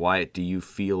chance. Wyatt, do you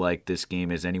feel like this game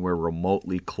is anywhere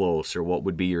remotely close, or what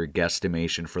would be your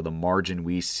guesstimation for the margin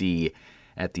we see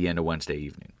at the end of Wednesday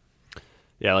evening?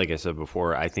 Yeah, like I said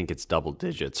before, I think it's double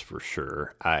digits for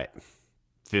sure.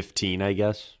 15, I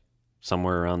guess,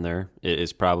 somewhere around there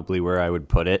is probably where I would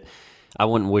put it. I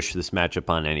wouldn't wish this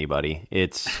matchup on anybody.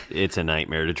 It's a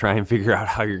nightmare to try and figure out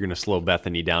how you're going to slow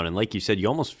Bethany down. And like you said, you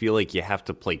almost feel like you have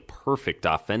to play perfect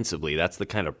offensively. That's the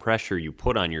kind of pressure you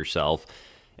put on yourself,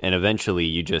 and eventually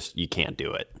you can't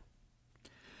do it.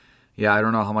 Yeah, I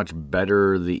don't know how much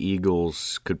better the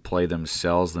Eagles could play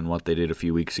themselves than what they did a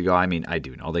few weeks ago. I mean, I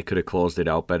do know they could have closed it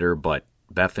out better, but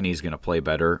Bethany's going to play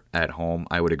better at home.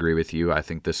 I would agree with you. I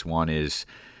think this one is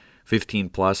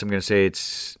 15-plus. I'm going to say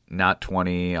it's not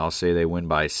 20. I'll say they win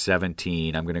by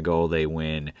 17. I'm going to go they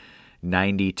win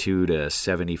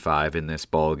 92-75 in this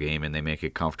ball game, and they make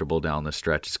it comfortable down the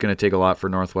stretch. It's going to take a lot for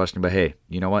Northwestern, but hey,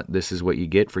 you know what? This is what you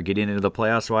get for getting into the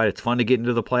playoffs. Right? It's fun to get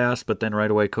into the playoffs, but then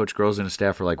right away Coach Groves and his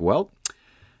staff are like, well,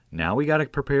 now we got to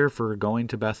prepare for going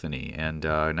to Bethany. And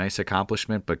nice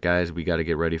accomplishment, but guys, we got to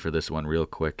get ready for this one real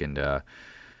quick. And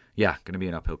yeah, going to be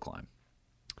an uphill climb.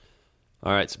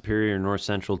 All right, Superior North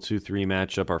Central 2-3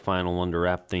 matchup, our final one to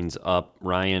wrap things up.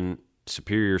 Ryan,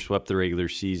 Superior swept the regular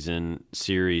season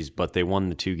series, but they won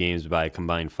the two games by a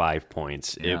combined 5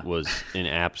 points. Yeah. It was an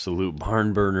absolute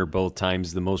barn burner both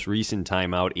times. The most recent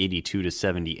time out,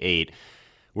 82-78,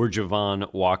 where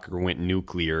Javon Walker went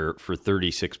nuclear for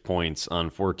 36 points on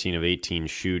 14 of 18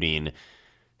 shooting.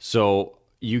 So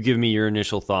you give me your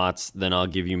initial thoughts, then I'll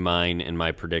give you mine and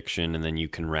my prediction, and then you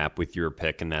can wrap with your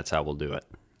pick, and that's how we'll do it.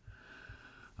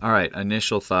 All right,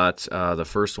 initial thoughts. The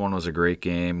first one was a great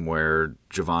game where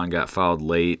Javon got fouled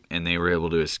late and they were able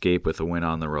to escape with a win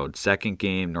on the road. Second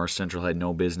game, North Central had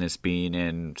no business being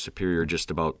in. Superior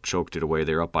just about choked it away.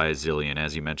 They're up by a zillion.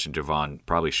 As you mentioned, Javon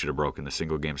probably should have broken the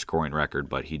single-game scoring record,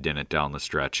 but he didn't down the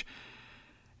stretch.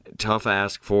 Tough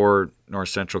ask for North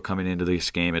Central coming into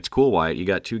this game. It's cool, Wyatt. You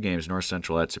got 2 games, North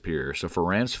Central at Superior. So for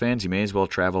Rams fans, you may as well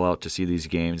travel out to see these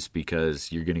games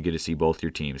because you're going to get to see both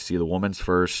your teams. See the women's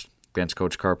first against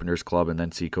Coach Carpenter's club, and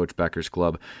then see Coach Becker's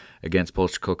club against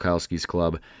Coach Kulkowski's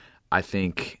club. I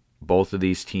think both of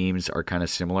these teams are kind of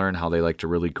similar in how they like to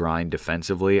really grind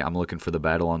defensively. I'm looking for the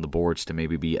battle on the boards to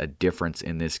maybe be a difference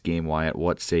in this game, Wyatt.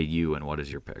 What say you, and what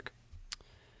is your pick?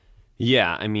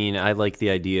 Yeah, I mean, I like the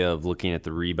idea of looking at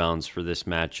the rebounds for this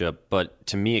matchup, but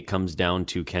to me it comes down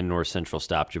to, can North Central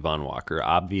stop Javon Walker?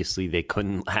 Obviously, they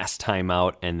couldn't last time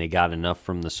out, and they got enough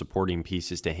from the supporting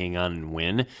pieces to hang on and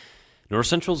win. North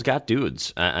Central's got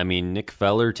dudes. I mean, Nick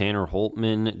Feller, Tanner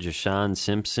Holtman, Jashawn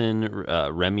Simpson,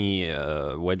 Remy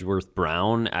Wedgeworth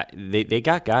Brown. They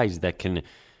got guys that can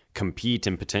compete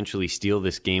and potentially steal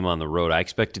this game on the road. I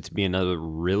expect it to be another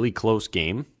really close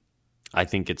game. I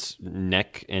think it's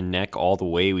neck and neck all the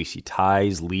way. We see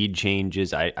ties, lead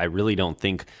changes. I really don't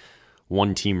think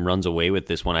one team runs away with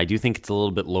this one. I do think it's a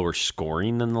little bit lower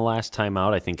scoring than the last time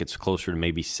out. I think it's closer to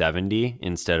maybe 70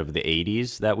 instead of the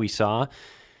 80s that we saw.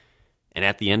 And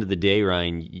at the end of the day,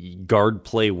 Ryan, guard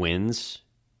play wins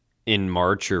in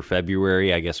March or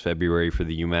February, I guess February for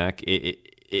the UMAC.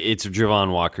 It's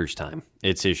Javon Walker's time.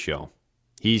 It's his show.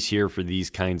 He's here for these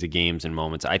kinds of games and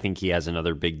moments. I think he has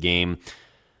another big game.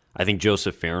 I think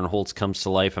Joseph Fahrenholtz comes to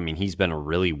life. I mean, he's been a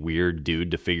really weird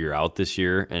dude to figure out this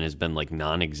year and has been like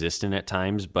non-existent at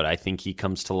times, but I think he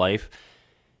comes to life.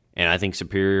 And I think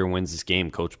Superior wins this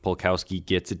game. Coach Polkowski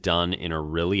gets it done in a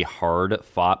really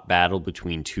hard-fought battle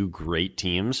between 2 great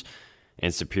teams,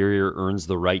 and Superior earns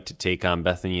the right to take on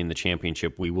Bethany in the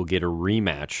championship. We will get a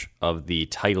rematch of the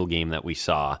title game that we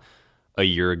saw a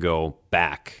year ago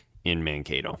back in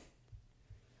Mankato.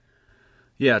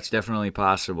 Yeah, it's definitely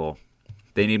possible.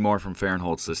 They need more from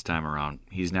Fahrenholtz this time around.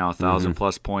 He's now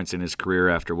 1,000-plus points in his career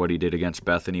after what he did against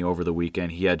Bethany over the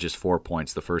weekend. He had just 4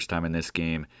 points the first time in this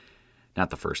game. Not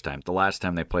the first time. The last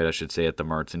time they played, I should say, at the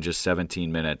Mertz in just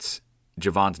 17 minutes.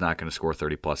 Javon's not going to score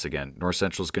 30-plus again. North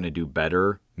Central's going to do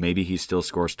better. Maybe he still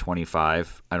scores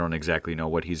 25. I don't exactly know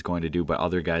what he's going to do, but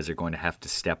other guys are going to have to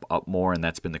step up more, and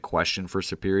that's been the question for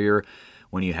Superior.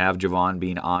 When you have Javon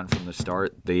being on from the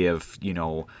start, they have,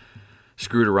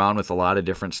 screwed around with a lot of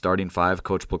different starting 5,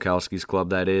 Coach Polkowski's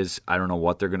club, that is. I don't know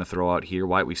what they're going to throw out here.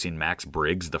 We've seen Max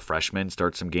Briggs, the freshman,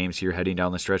 start some games here heading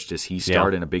down the stretch. Does he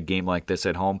start in a big game like this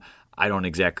at home? I don't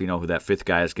exactly know who that 5th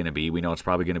guy is going to be. We know it's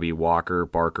probably going to be Walker,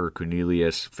 Barker,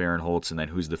 Cornelius, Fahrenholtz, and then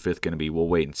who's the 5th going to be? We'll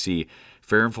wait and see.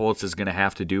 Fahrenholtz is going to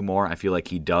have to do more. I feel like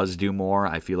he does do more.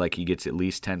 I feel like he gets at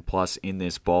least 10-plus in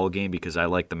this ball game because I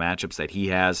like the matchups that he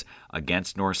has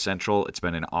against North Central. It's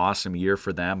been an awesome year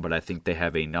for them, but I think they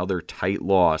have another tight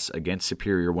loss against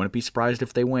Superior. Wouldn't be surprised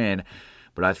if they win,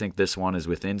 but I think this one is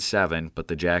within 7, but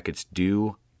the Jackets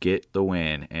do get the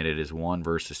win, and it is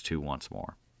 1-2 once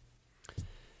more.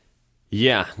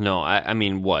 Yeah, no, I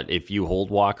mean, what? If you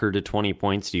hold Walker to 20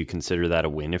 points, do you consider that a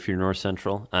win if you're North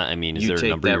Central? I mean, is there a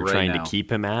number you're trying to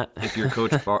keep him at? If you're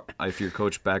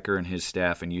Coach Becker and his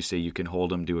staff and you say you can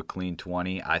hold him to a clean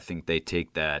 20, I think they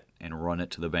take that and run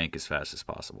it to the bank as fast as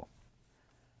possible.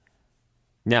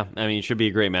 Yeah, I mean, it should be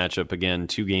a great matchup. Again,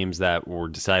 2 games that were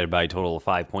decided by a total of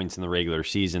 5 points in the regular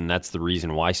season. That's the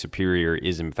reason why Superior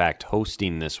is, in fact,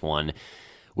 hosting this one,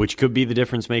 which could be the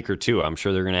difference maker, too. I'm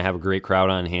sure they're going to have a great crowd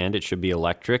on hand. It should be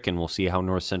electric, and we'll see how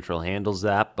North Central handles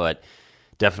that. But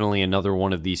definitely another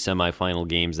one of these semifinal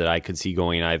games that I could see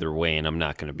going either way, and I'm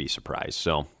not going to be surprised.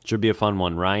 So it should be a fun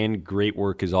one. Ryan, great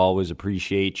work as always.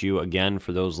 Appreciate you. Again,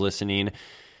 for those listening,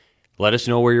 let us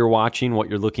know where you're watching, what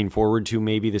you're looking forward to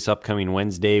maybe this upcoming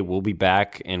Wednesday. We'll be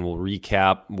back, and we'll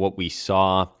recap what we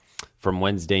saw from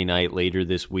Wednesday night later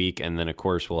this week. And then, of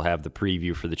course, we'll have the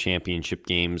preview for the championship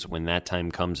games when that time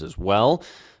comes as well.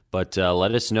 But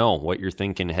let us know what you're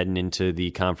thinking heading into the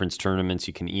conference tournaments.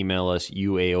 You can email us,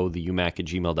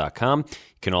 uaotheumac@gmail.com. You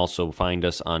can also find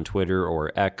us on Twitter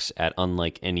or X at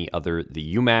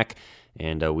unlikeanyothertheumac.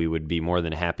 And we would be more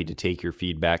than happy to take your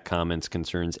feedback, comments,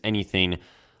 concerns, anything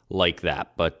like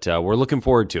that. But we're looking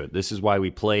forward to it. This is why we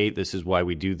play. This is why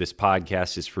we do this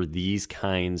podcast, is for these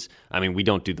kinds. I mean, we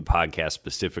don't do the podcast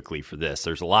specifically for this.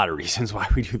 There's a lot of reasons why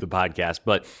we do the podcast,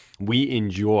 but we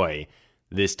enjoy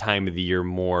this time of the year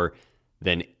more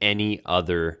than any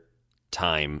other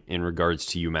time in regards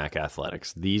to UMAC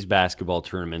athletics. These basketball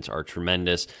tournaments are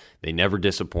tremendous. They never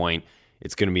disappoint.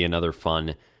 It's going to be another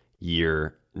fun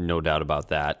year no doubt about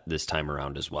that this time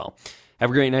around as well. Have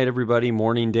a great night, everybody.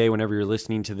 Morning, day, whenever you're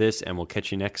listening to this, and we'll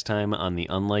catch you next time on the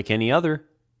Unlike Any Other,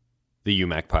 the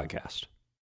UMAC podcast.